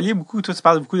 c'est relié beaucoup. Toi, tu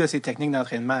parles beaucoup de ses techniques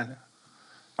d'entraînement. Là.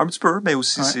 Un petit peu, mais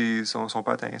aussi son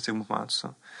patin, ses mouvements, tout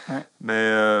ça. Ouais.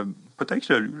 Mais peut-être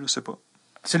qu'il l'a lu, je ne sais pas.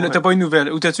 Tu n'as pas une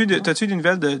nouvelle? Ou t'as-tu des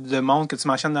nouvelles de monde que tu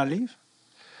mentionnes dans le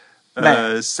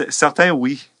livre? Certains,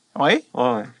 oui. Oui?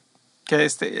 Ouais.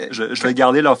 Je vais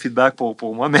garder leur feedback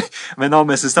pour moi, mais non,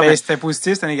 mais c'est ça. Mais c'était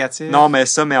positif, c'était négatif? Non, mais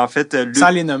en fait, sans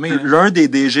les nommer. L'un des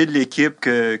DG de l'équipe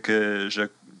que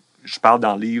je parle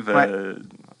dans le livre,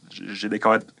 j'ai des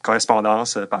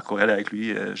correspondances par courriel avec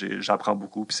lui, j'apprends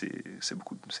beaucoup, puis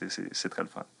c'est très le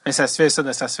fun. Mais ça se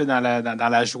fait dans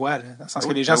la joie, là, dans le sens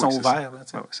que les gens sont ouverts.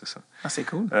 Oui, c'est ça. C'est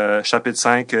cool. Chapitre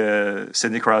 5,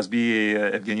 Sidney Crosby et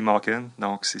Evgeny Malkin.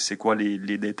 Donc, c'est quoi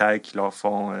les détails qui leur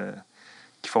font...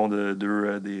 qui font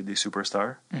des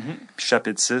superstars. Mm-hmm. Puis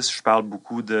chapitre 6, je parle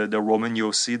beaucoup de Roman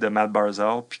Josi, de Matt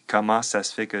Barzal, puis comment ça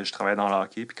se fait que je travaille dans le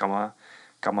hockey, puis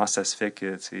comment ça se fait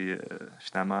que,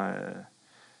 finalement,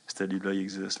 ce livre-là, il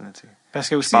existe. Là, parce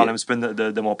que aussi, je parle un petit peu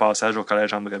de mon passage au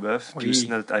Collège Jean-Brébeuf, puis aussi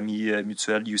notre ami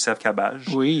mutuel, Youssef Kabaj,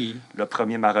 le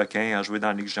premier Marocain à jouer dans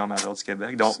la Ligue junior majeure du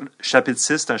Québec. Donc, chapitre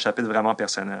 6, c'est un chapitre vraiment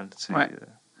personnel.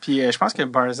 Puis je pense que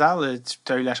Barzal,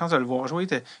 tu as eu la chance de le voir jouer.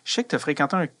 Je sais que tu as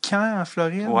fréquenté un camp en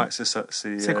Floride. Oui, c'est ça.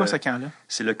 C'est quoi ce camp-là?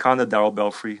 C'est le camp de Darryl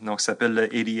Belfry. Donc, ça s'appelle le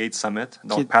 88 Summit.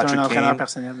 Donc, qui est Patrick un entraîneur Kane,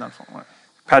 personnel, dans le fond. Ouais.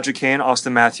 Patrick Kane,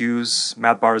 Austin Matthews,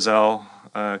 Matt Barzal,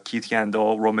 Keith Yandel,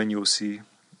 Roman Josi,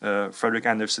 Frederick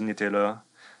Anderson était là,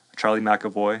 Charlie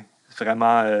McAvoy.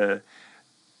 Vraiment,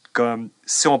 comme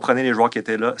si on prenait les joueurs qui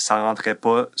étaient là, ça ne rentrait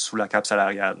pas sous la cape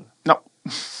salariale. Non.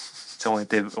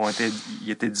 Il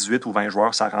était 18 ou 20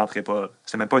 joueurs, ça ne rentrait pas.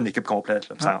 C'est même pas une équipe complète,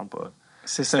 là, ça rentre pas.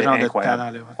 C'est ce genre incroyable. De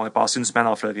talent-là. Ouais. On est passé une semaine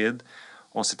en Floride,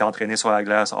 on s'était entraîné sur la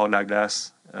glace, hors de la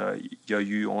glace.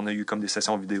 On a eu comme des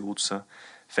sessions vidéo, tout ça.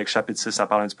 Fait que chapitre 6, ça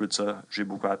parle un petit peu de ça. J'ai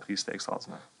beaucoup appris, c'était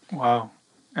extraordinaire. Wow.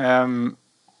 Une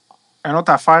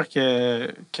autre affaire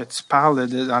que tu parles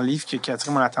dans le livre qui a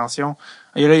attiré mon attention,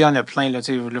 et là, il y en a plein.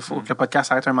 Il faut que le podcast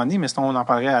s'arrête un moment donné, mais sinon, on en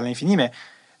parlerait à l'infini. Mais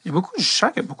Je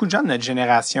sens qu'il y a beaucoup de gens de notre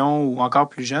génération ou encore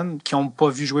plus jeunes qui n'ont pas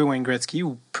vu jouer Wayne Gretzky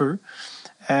ou peu.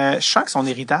 Je sens que son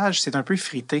héritage, c'est un peu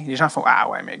frité. Les gens font « Ah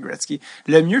ouais, mais Gretzky... »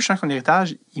 Le mieux, je sens que son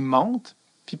héritage, il monte.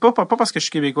 Puis pas parce que je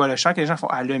suis québécois. Là. Je sens que les gens font «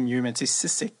 Ah, le mieux, mais tu sais, 6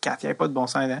 c'est 4, il n'y avait pas de bon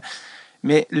sens. »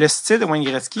 Mais le style de Wayne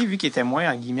Gretzky, vu qu'il était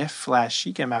moins, en guillemets,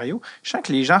 flashy que Mario, je sens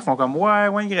que les gens font comme « Ouais,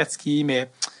 Wayne Gretzky, mais... »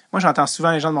 Moi, j'entends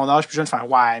souvent les gens de mon âge plus jeunes faire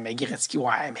 « Ouais, mais Gretzky,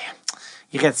 ouais, mais... »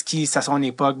 Gretzky, c'est à son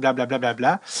époque, blablabla. Bla,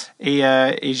 bla, bla.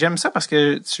 Et j'aime ça parce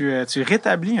que tu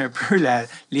rétablis un peu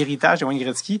l'héritage de Wayne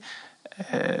Gretzky,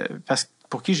 parce que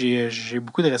pour qui j'ai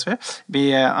beaucoup de respect,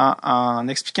 mais en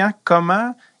expliquant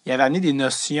comment il avait amené des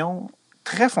notions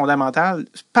très fondamentales,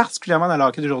 particulièrement dans le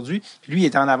hockey d'aujourd'hui. Lui, il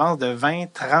était en avance de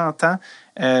 20, 30 ans.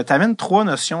 Tu amènes 3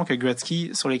 notions que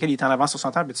Gretzky, sur lesquelles il était en avance sur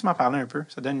son temps. Peux-tu m'en parler un peu?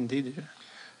 Ça donne une idée déjà.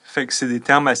 Fait que c'est des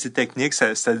termes assez techniques,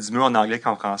 ça dit mieux en anglais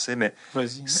qu'en français, mais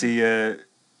c'est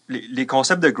les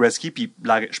concepts de Gretzky, puis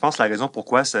je pense que la raison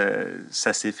pourquoi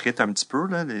ça s'effrite un petit peu,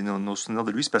 là, nos souvenirs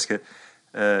de lui, c'est parce que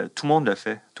tout le monde le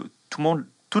fait. Tout le monde,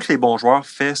 tous les bons joueurs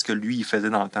font ce que lui, il faisait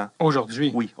dans le temps. Aujourd'hui.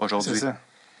 Oui, aujourd'hui. C'est ça.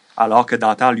 Alors que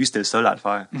dans le temps, lui, c'était le seul à le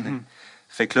faire. Mm-hmm.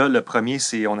 Fait que là, le premier,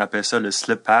 on appelle ça le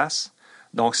slip pass.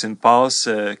 Donc, c'est une passe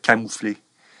camouflée.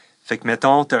 Fait que,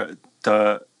 mettons,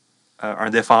 t'as un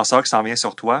défenseur qui s'en vient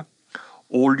sur toi.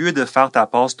 Au lieu de faire ta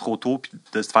passe trop tôt puis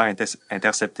de se faire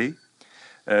intercepter,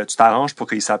 tu t'arranges pour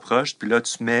qu'il s'approche, puis là,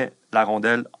 tu mets la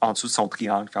rondelle en dessous de son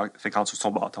triangle, fait qu'en dessous de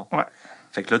son bâton. Ouais.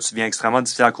 Fait que là, tu deviens extrêmement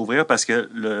difficile à couvrir parce que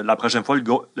la prochaine fois,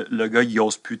 le gars, il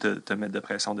n'ose plus te mettre de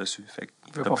pression dessus. Fait que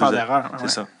il ne veut pas faire d'erreur. C'est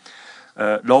ça.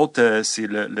 L'autre, c'est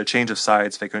le change of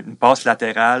sides. Fait qu'une passe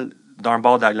latérale d'un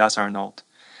bord de la glace à un autre.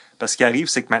 Parce ce qui arrive,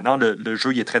 c'est que maintenant, le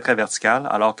jeu il est très, très vertical,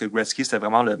 alors que Gretzky, c'était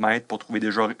vraiment le maître pour trouver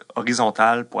des jeux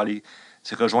horizontales, pour aller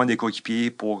rejoindre des coéquipiers,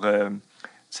 pour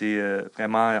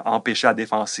vraiment empêcher la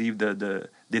défensive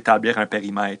d'établir un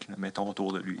périmètre, là, mettons,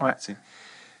 autour de lui. Ouais.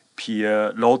 Puis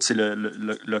l'autre, c'est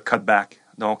le cutback.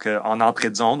 Donc, en entrée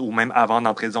de zone, ou même avant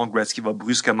l'entrée de zone, Gretzky va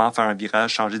brusquement faire un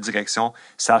virage, changer de direction.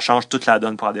 Ça change toute la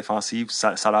donne pour la défensive.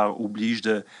 Ça leur oblige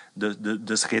de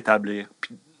se rétablir.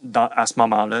 Puis, à ce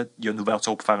moment-là, il y a une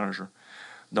ouverture pour faire un jeu.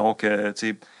 Donc,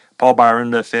 Paul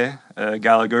Byron le fait,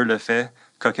 Gallagher le fait,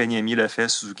 Kotkaniemi le fait,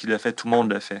 Suzuki le fait, tout le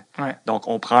monde le fait. Ouais. Donc,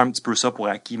 on prend un petit peu ça pour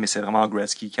acquis, mais c'est vraiment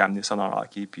Gretzky qui a amené ça dans le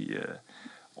hockey. Puis,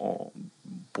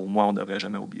 pour moi, on ne devrait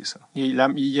jamais oublier ça. Il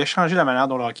a changé la manière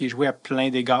dont le hockey jouait à plein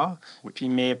d'égards. Oui. Puis,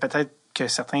 mais peut-être que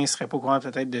certains ne seraient pas au courant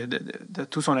peut-être de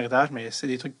tout son héritage, mais c'est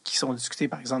des trucs qui sont discutés,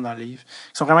 par exemple, dans le livre,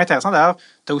 qui sont vraiment intéressants. D'ailleurs,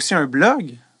 tu as aussi un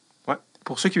blog. Ouais.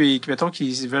 Pour ceux qui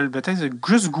veulent peut-être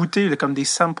juste goûter là, comme des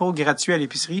samples gratuits à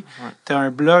l'épicerie, tu as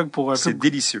un blog pour... C'est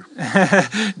délicieux.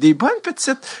 des bonnes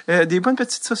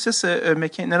petites saucisses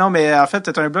McCain. Non, mais en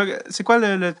fait, tu as un blog... C'est quoi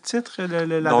le titre?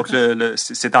 Donc,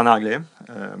 c'est en anglais.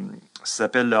 Ça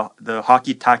s'appelle The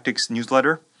Hockey Tactics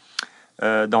Newsletter.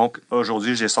 Donc,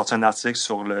 aujourd'hui, j'ai sorti un article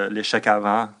sur l'échec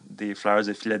avant des Flyers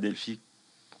de Philadelphie,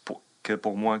 qui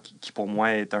pour moi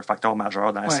est un facteur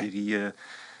majeur dans la série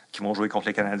qui vont jouer contre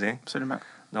les Canadiens. Absolument.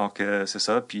 Donc, c'est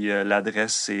ça. Puis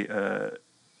l'adresse, c'est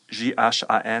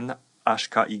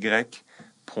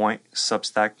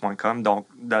jhanhky.substack.com. Donc,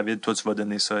 David, toi, tu vas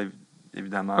donner ça,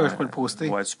 évidemment. Oui, je peux le poster.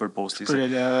 Oui, tu peux le poster.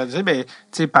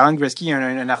 Parlant de Gretzky, il y a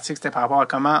un article, c'était par rapport à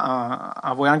comment,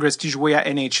 en voyant Gretzky jouer à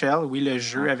NHL, le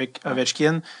jeu avec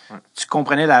Ovechkin, tu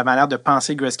comprenais la manière de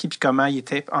penser Gretzky, puis comment il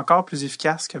était encore plus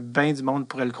efficace que bien du monde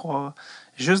pourrait le croire.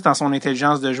 Juste dans son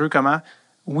intelligence de jeu, comment...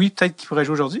 Oui, peut-être qu'il pourrait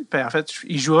jouer aujourd'hui. En fait,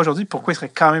 il jouera aujourd'hui. Pourquoi il serait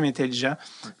quand même intelligent?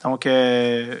 Donc,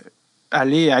 allez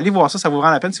voir ça. Ça vous rend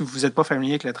la peine si vous n'êtes pas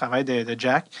familier avec le travail de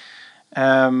Jack.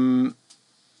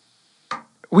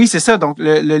 Oui, c'est ça. Donc,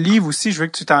 le livre aussi, je veux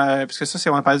que tu parce que ça, c'est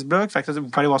on parle du blog. Fait que vous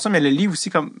pouvez aller voir ça. Mais le livre aussi,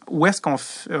 comme où est-ce qu'on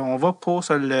va pour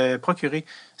se le procurer?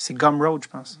 C'est Gumroad, je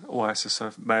pense. Ouais, c'est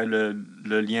ça. Ben,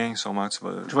 le lien, sûrement, tu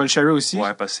vas... Tu vas le share aussi?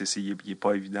 Ouais, parce qu'il n'est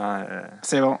pas évident.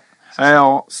 C'est bon.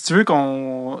 Si tu veux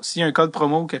s'il y a un code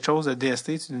promo ou quelque chose de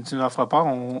DST, tu nous en feras part,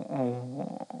 on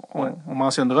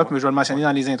mentionnera, puis je vais le mentionner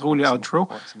dans les intros ou les outros. Ouais,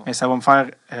 bon. Mais ça va me faire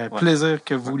plaisir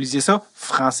que vous lisiez ça,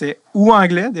 français ou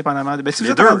anglais, dépendamment de...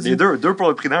 Les deux pour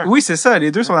le prix d'un. Oui, c'est ça, les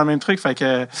deux sont dans le même truc, fait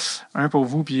que un pour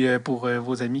vous puis pour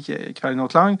vos amis qui parlent une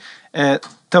autre langue.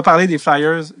 Tu as parlé des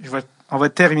Flyers, on va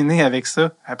terminer avec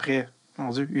ça après, mon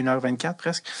Dieu, 1h24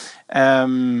 presque. Là,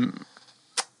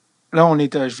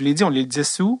 je vous l'ai dit, on est le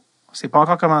 10 août. C'est pas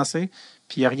encore commencé.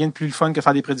 Puis il n'y a rien de plus le fun que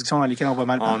faire des prédictions dans lesquelles on va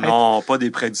mal paraître. Oh non, pas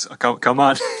des prédictions.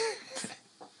 Comment?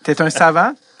 T'es un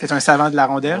savant. T'es un savant de la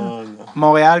rondelle. Oh,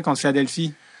 Montréal contre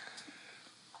Philadelphie.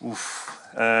 Ouf.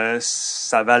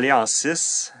 Ça va aller en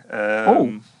 6.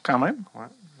 Quand même. Ouais.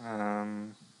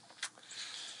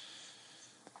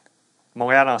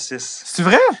 Montréal en 6. C'est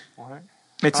vrai? Ouais.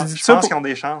 Mais tu dis je ça pense pour... qu'ils ont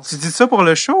des chances. Tu dis ça pour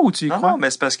le show ou tu y crois? Non, mais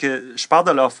c'est parce que je parle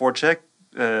de leur forecheck.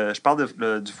 Je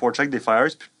parle du forecheck des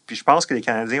Flyers. Puis je pense que les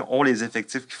Canadiens ont les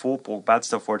effectifs qu'il faut pour battre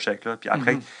ce forecheck-là. Puis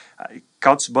après,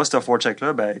 quand tu bats ce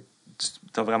forecheck-là, ben,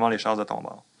 tu as vraiment les chances de ton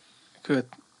bord. Écoute,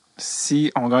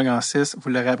 si on gagne en 6, vous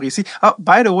l'aurez apprécié. Ah,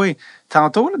 by the way,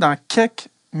 tantôt, là, dans quelques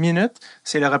minutes,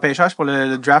 c'est le repêchage pour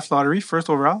le draft lottery, first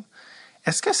overall.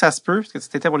 Est-ce que ça se peut, parce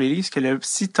que tu étais pour les Leafs, que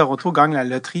si Toronto gagne la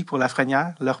loterie pour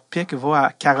Lafrenière, leur pick va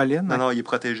à Caroline? Non, il est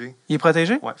protégé. Il est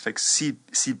protégé? Ouais, fait que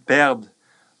s'ils perdent,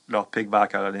 leur pick va à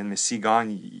Caroline, mais s'ils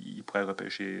gagnent, ils pourraient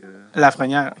repêcher...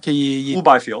 Lafrenière. Okay, ou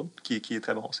Byfield, qui est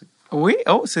très bon aussi. Oui,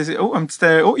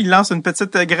 il lance une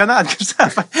petite grenade comme ça.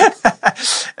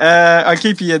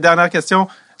 OK, puis dernière question.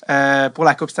 Pour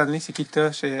la Coupe Stanley, c'est qui que t'as?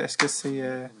 Est-ce que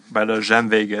c'est... Ben là, j'aime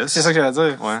Vegas. C'est ça que j'allais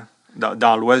dire. Ouais.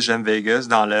 Dans l'Ouest, j'aime Vegas.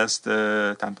 Dans l'Est,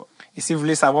 Tampa. Et si vous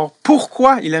voulez savoir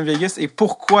pourquoi il aime Vegas et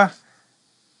pourquoi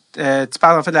tu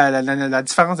parles en fait de la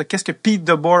différence de qu'est-ce que Pete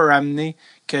DeBoer a amené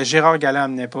que Gérard Galland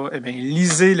n'amenait pas, eh bien,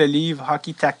 lisez le livre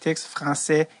Hockey Tactics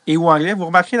français et ou anglais. Vous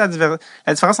remarquerez la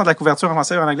différence entre la couverture en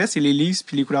français et en anglais, c'est les Leafs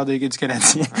puis les couleurs du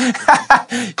Canadien.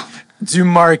 Du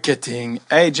marketing.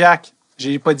 Hey, Jack,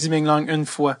 j'ai pas dit Ming Long une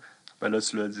fois. Ben là,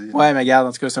 tu l'as dit. Ouais, mais regarde,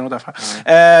 en tout cas, c'est une autre affaire.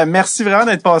 Ouais. Merci vraiment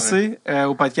d'être passé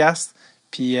au podcast.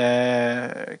 Puis,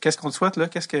 qu'est-ce qu'on te souhaite, là?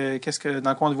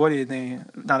 Dans quoi on te voit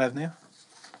dans l'avenir?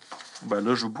 Ben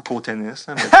là, je joue beaucoup au tennis,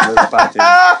 là, mais là, pas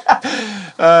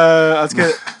en tout cas,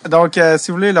 donc, si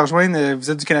vous voulez le rejoindre,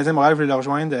 vous êtes du Canadien de Montréal, vous voulez le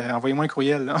rejoindre, envoyez-moi un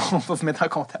courriel, là. On va vous mettre en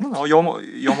contact. Non, ils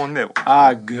ont mon numéro.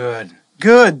 Ah, good.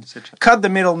 Good. Cut the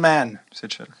middleman.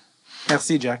 C'est chill.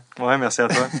 Merci, Jack. Ouais, merci à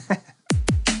toi.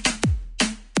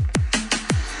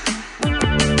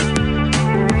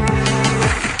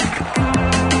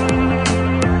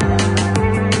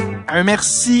 Un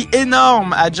merci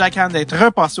énorme à Jack Hand d'être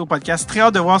repassé au podcast. Très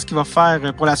hâte de voir ce qu'il va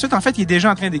faire pour la suite. En fait, il est déjà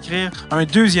en train d'écrire un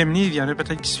deuxième livre. Il y en a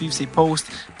peut-être qui suivent ses posts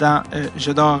dans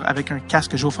Je dors avec un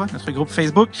casque Jofa, notre groupe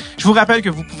Facebook. Je vous rappelle que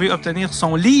vous pouvez obtenir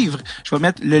son livre. Je vais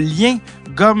mettre le lien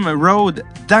Gumroad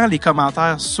dans les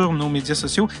commentaires sur nos médias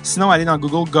sociaux. Sinon, allez dans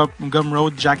Google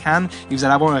Gumroad Jack Hand et vous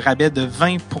allez avoir un rabais de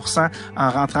 20% en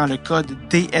rentrant le code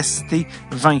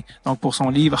DST20. Donc, pour son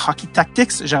livre Hockey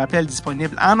Tactics, je rappelle,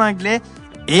 disponible en anglais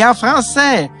et en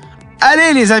français.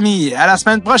 Allez les amis, à la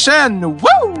semaine prochaine.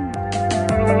 Wouh!